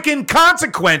freaking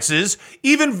consequences.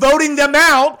 Even voting them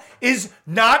out is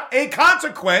not a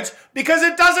consequence because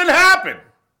it doesn't happen.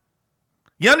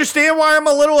 You understand why I'm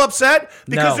a little upset?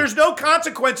 Because there's no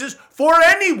consequences for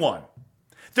anyone.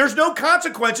 There's no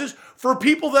consequences for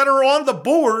people that are on the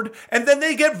board and then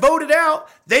they get voted out.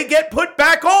 They get put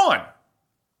back on.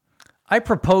 I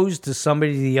proposed to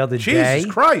somebody the other day. Jesus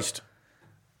Christ.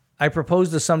 I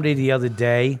proposed to somebody the other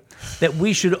day that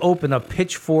we should open a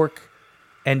pitchfork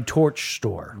and torch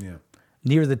store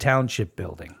near the township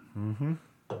building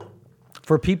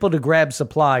for people to grab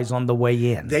supplies on the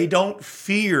way in. They don't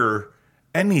fear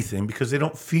anything because they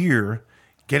don't fear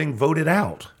getting voted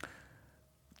out.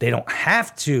 They don't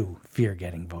have to fear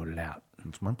getting voted out.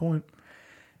 That's my point.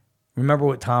 Remember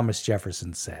what Thomas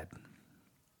Jefferson said.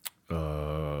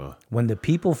 When the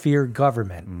people fear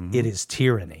government, it is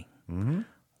tyranny.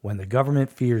 When the government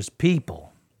fears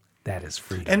people, that is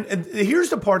freedom. And here's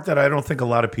the part that I don't think a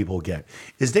lot of people get,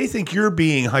 is they think you're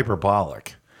being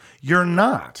hyperbolic. You're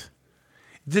not.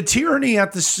 The tyranny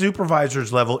at the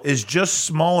supervisor's level is just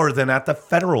smaller than at the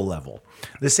federal level.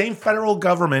 The same federal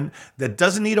government that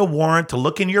doesn't need a warrant to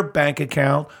look in your bank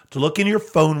account, to look in your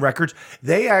phone records,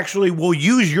 they actually will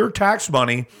use your tax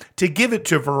money to give it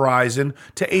to Verizon,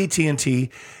 to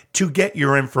AT&T, to get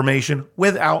your information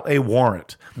without a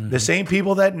warrant. The same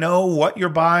people that know what you're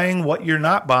buying, what you're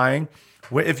not buying.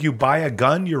 If you buy a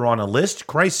gun, you're on a list.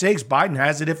 Christ's sakes, Biden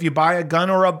has it. If you buy a gun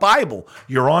or a Bible,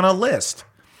 you're on a list.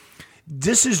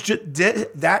 This is just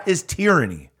that is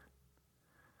tyranny.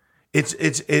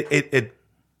 It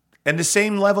and the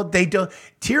same level they don't.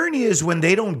 Tyranny is when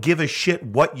they don't give a shit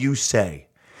what you say.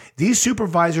 These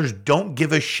supervisors don't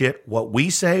give a shit what we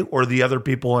say or the other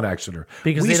people in Exeter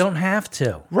because they don't have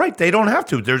to. Right, they don't have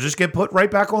to. They're just get put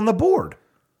right back on the board.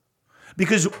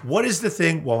 Because what is the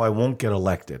thing? Well, I won't get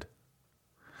elected.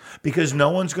 Because no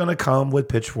one's going to come with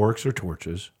pitchforks or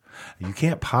torches. You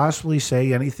can't possibly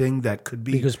say anything that could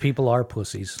be... Because people are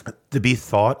pussies. To be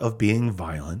thought of being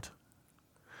violent.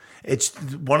 It's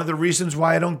one of the reasons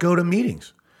why I don't go to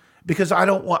meetings. Because I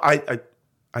don't want...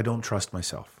 I don't trust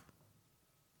myself.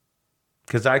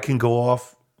 Because I can go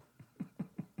off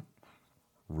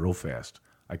real fast.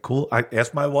 I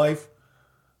ask my wife.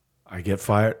 I get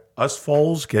fired. Us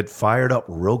foals get fired up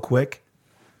real quick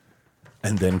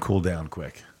and then cool down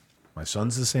quick. My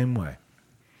son's the same way.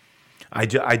 I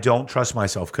don't trust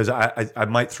myself because I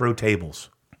might throw tables.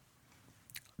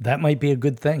 That might be a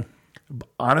good thing.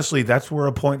 Honestly, that's where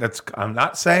a point I'm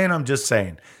not saying, I'm just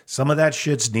saying. Some of that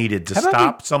shit's needed to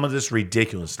stop some of this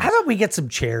ridiculousness. How about we get some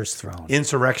chairs thrown?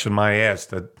 Insurrection, my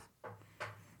ass.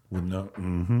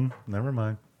 Never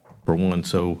mind. For one,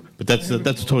 but that's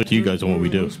totally to you guys on what we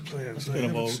do. I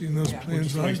haven't seen those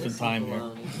plans. Wasting time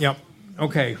here. Yep.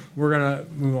 Okay, we're gonna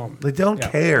move on. They don't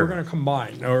care. We're gonna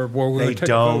combine, or we're They gonna take a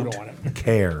don't vote on it.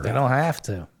 care. They don't have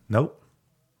to. Nope.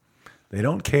 They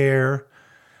don't care.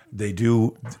 They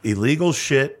do illegal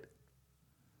shit,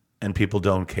 and people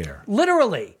don't care.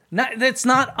 Literally. That's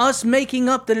not us making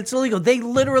up that it's illegal. They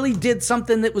literally did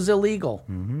something that was illegal.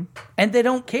 Mm-hmm. And they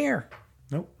don't care.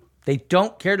 Nope. They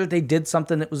don't care that they did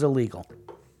something that was illegal.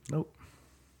 Nope.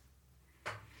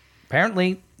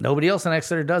 Apparently, nobody else in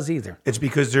Exeter does either. It's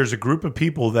because there's a group of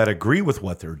people that agree with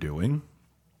what they're doing,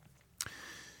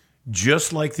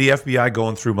 just like the FBI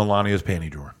going through Melania's panty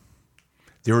drawer.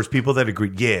 There was people that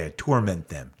agreed, yeah, torment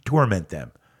them.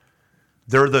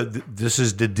 This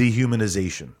is the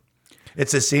dehumanization.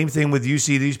 It's the same thing with you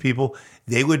see these people.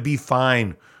 They would be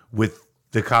fine with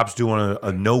the cops doing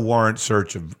a no warrant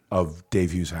search of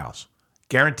Dave Hughes' house.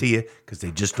 Guarantee it, because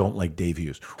they just don't like Dave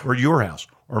Hughes or your house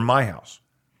or my house.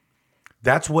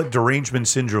 That's what derangement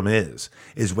syndrome is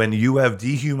when you have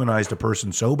dehumanized a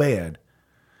person so bad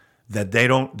that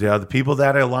the people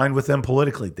that align with them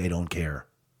politically, they don't care.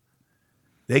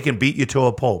 They can beat you to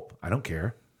a pulp. I don't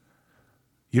care.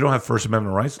 You don't have First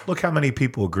Amendment rights. Look how many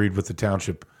people agreed with the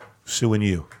township suing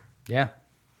you. Yeah.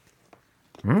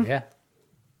 Yeah.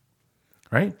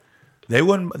 Right? They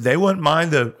wouldn't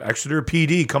mind the Exeter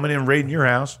PD coming in and raiding your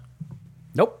house.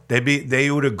 Nope.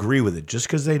 They would agree with it just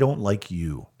because they don't like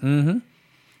you. Mm-hmm.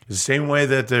 It's the same way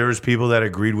that there's people that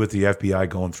agreed with the FBI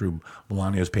going through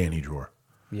Melania's panty drawer.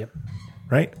 Yep.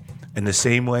 Right? And the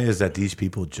same way is that these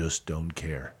people just don't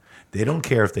care. They don't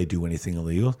care if they do anything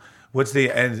illegal. What's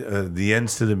the end? The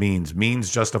ends to the means.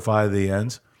 Means justify the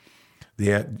ends.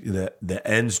 The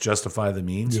ends justify the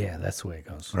means. Yeah, that's the way it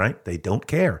goes. Right? They don't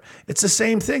care. It's the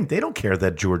same thing. They don't care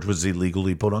that George was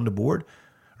illegally put on the board.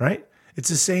 Right? It's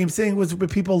the same thing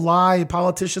with people lie.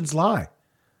 Politicians lie.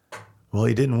 Well,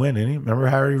 he didn't win, didn't he? Remember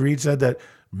Harry Reid said that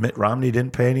Mitt Romney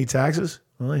didn't pay any taxes?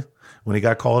 Well, when he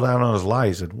got called out on his lie,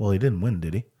 he said, well, he didn't win,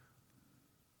 did he?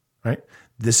 Right?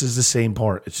 This is the same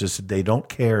part. It's just that they don't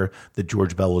care that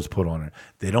George Bell was put on it.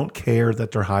 They don't care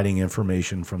that they're hiding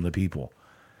information from the people.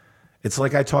 It's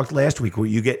like I talked last week where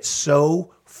you get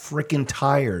so freaking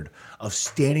tired of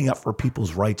standing up for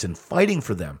people's rights and fighting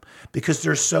for them because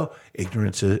they're so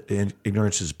ignorance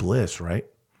is bliss, right?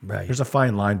 Right. There's a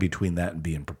fine line between that and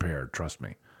being prepared, trust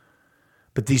me.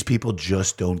 But these people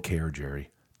just don't care, Jerry.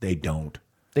 They don't.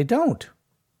 They don't.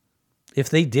 If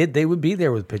they did, they would be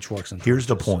there with pitchforks and Here's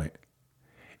the point.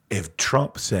 If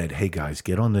Trump said, hey, guys,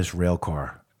 get on this rail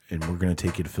car and we're going to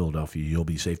take you to Philadelphia, you'll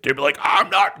be safe. They'd be like, I'm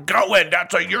not going.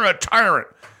 You're a tyrant.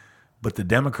 But the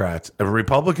Democrats, if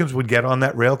Republicans would get on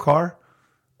that rail car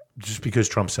just because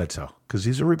Trump said so, because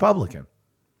he's a Republican,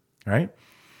 right?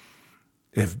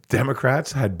 If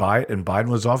Democrats had Biden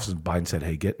was office and Biden said,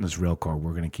 hey, get in this rail car,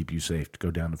 we're going to keep you safe to go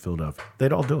down to Philadelphia,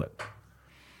 they'd all do it.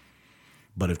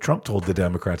 But if Trump told the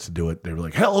Democrats to do it, they were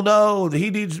like, hell no, he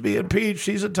needs to be impeached.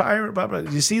 He's a tyrant. Blah, blah.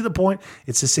 You see the point?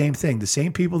 It's the same thing. The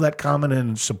same people that comment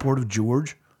in support of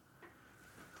George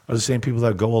are the same people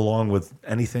that go along with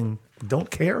anything, don't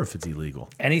care if it's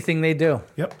illegal. Anything they do.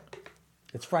 Yep.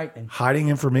 It's frightening. Hiding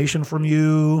information from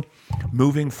you,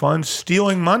 moving funds,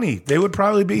 stealing money. They would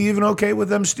probably be even okay with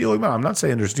them stealing money. I'm not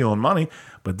saying they're stealing money,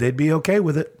 but they'd be okay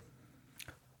with it.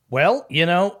 Well,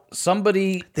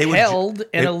 somebody held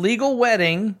an illegal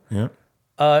wedding,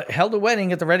 held a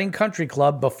wedding at the Reading Country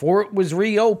Club before it was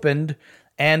reopened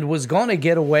and was going to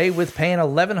get away with paying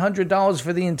 $1,100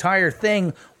 for the entire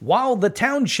thing while the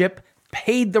township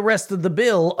paid the rest of the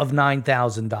bill of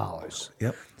 $9,000.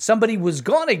 Yep. Somebody was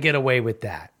going to get away with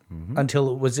that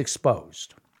until it was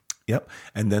exposed. Yep.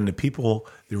 And then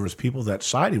there was people that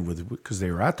sided with it because they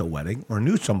were at the wedding or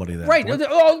knew somebody that. Right.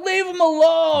 Oh, leave them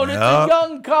alone. Yep. It's a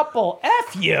young couple.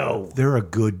 F you. They're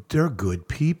good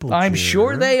people. I'm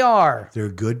sure they are. They're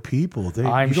good people.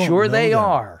 I'm sure they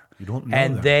are. You don't know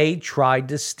and that. they tried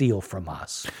to steal from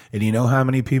us. And you know how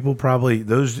many people probably,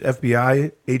 those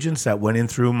FBI agents that went in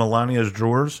through Melania's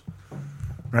drawers,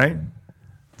 right?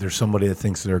 There's somebody that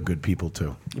thinks they're good people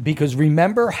too. Because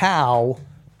remember how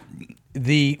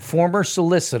the former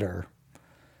solicitor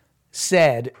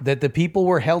said that the people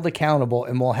were held accountable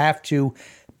and will have to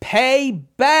pay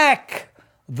back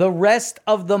the rest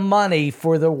of the money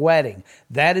for the wedding.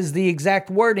 That is the exact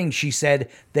wording. She said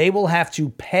they will have to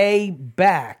pay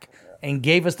back, and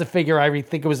gave us the figure. I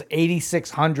think it was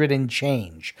 $8,600 and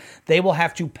change. They will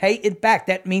have to pay it back.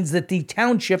 That means that the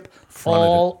township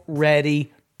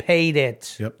already paid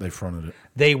it. Yep, they fronted it.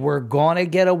 They were going to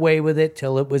get away with it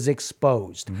till it was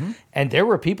exposed. And there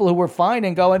were people who were fine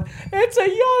and going, it's a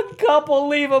young couple,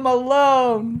 leave them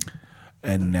alone.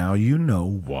 And now you know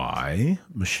why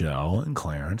Michelle and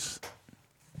Clarence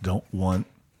don't want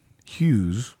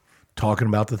Hughes talking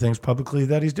about the things publicly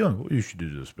that he's doing. Well, you should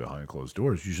do this behind closed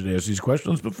doors. You should ask these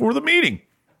questions before the meeting.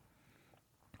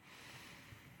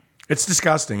 It's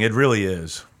disgusting. It really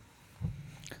is.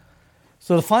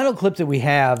 So the final clip that we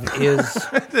have is...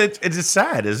 it's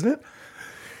sad, isn't it?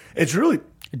 It's really...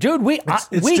 Dude, we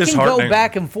can go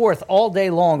back and forth all day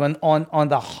long on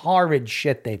the horrid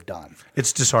shit they've done.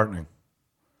 It's disheartening.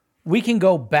 We can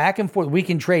go back and forth. We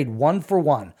can trade one for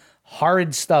one.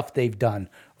 Horrid stuff they've done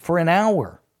for an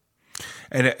hour.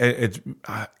 And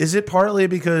is it partly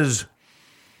because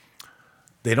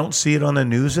they don't see it on the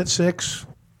news at 6?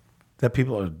 That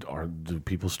people do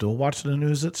people still watch the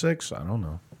news at 6? I don't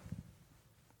know.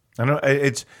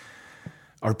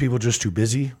 Are people just too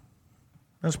busy?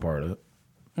 That's part of it.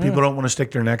 People don't want to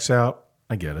stick their necks out.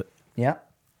 I get it. Yeah.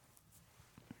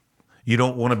 You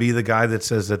don't want to be the guy that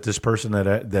says that this person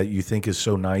that you think is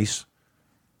so nice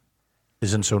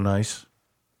isn't so nice.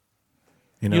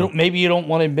 Maybe you don't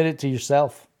want to admit it to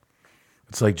yourself.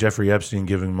 It's like Jeffrey Epstein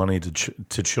giving money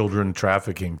to children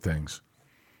trafficking things.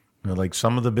 Like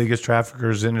some of the biggest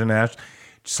traffickers internationally,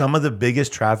 some of the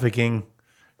biggest trafficking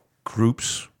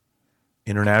groups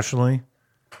internationally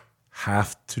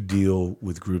have to deal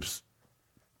with groups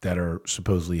that are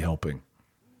supposedly helping.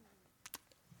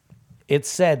 It's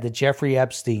said that Jeffrey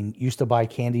Epstein used to buy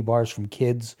candy bars from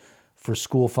kids for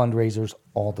school fundraisers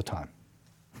all the time.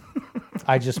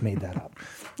 I just made that up.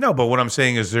 No, but what I'm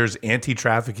saying is there's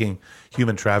anti-trafficking,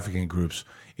 human trafficking groups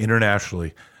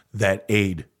internationally that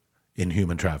aid in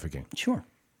human trafficking. Sure.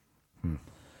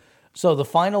 So the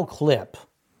final clip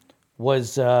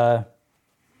was at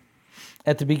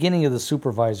the beginning of the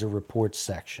supervisor reports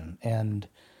section, and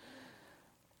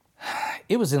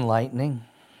it was enlightening.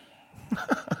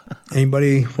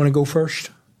 Anybody want to go first?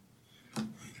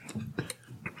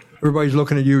 Everybody's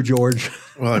looking at you, George.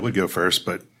 Well, I would go first,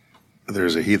 but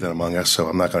there's a heathen among us, so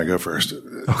I'm not going to go first.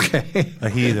 Okay. A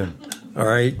heathen. All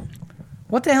right.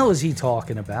 What the hell is he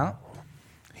talking about?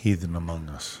 Heathen among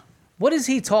us. What is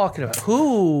he talking about?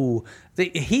 Who? The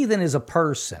heathen is a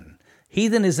person.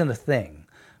 Heathen isn't a thing.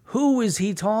 Who is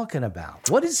he talking about?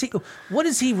 What is he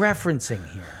referencing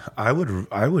here? I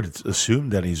would assume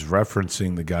that he's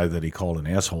referencing the guy that he called an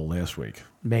asshole last week.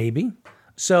 Maybe.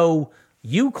 So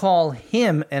you call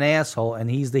him an asshole and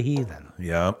he's the heathen.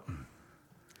 Yep.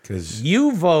 Because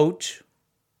you vote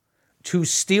to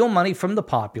steal money from the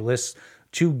populace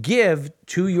to give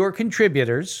to your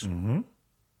contributors,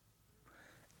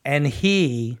 and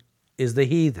he is the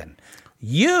heathen.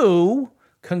 You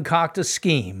concoct a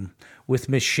scheme with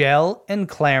Michelle and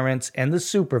Clarence and the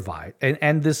supervisor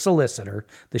and the solicitor,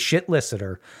 the shit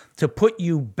listener, to put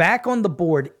you back on the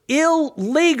board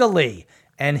illegally,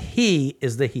 and he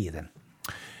is the heathen.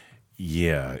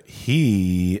 Yeah,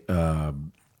 he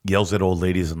yells at old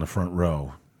ladies in the front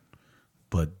row,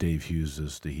 but Dave Hughes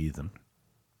is the heathen.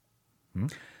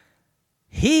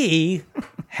 He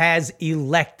has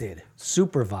elected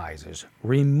supervisors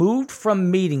removed from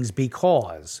meetings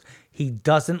because he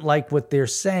doesn't like what they're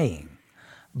saying.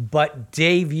 But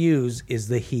Dave Hughes is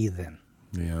the heathen.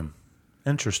 Yeah.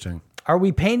 Interesting. Are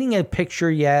we painting a picture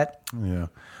yet? Yeah.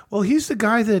 Well, he's the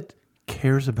guy that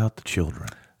cares about the children.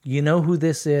 You know who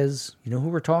this is? You know who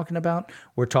we're talking about?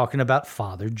 We're talking about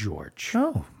Father George.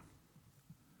 Oh.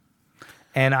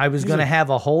 And I was going to have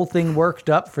a whole thing worked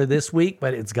up for this week,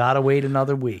 but it's got to wait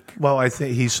another week. Well, I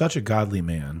think he's such a godly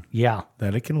man. Yeah.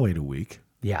 That it can wait a week.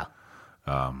 Yeah.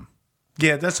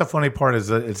 Yeah, that's the funny part is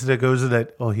that it goes to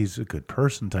that, oh, he's a good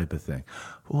person type of thing.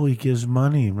 Oh, he gives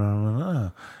money. Blah,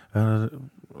 blah, blah.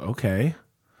 Okay.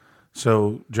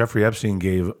 So Jeffrey Epstein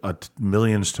gave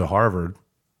millions to Harvard,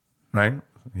 right?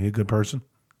 He a good person?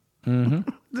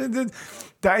 Mm-hmm.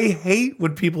 I hate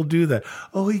when people do that.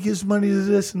 Oh, he gives money to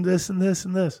this and this and this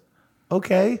and this.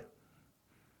 Okay.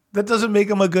 That doesn't make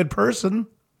him a good person.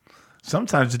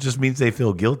 Sometimes it just means they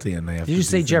feel guilty and they have to. Did you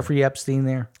say Jeffrey Epstein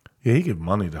there? Yeah, he gave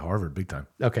money to Harvard big time.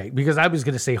 Okay, because I was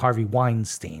going to say Harvey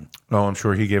Weinstein. Oh, I'm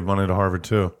sure he gave money to Harvard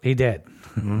too. He did.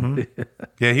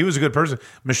 Yeah, he was a good person.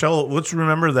 Michelle, let's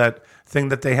remember that thing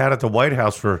that they had at the White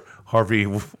House for Harvey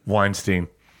Weinstein,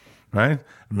 right?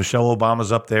 Michelle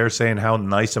Obama's up there saying how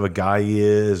nice of a guy he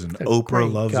is, and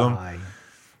Oprah loves him.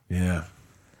 Yeah.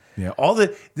 Yeah.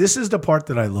 This is the part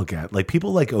that I look at. Like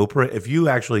people like Oprah, if you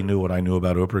actually knew what I knew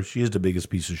about Oprah, she is the biggest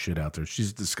piece of shit out there.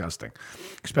 She's disgusting.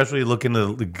 Especially looking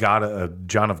at the God,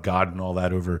 John of God and all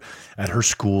that over at her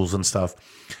schools and stuff.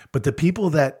 But the people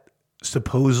that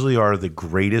supposedly are the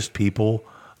greatest people,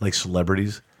 like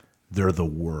celebrities, they're the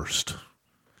worst.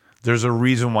 There's a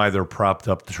reason why they're propped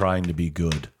up trying to be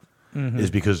good.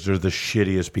 Is because they're the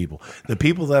shittiest people. The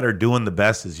people that are doing the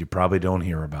best is you probably don't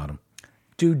hear about them.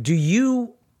 Dude,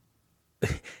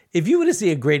 if you were to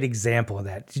see a great example of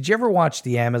that, did you ever watch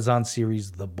the Amazon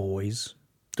series The Boys?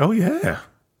 Oh, yeah.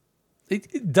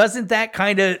 Doesn't that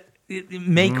kind of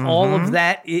make all of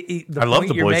that? I love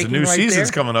The Boys. The new season's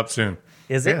coming up soon.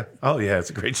 Is it? Yeah. Oh, yeah.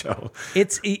 It's a great show.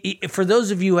 It's for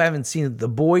those of you who haven't seen it, The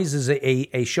Boys is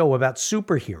a show about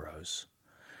superheroes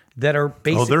that are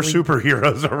basically... Oh, they're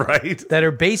superheroes, all right. That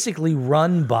are basically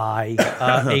run by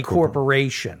a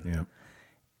corporation. Yeah.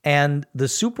 And the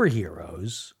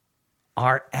superheroes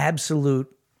are absolute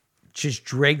just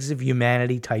dregs of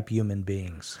humanity type human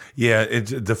beings. Yeah,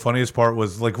 the funniest part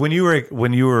was like when you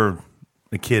were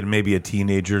a kid, maybe a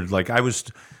teenager, like I was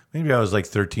like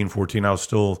 13, 14, I was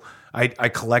still I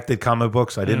collected comic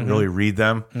books. I didn't really read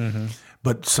them.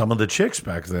 But some of the chicks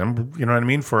back then, you know what I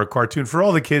mean, for a cartoon, for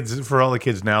all the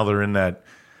kids now, they're in that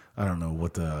I don't know.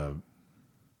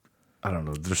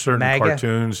 There's certain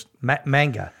cartoons.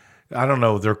 Manga. I don't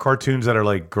know. They're cartoons that are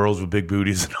like girls with big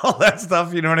booties and all that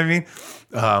stuff. You know what I mean?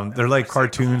 They're like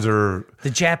cartoons or... The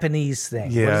Japanese thing.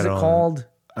 Yeah, what is it called?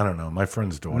 I don't know. My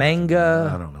friend's daughter.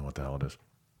 Manga. I don't know what the hell it is.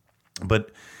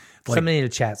 But... Like, somebody in the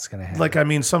chat's going to have like, I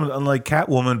mean, like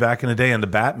Catwoman back in the day and the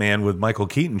Batman with Michael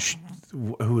Keaton.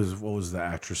 What was the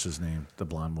actress's name? The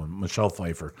blonde one. Michelle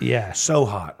Pfeiffer. Yeah. So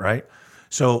hot, right?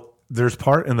 So... There's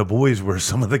part in The Boys where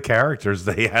some of the characters,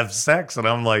 they have sex. And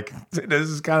I'm like, this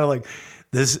is kind of like...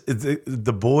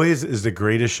 The Boys is the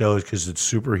greatest show because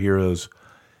it's superheroes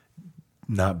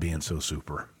not being so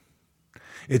super.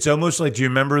 It's almost like, do you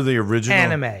remember the original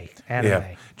anime?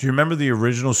 Yeah. Do you remember the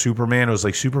original Superman? It was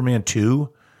like Superman 2,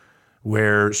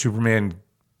 where Superman,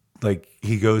 like,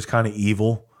 he goes kind of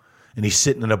evil and he's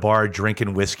sitting in a bar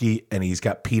drinking whiskey and he's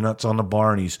got peanuts on the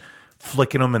bar and he's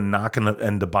flicking them and knocking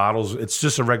the bottles. It's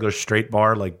just a regular straight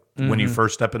bar, like when you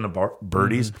first step into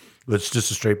Birdie's. It's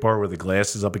just a straight bar where the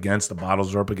glass is up against, the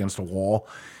bottles are up against the wall.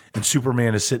 And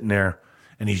Superman is sitting there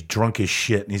and he's drunk as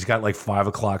shit and he's got like 5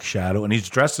 o'clock shadow and he's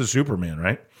dressed as Superman,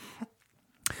 right?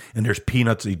 And there's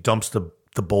peanuts. He dumps the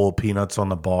bowl of peanuts on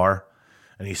the bar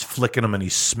and he's flicking them and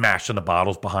he's smashing the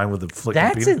bottles behind with the flicking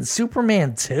peanuts. That's in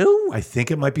Superman 2? I think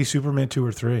it might be Superman 2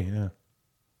 or 3, yeah.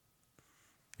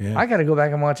 Yeah. I got to go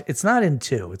back and watch. It's not in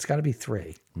 2. It's got to be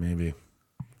 3. Maybe.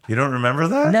 You don't remember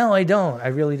that? No, I don't. I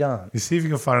really don't. You see if you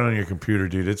can find it on your computer,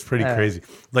 dude. It's pretty crazy.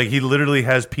 Like he literally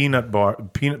has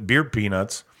beer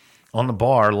peanuts on the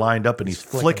bar lined up, and he's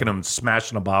flicking them,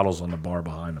 smashing the bottles on the bar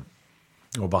behind him,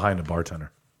 or behind the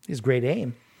bartender. He's great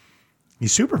aim.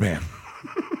 He's Superman.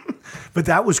 But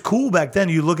that was cool back then.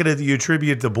 You look at it, you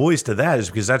attribute The Boys to that,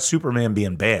 is because that's Superman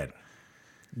being bad.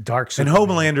 Dark Superman. And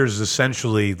Homelander is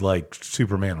essentially like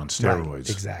Superman on steroids. Right,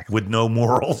 exactly. With no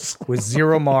morals. With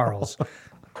zero morals.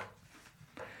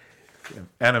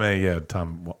 Anime, yeah,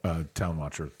 Town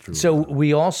Watcher. So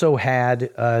we also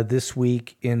had this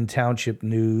week in Township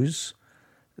news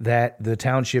that the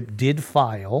Township did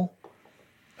file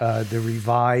the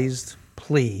revised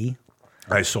plea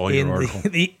I saw in your article.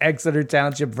 the Exeter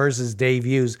Township versus Dave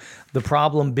Hughes. The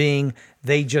problem being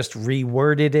they just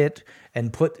reworded it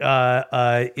and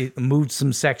it moved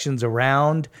some sections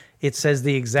around. It says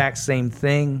the exact same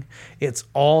thing. It's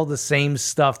all the same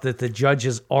stuff that the judge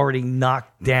has already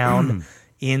knocked down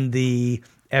in the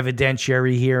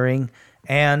evidentiary hearing.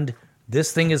 And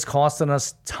this thing is costing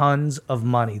us tons of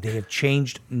money. They have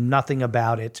changed nothing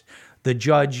about it. The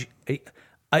judge,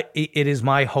 it is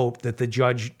my hope that the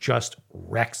judge just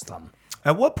wrecks them.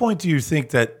 At what point do you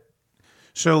think that?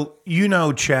 So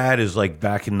Chad is like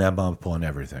backing them up on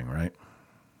everything, right?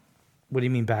 What do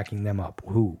you mean backing them up?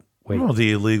 Who? Wait. Well,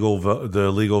 the illegal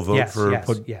vote Yes, for yes,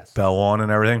 put yes. Bell on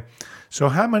and everything. So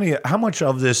how much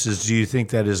of this do you think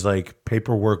that is like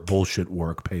paperwork, bullshit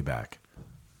work, payback?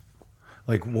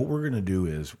 Like what we're gonna do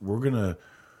is we're gonna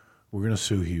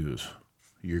sue Hughes.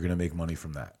 You're gonna make money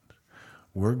from that.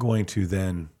 We're going to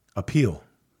then appeal.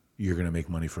 You're gonna make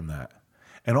money from that.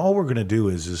 And all we're gonna do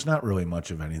is not really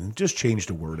much of anything. Just change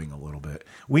the wording a little bit.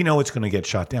 We know it's gonna get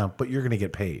shot down, but you're gonna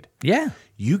get paid. Yeah.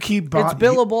 You keep It's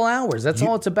billable hours. That's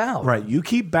all it's about. Right. You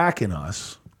keep backing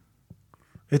us.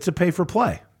 It's a pay for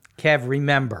play. Kev,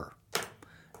 remember,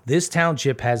 this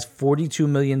township has $42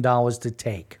 million to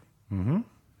take. Mm-hmm.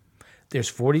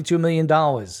 There's $42 million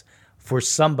for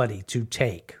somebody to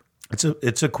take. It's a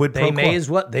quid pro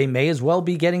quo. They may as well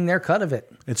be getting their cut of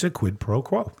it. It's a quid pro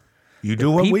quo. You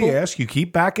do what we ask. You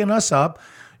keep backing us up.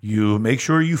 You make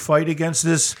sure you fight against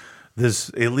this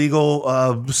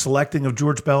illegal selecting of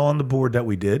George Bell on the board that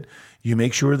we did. You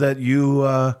make sure that you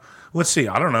let's see.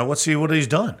 I don't know. Let's see what he's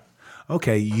done.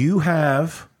 Okay, you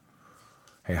have.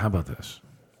 Hey, how about this?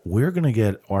 We're going to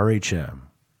get RHM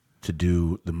to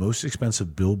do the most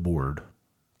expensive billboard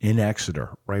in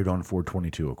Exeter, right on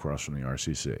 422 across from the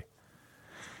RCC.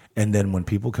 And then when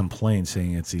people complain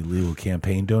saying it's illegal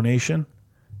campaign donation,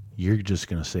 you're just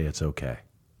going to say it's okay.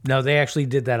 No, they actually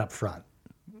did that up front.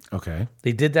 Okay.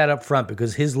 They did that up front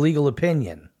because his legal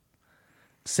opinion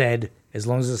said as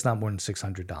long as it's not more than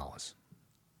 $600.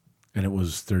 And it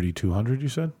was 3,200, you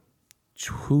said?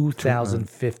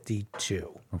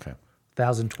 2,052. Okay.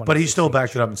 1,020. But he still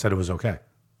backed it up and said it was okay.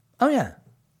 Oh, yeah.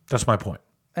 That's my point.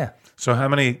 Yeah. So how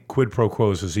many quid pro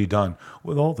quos has he done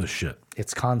with all this shit?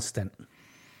 It's constant.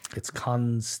 It's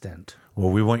constant. Well,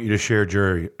 we want you to share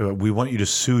Jerry. We want you to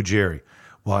sue Jerry.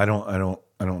 Well, I don't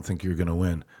think you're going to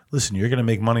win. Listen, you're going to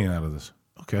make money out of this.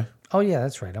 Okay. Oh yeah,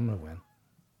 that's right. I'm going to win.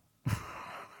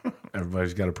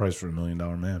 Everybody's got a price for $1 million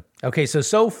man. Okay,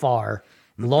 so far,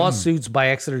 lawsuits by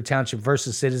Exeter Township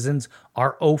versus citizens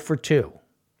are 0 for 2.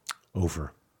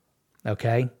 Over.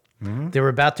 Okay? They're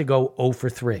about to go 0 for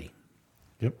 3.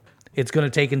 Yep. It's going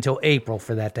to take until April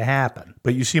for that to happen.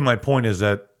 But you see, my point is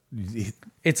that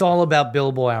it's all about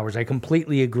billable hours. I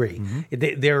completely agree.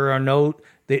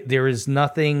 There is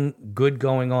nothing good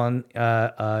going on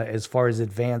as far as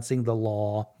advancing the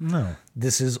law. No.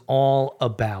 This is all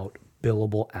about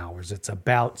billable hours. It's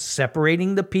about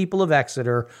separating the people of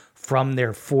Exeter from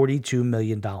their $42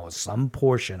 million, some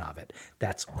portion of it.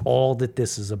 That's all that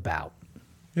this is about.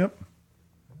 Yep.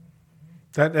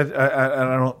 I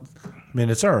don't. I mean,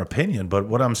 it's our opinion, but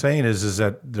what I'm saying is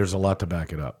that there's a lot to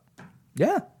back it up.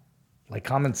 Yeah, like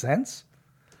common sense.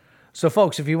 So,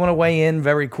 folks, if you want to weigh in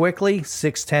very quickly,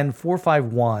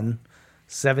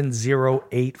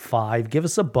 610-451-7085. Give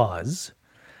us a buzz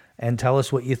and tell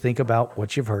us what you think about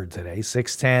what you've heard today.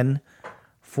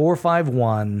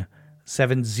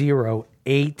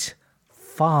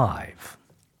 610-451-7085.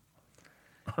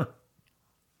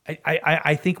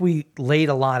 I think we laid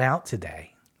a lot out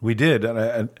today. We did.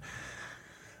 And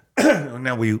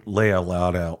now we lay a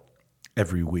lot out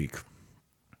every week.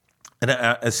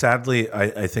 And sadly,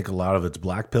 I think a lot of it's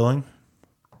blackpilling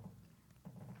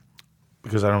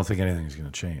because I don't think anything's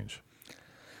going to change.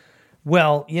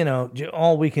 Well,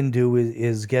 all we can do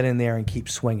is get in there and keep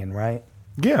swinging, right?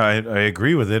 Yeah, I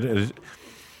agree with it.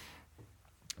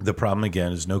 The problem,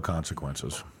 again, is no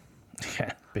consequences.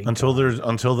 Yeah,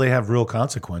 until they have real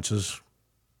consequences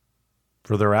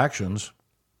for their actions,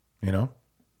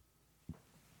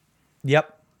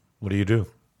 Yep. What do you do?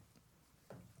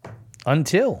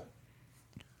 Until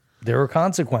there are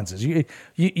consequences.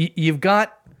 You've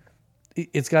got,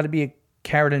 it's got to be a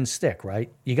carrot and stick,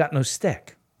 right? You got no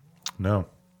stick. No.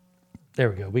 There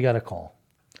we go. We got a call.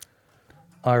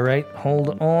 All right.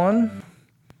 Hold on.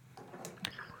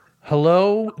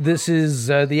 Hello. This is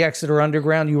the Exeter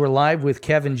Underground. You are live with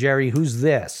Kev and Jerry. Who's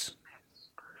this?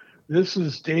 This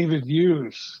is David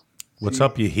Hughes. What's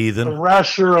up, you heathen? The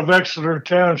harasser of Exeter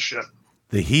Township.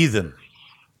 The heathen.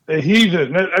 The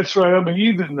heathen. That's right. I'm a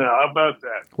heathen now. How about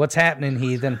that? What's happening,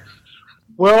 heathen?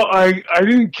 Well, I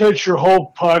didn't catch your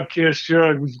whole podcast here.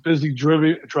 I was busy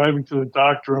driving to the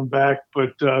doctor and back,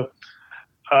 but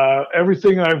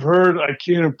everything I've heard, I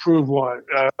can't improve on.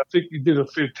 I think you did a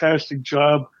fantastic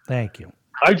job. Thank you.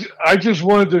 I just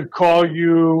wanted to call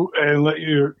you and let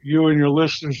you and your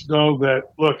listeners know that,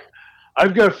 look,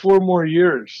 I've got 4 more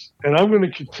years, and I'm going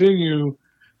to continue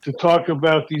to talk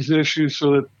about these issues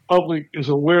so that the public is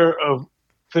aware of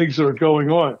things that are going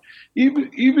on.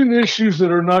 Even issues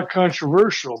that are not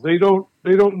controversial. They don't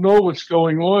know what's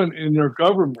going on in their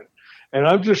government. And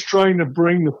I'm just trying to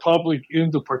bring the public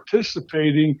into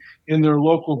participating in their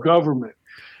local government.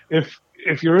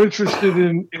 If you're interested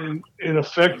in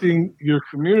affecting your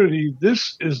community,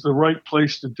 this is the right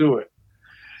place to do it.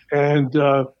 And,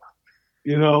 I'll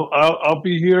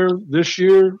be here this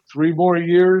year, 3 more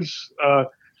years. In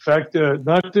fact,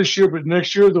 not this year, but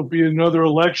next year, there'll be another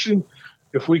election.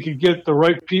 If we could get the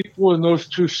right people in those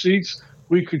 2 seats,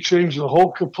 we could change the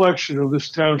whole complexion of this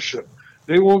township.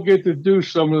 They won't get to do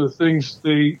some of the things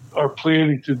they are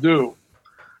planning to do.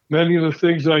 Many of the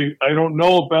things I don't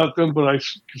know about them, but I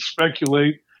can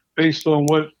speculate based on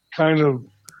what kind of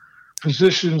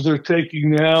positions they're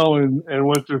taking now and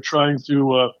what they're trying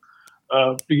to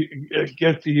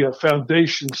get the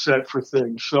foundation set for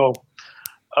things. So,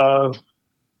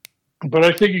 but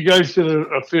I think you guys did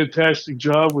a fantastic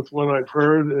job with what I've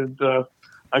heard, and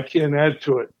I can't add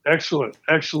to it. Excellent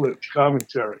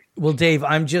commentary. Well, Dave,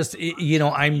 I'm just,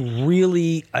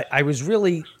 I was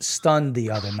really stunned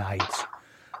the other night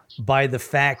by the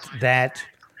fact that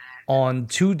on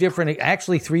 3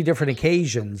 different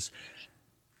occasions,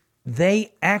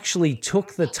 they actually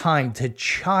took the time to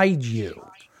chide you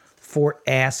for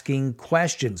asking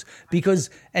questions. Because,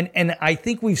 and I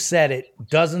think we've said it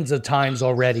dozens of times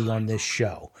already on this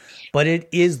show, but it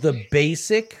is the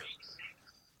basic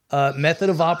method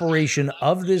of operation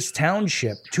of this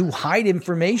township to hide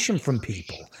information from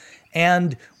people.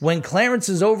 And when Clarence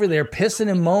is over there pissing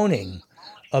and moaning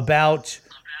about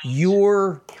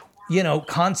your,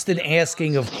 constant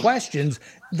asking of questions,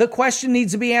 the question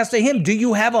needs to be asked to him. Do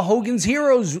you have a Hogan's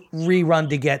Heroes rerun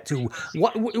to get to?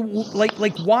 What,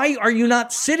 why are you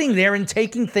not sitting there and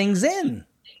taking things in?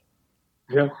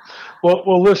 Yeah.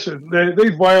 Well, listen, they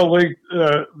violate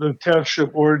the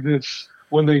township ordinance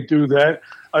when they do that.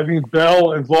 I mean,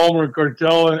 Bell and Vollmer,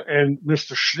 Gardella, and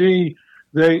Mr. Schnee,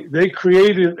 they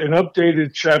created and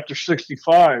updated Chapter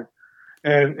 65.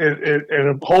 And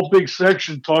a whole big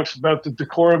section talks about the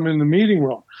decorum in the meeting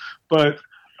room. But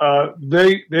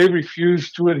they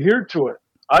refuse to adhere to it.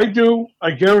 I do.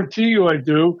 I guarantee you I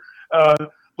do.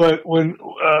 But when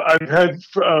I've had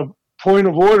a point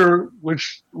of order,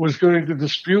 which was going to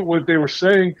dispute what they were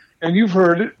saying, and you've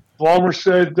heard it, Vollmer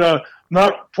said,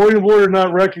 "Not point of order,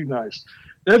 not recognized."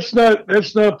 That's not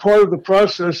part of the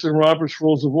process in Robert's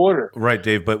Rules of Order. Right,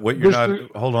 Dave. But what you're not.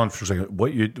 Hold on for a second.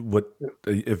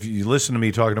 If you listen to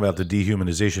me talking about the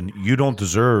dehumanization, you don't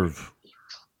deserve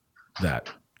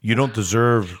that. You don't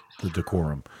deserve the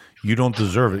decorum. You don't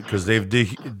deserve it because they've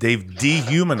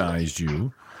dehumanized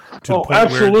you to the point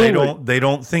absolutely. where they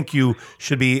don't think you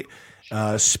should be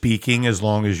speaking as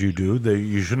long as you do.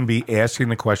 You shouldn't be asking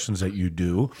the questions that you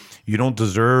do. You don't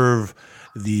deserve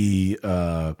the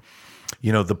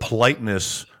the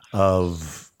politeness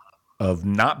of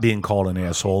not being called an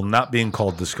asshole, not being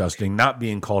called disgusting, not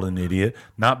being called an idiot,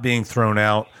 not being thrown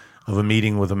out of a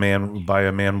meeting with by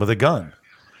a man with a gun.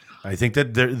 I think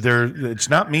that it's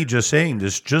not me just saying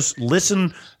this. Just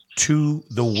listen to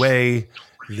the way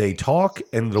they talk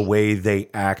and the way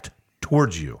they act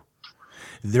towards you.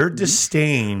 Their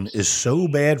disdain is so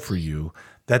bad for you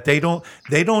that they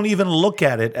don't even look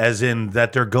at it as in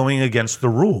that they're going against the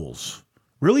rules.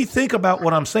 Really think about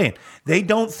what I'm saying. They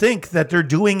don't think that they're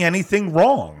doing anything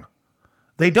wrong.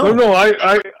 They don't. No,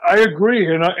 I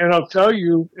agree, and I'll tell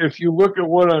you, if you look at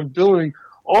what I'm doing,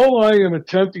 all I am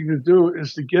attempting to do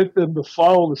is to get them to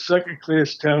follow the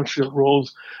second-class township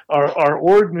rules, our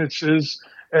ordinances,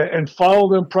 and follow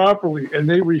them properly, and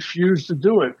they refuse to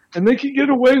do it. And they can get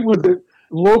away with it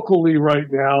locally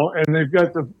right now, and they've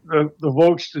got the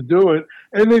votes to do it,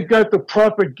 and they've got the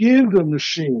propaganda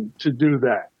machine to do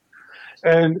that.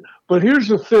 But here's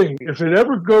the thing: if it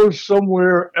ever goes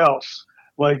somewhere else,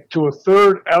 like to a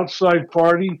third outside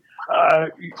party,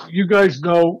 you guys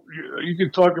know, you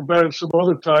can talk about it some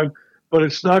other time, but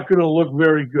it's not going to look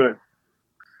very good.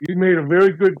 You made a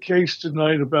very good case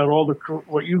tonight about all the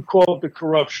what you call the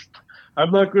corruption. I'm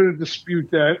not going to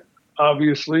dispute that,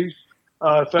 obviously.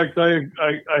 In fact, I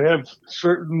have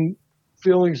certain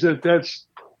feelings that that's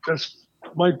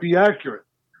might be accurate.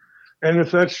 And if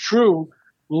that's true,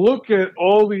 look at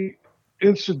all the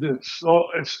incidents,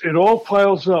 it all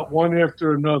piles up one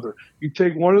after another. You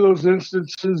take one of those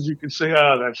instances, you can say,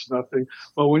 that's nothing.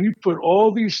 But when you put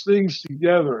all these things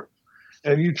together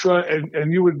and you try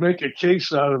and you would make a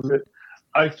case out of it,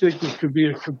 I think it could be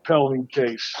a compelling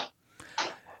case.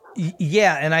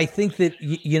 Yeah, and I think that,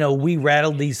 we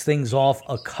rattled these things off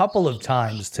a couple of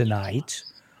times tonight,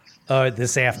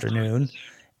 this afternoon,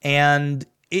 and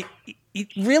it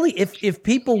really, if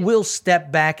people will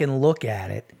step back and look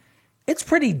at it, it's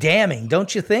pretty damning,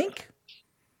 don't you think?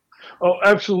 Oh,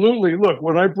 absolutely. Look,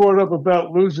 when I brought up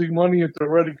about losing money at the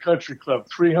Reading Country Club,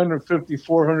 $350,000,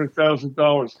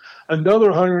 $400,000, another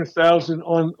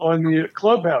 $100,000 on the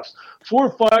clubhouse, $400,000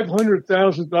 or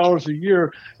 $500,000 a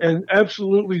year, and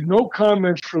absolutely no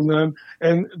comments from them.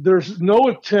 And there's no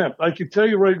attempt. I can tell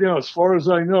you right now, as far as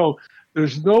I know,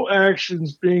 there's no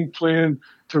actions being planned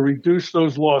to reduce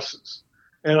those losses.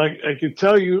 And I can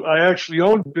tell you, I actually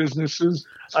own businesses.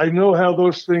 I know how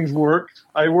those things work.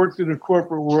 I worked in the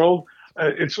corporate world.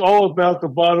 It's all about the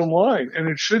bottom line, and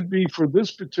it should be for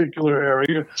this particular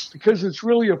area because it's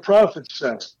really a profit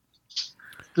center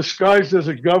disguised as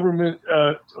a government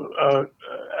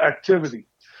activity.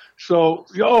 So,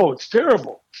 it's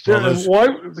terrible. It's terrible. And why?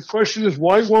 The question is,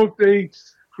 why won't they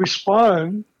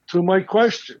respond to my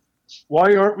question?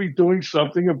 Why aren't we doing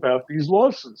something about these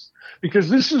losses? Because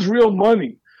this is real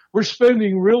money. We're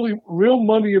spending real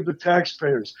money of the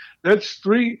taxpayers. That's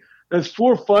 $400,000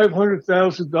 or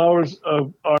 $500,000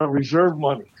 of our reserve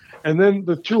money, and then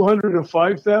the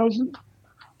 $205,000.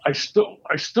 I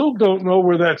still don't know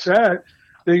where that's at.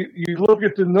 You look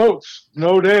at the notes.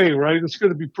 Note A, right? It's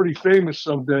going to be pretty famous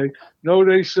someday. Note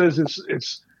A says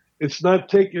it's not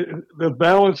taking the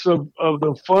balance of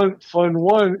the fund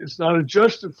one. It's not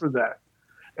adjusted for that,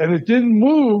 and it didn't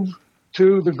move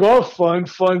to the golf fund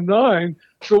 9.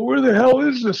 So where the hell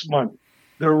is this money?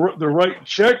 They're writing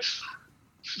checks,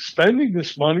 spending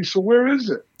this money. So where is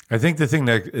it? I think the thing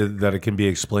that it can be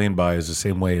explained by is the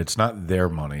same way it's not their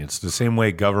money. It's the same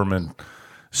way government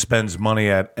spends money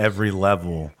at every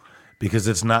level because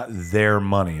it's not their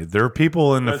money. There are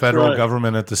people in the federal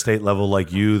government at the state level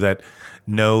like you that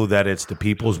know that it's the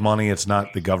people's money, it's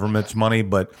not the government's money,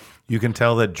 but you can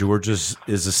tell that George is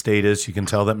a statist. You can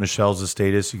tell that Michelle's a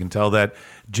statist. You can tell that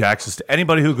Jack's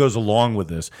anybody who goes along with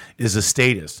this is a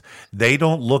statist. They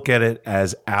don't look at it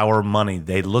as our money.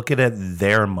 They look at it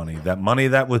their money. That money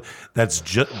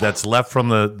that's left from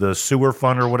the sewer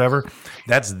fund or whatever,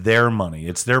 that's their money.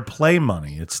 It's their play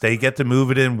money. They get to move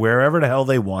it in wherever the hell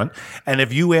they want. And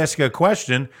if you ask a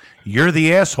question, you're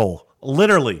the asshole.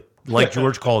 Literally, like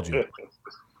George called you.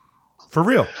 For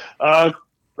real.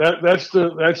 That's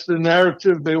the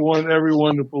narrative they want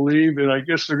everyone to believe, and I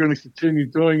guess they're going to continue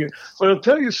doing it. But I'll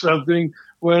tell you something: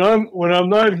 when I'm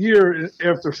not here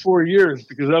after 4 years,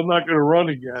 because I'm not going to run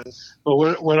again,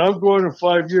 but when I'm going in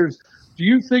 5 years, do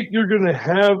you think you're going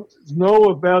to know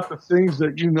about the things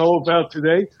that you know about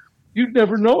today? You'd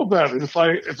never know about it if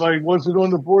I wasn't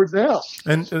on the board now.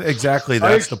 And exactly,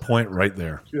 that's the point right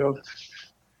there.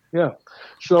 Yeah.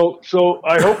 So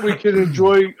I hope we can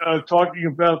enjoy talking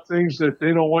about things that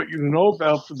they don't want you to know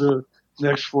about for the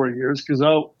next 4 years, because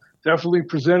I'll definitely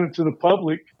present it to the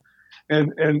public.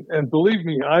 And believe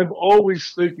me, I'm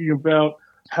always thinking about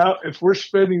how, if we're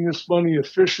spending this money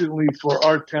efficiently for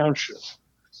our township.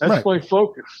 That's my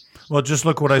focus. Well, just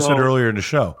look what I said earlier in the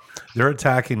show. They're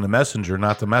attacking the messenger,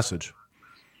 not the message.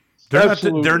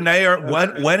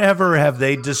 Whenever have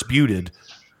they disputed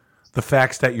the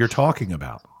facts that you're talking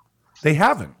about? They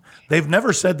haven't. They've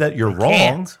never said that you're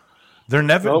wrong.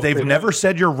 They've never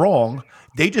said you're wrong.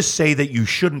 They just say that you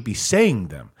shouldn't be saying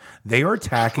them. They are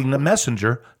attacking the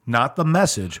messenger, not the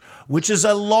message, which is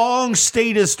a long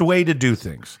statist way to do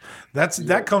things.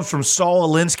 That comes from Saul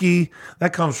Alinsky.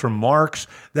 That comes from Marx.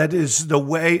 That is the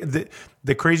way.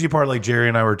 The crazy part, like Jerry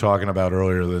and I were talking about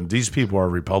earlier, that these people are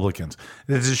Republicans.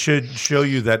 This should show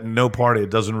you that no party, it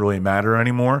doesn't really matter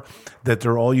anymore, that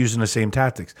they're all using the same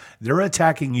tactics. They're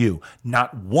attacking you.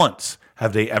 Not once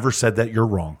have they ever said that you're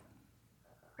wrong.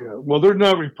 Yeah, well, they're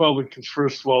not Republicans,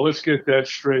 first of all. Let's get that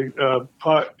straight.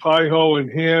 Pie-ho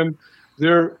and Ham,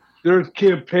 their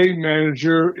campaign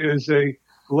manager is a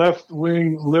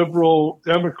left-wing liberal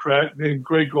Democrat named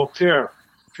Greg Goltaire.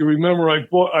 If you remember,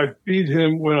 I beat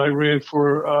him when I ran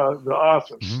for the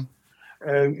office,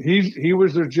 and he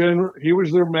was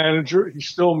their manager. He's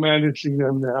still managing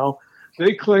them now.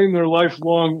 They claim they're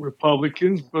lifelong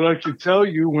Republicans, but I can tell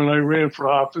you, when I ran for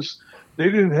office, they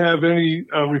didn't have any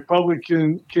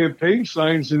Republican campaign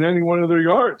signs in any one of their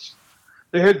yards.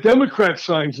 They had Democrat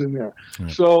signs in there. Right.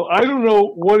 So I don't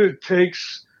know what it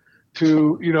takes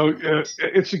to,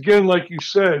 it's again, like you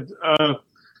said,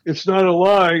 it's not a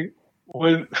lie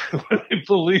when they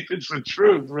believe it's the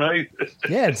truth, right?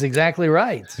 Yeah, it's exactly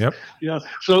right. Yep. Yeah.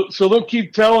 So they'll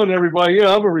keep telling everybody,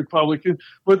 yeah, I'm a Republican,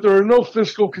 but there are no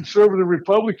fiscal conservative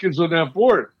Republicans on that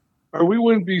board, or we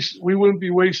wouldn't be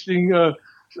wasting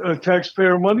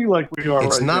taxpayer money like we are.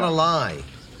 It's right not now. a lie.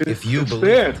 If you It's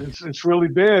believe bad. It's really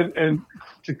bad. And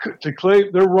to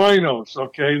claim they're rhinos,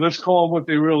 okay? Let's call them what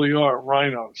they really are,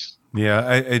 rhinos.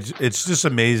 Yeah, it's just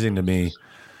amazing to me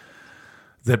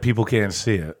that people can't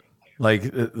see it.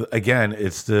 Like again,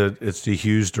 it's the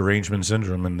Hughes derangement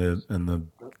syndrome and the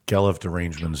Gelliff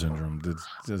derangement syndrome.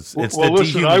 It's the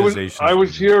listen, dehumanization. I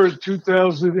was here in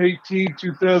 2018,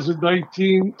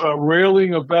 2019,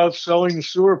 railing about selling the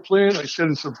sewer plant. I said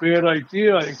it's a bad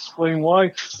idea. I explained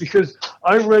why. Because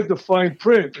I read the fine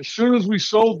print. As soon as we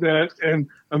sold that and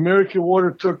American Water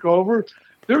took over,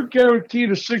 they're guaranteed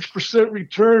a 6%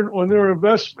 return on their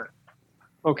investment.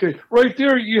 Okay, right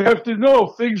there, you have to know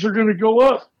things are going to go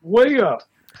up, way up,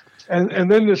 and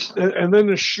then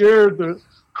to share the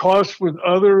cost with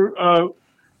other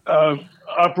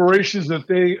operations that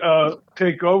they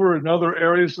take over in other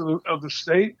areas of the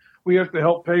state. We have to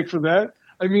help pay for that.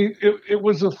 I mean, it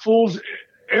was a fool's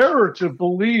error to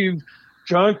believe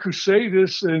John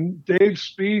Cusadis and Dave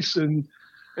Speece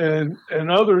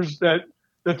and others that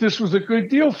this was a good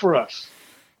deal for us,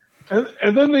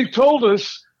 and then they told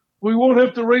us we won't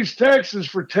have to raise taxes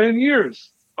for 10 years.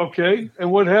 Okay.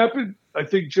 And what happened? I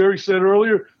think Jerry said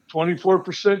earlier,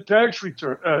 24% tax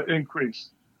return increase.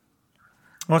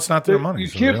 Well, it's not their money,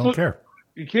 so they don't care.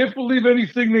 You can't believe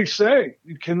anything they say.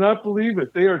 You cannot believe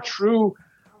it. They are true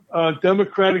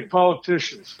Democratic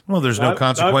politicians. Well, there's no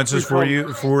consequences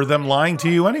for them lying to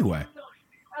you anyway.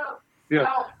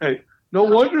 Yeah. Hey, no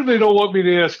wonder they don't want me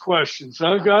to ask questions,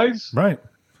 huh, guys? Right.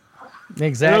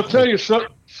 Exactly. And I'll tell you,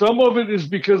 some of it is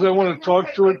because I want to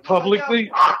talk to it publicly.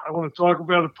 I want to talk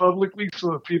about it publicly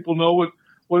so that people know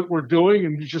what we're doing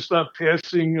and just not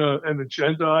passing an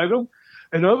agenda item.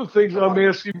 And other things I'm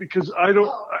asking because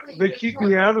they keep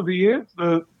me out of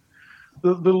the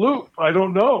loop. I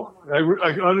don't know.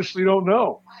 I honestly don't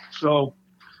know. So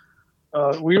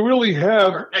we really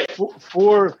have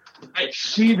four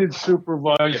seated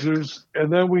supervisors,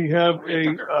 and then we have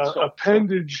a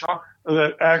appendage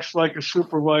that acts like a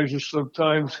supervisor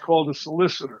sometimes called a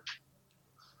solicitor.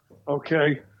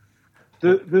 Okay.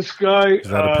 This guy... Is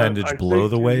that appendage below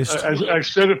the waist? I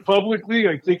said it publicly.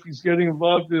 I think he's getting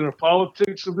involved in the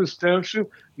politics of this township.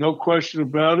 No question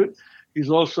about it. He's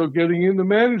also getting in the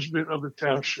management of the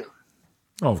township.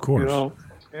 Oh, of course. You know,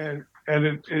 and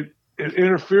it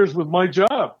interferes with my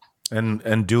job.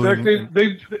 And doing... In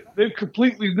fact, they've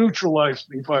completely neutralized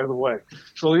me, by the way.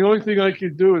 So the only thing I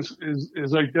can do is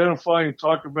identify and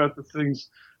talk about the things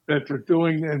that they're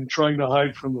doing and trying to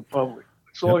hide from the public.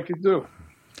 That's all I can do.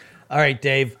 All right,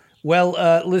 Dave. Well,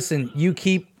 listen, you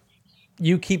keep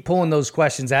pulling those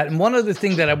questions out. And one other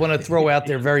thing that I want to throw out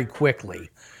there very quickly,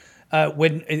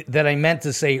 that I meant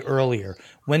to say earlier,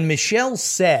 when Michelle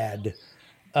said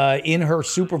in her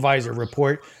supervisor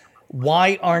report,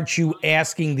 why aren't you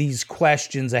asking these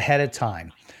questions ahead of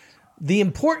time? The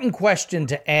important question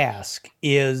to ask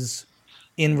is,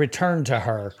 in return to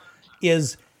her,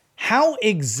 is how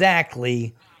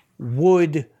exactly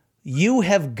would you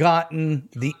have gotten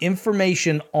the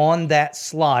information on that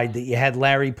slide that you had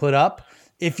Larry put up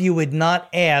if you had not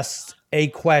asked a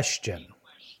question?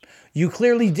 You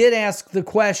clearly did ask the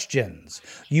questions.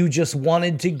 You just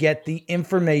wanted to get the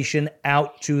information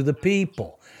out to the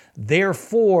people.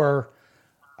 Therefore,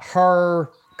 her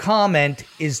comment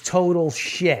is total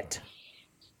shit.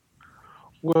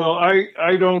 Well,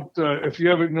 I don't, if you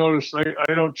haven't noticed,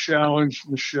 I don't challenge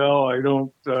Michelle. I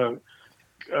don't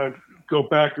go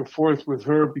back and forth with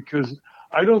her because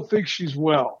I don't think she's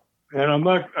well. And I'm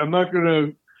not going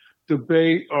to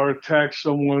debate or attack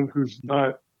someone who's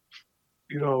not,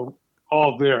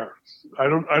 all there. I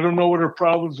don't know what her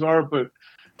problems are, but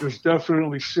there's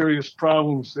definitely serious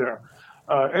problems there.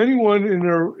 Anyone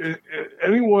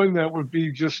that would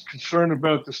be just concerned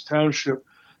about this township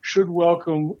should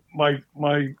welcome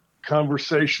my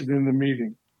conversation in the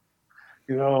meeting.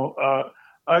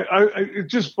 It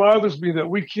just bothers me that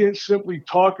we can't simply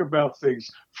talk about things.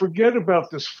 Forget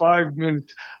about this 5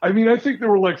 minutes. I mean, I think there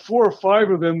were like 4 or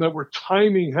 5 of them that were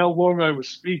timing how long I was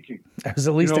speaking. There was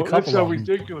at least a couple. That's how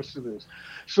ridiculous it is.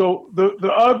 So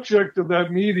the object of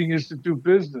that meeting is to do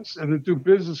business, and to do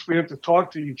business we have to talk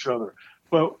to each other.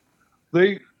 But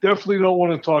they definitely don't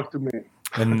want to talk to me.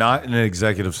 And not in an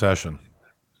executive session.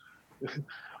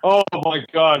 Oh my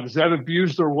God, is that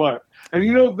abused or what? And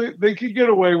they could get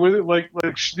away with it, like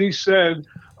Shni said.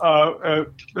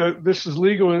 This is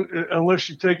legal unless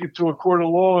you take it to a court of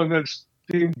law, and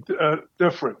deemed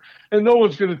different. And no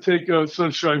one's going to take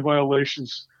sunshine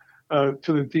violations to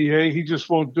the DA. He just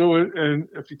won't do it. And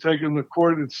if you take him to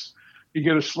court, you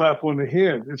get a slap on the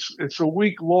hand. It's a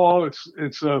weak law.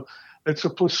 It's a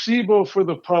placebo for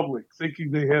the public,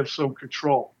 thinking they have some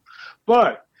control.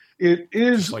 But it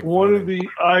is like one of the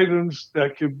items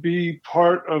that can be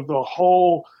part of the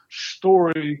whole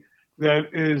story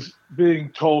that is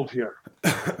being told here.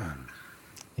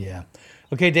 Yeah.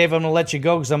 Okay, Dave, I'm going to let you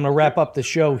go because I'm going to wrap up the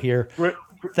show here.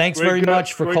 Thanks very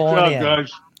much for calling in.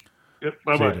 Guys. Yep,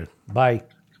 bye-bye. Bye.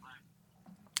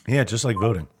 Yeah, just like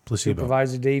voting. Placebo.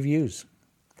 Supervisor Dave Hughes.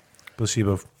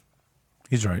 Placebo.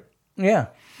 He's right. Yeah.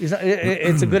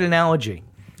 It's a good analogy.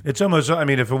 It's almost, I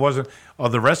mean, if it wasn't,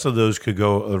 the rest of those could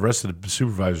go, the rest of the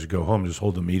supervisors go home, just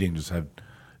hold the meeting, just have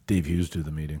Dave Hughes do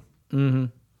the meeting. Mm-hmm.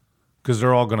 Because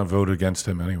they're all going to vote against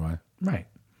him anyway. Right.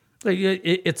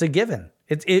 It's a given.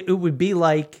 It would be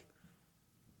like,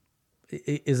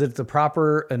 is it the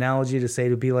proper analogy to say it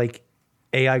would be like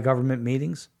AI government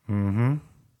meetings? Mm-hmm.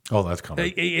 Oh, that's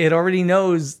coming. It already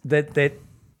knows that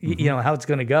you know how it's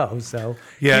going to go. So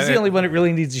he's the only one that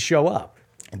really needs to show up.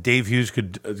 Dave Hughes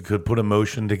could put a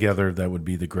motion together that would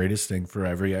be the greatest thing for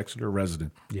every Exeter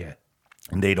resident. Yeah.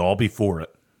 And they'd all be for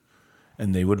it.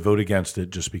 And they would vote against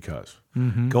it just because.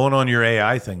 Mm-hmm. Going on your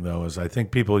AI thing, though, is I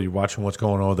think you're watching what's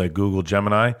going on with that Google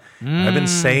Gemini. I've been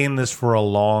saying this for a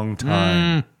long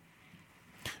time.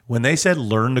 When they said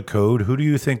learn to code, who do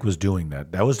you think was doing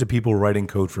that? That was the people writing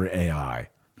code for AI.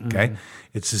 Okay?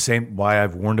 It's the same why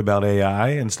I've warned about AI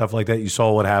and stuff like that. You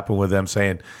saw what happened with them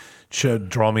saying,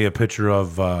 draw me a picture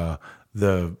of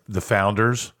the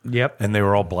founders. Yep. And they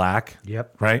were all black.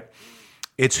 Yep. Right?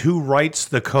 It's who writes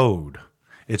the code.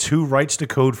 It's who writes the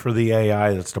code for the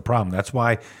AI that's the problem. That's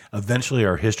why eventually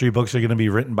our history books are going to be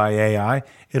written by AI.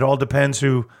 It all depends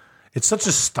who. It's such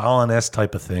a Stalin-esque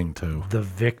type of thing, too. The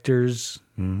victors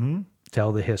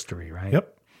tell the history, right?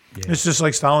 Yep. Yeah. It's just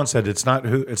like Stalin said. It's not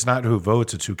who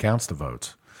votes. It's who counts the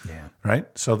votes. Yeah. Right.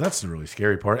 So that's the really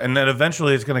scary part. And then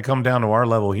eventually it's going to come down to our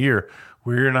level here,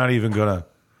 where you're not even going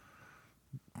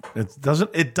to.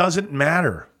 It doesn't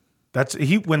matter.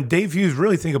 When Dave Hughes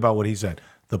really think about what he said,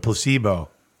 the placebo.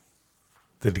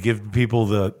 To give people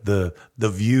the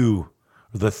view,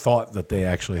 the thought that they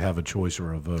actually have a choice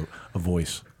or a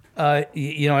voice. I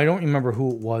don't remember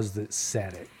who it was that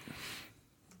said it.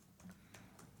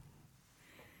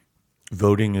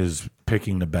 Voting is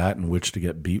picking the bat in which to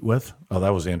get beat with. Oh,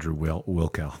 that was Andrew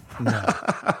Wilkow. No.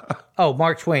 Oh,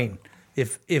 Mark Twain.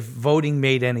 If voting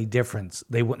made any difference,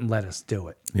 they wouldn't let us do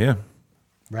it. Yeah.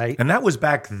 Right. And that was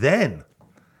back then.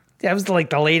 That was like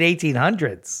the late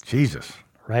 1800s. Jesus.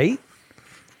 Right.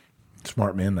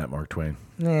 Smart man, that Mark Twain.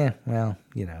 Yeah, well,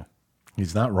 you know.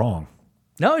 He's not wrong.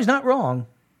 No, he's not wrong.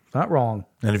 Not wrong.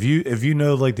 And if you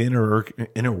know like the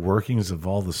inner workings of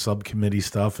all the subcommittee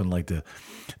stuff and like the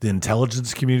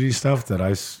intelligence community stuff that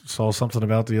I saw something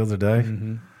about the other day,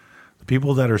 the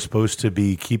people that are supposed to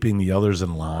be keeping the others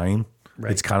in line,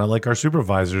 it's kind of like our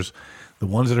supervisors. The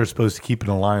ones that are supposed to keep it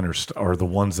in line are the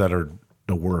ones that are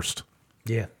the worst.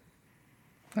 Yeah,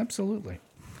 absolutely.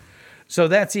 So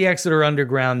that's the Exeter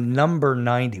Underground number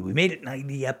 90. We made it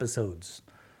 90 episodes.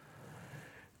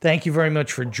 Thank you very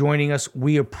much for joining us.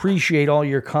 We appreciate all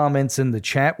your comments in the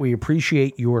chat. We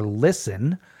appreciate your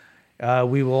listen.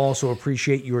 We will also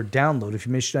appreciate your download. If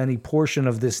you missed any portion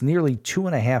of this nearly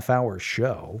 2.5-hour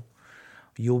show,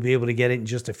 you'll be able to get it in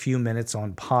just a few minutes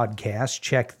on podcast.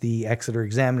 Check the Exeter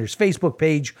Examiner's Facebook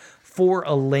page for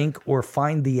a link or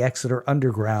find the Exeter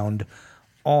Underground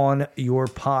on your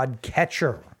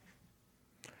podcatcher.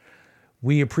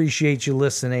 We appreciate you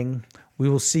listening. We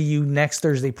will see you next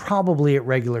Thursday, probably at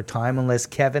regular time, unless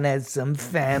Kevin has some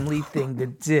family thing to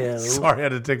do. Sorry, I had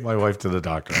to take my wife to the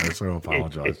doctor. I so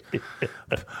apologize.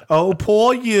 Oh,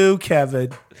 poor you,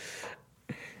 Kevin.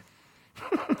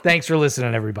 Thanks for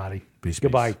listening, everybody. Peace.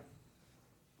 Goodbye.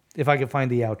 If I can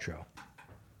find the outro.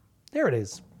 There it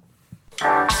is.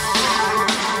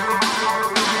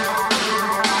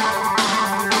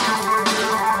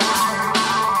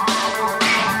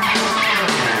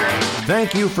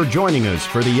 Thank you for joining us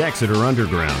for the Exeter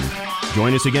Underground.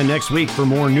 Join us again next week for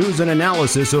more news and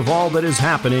analysis of all that is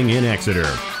happening in Exeter.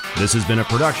 This has been a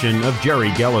production of Jerry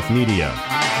Gelliff Media.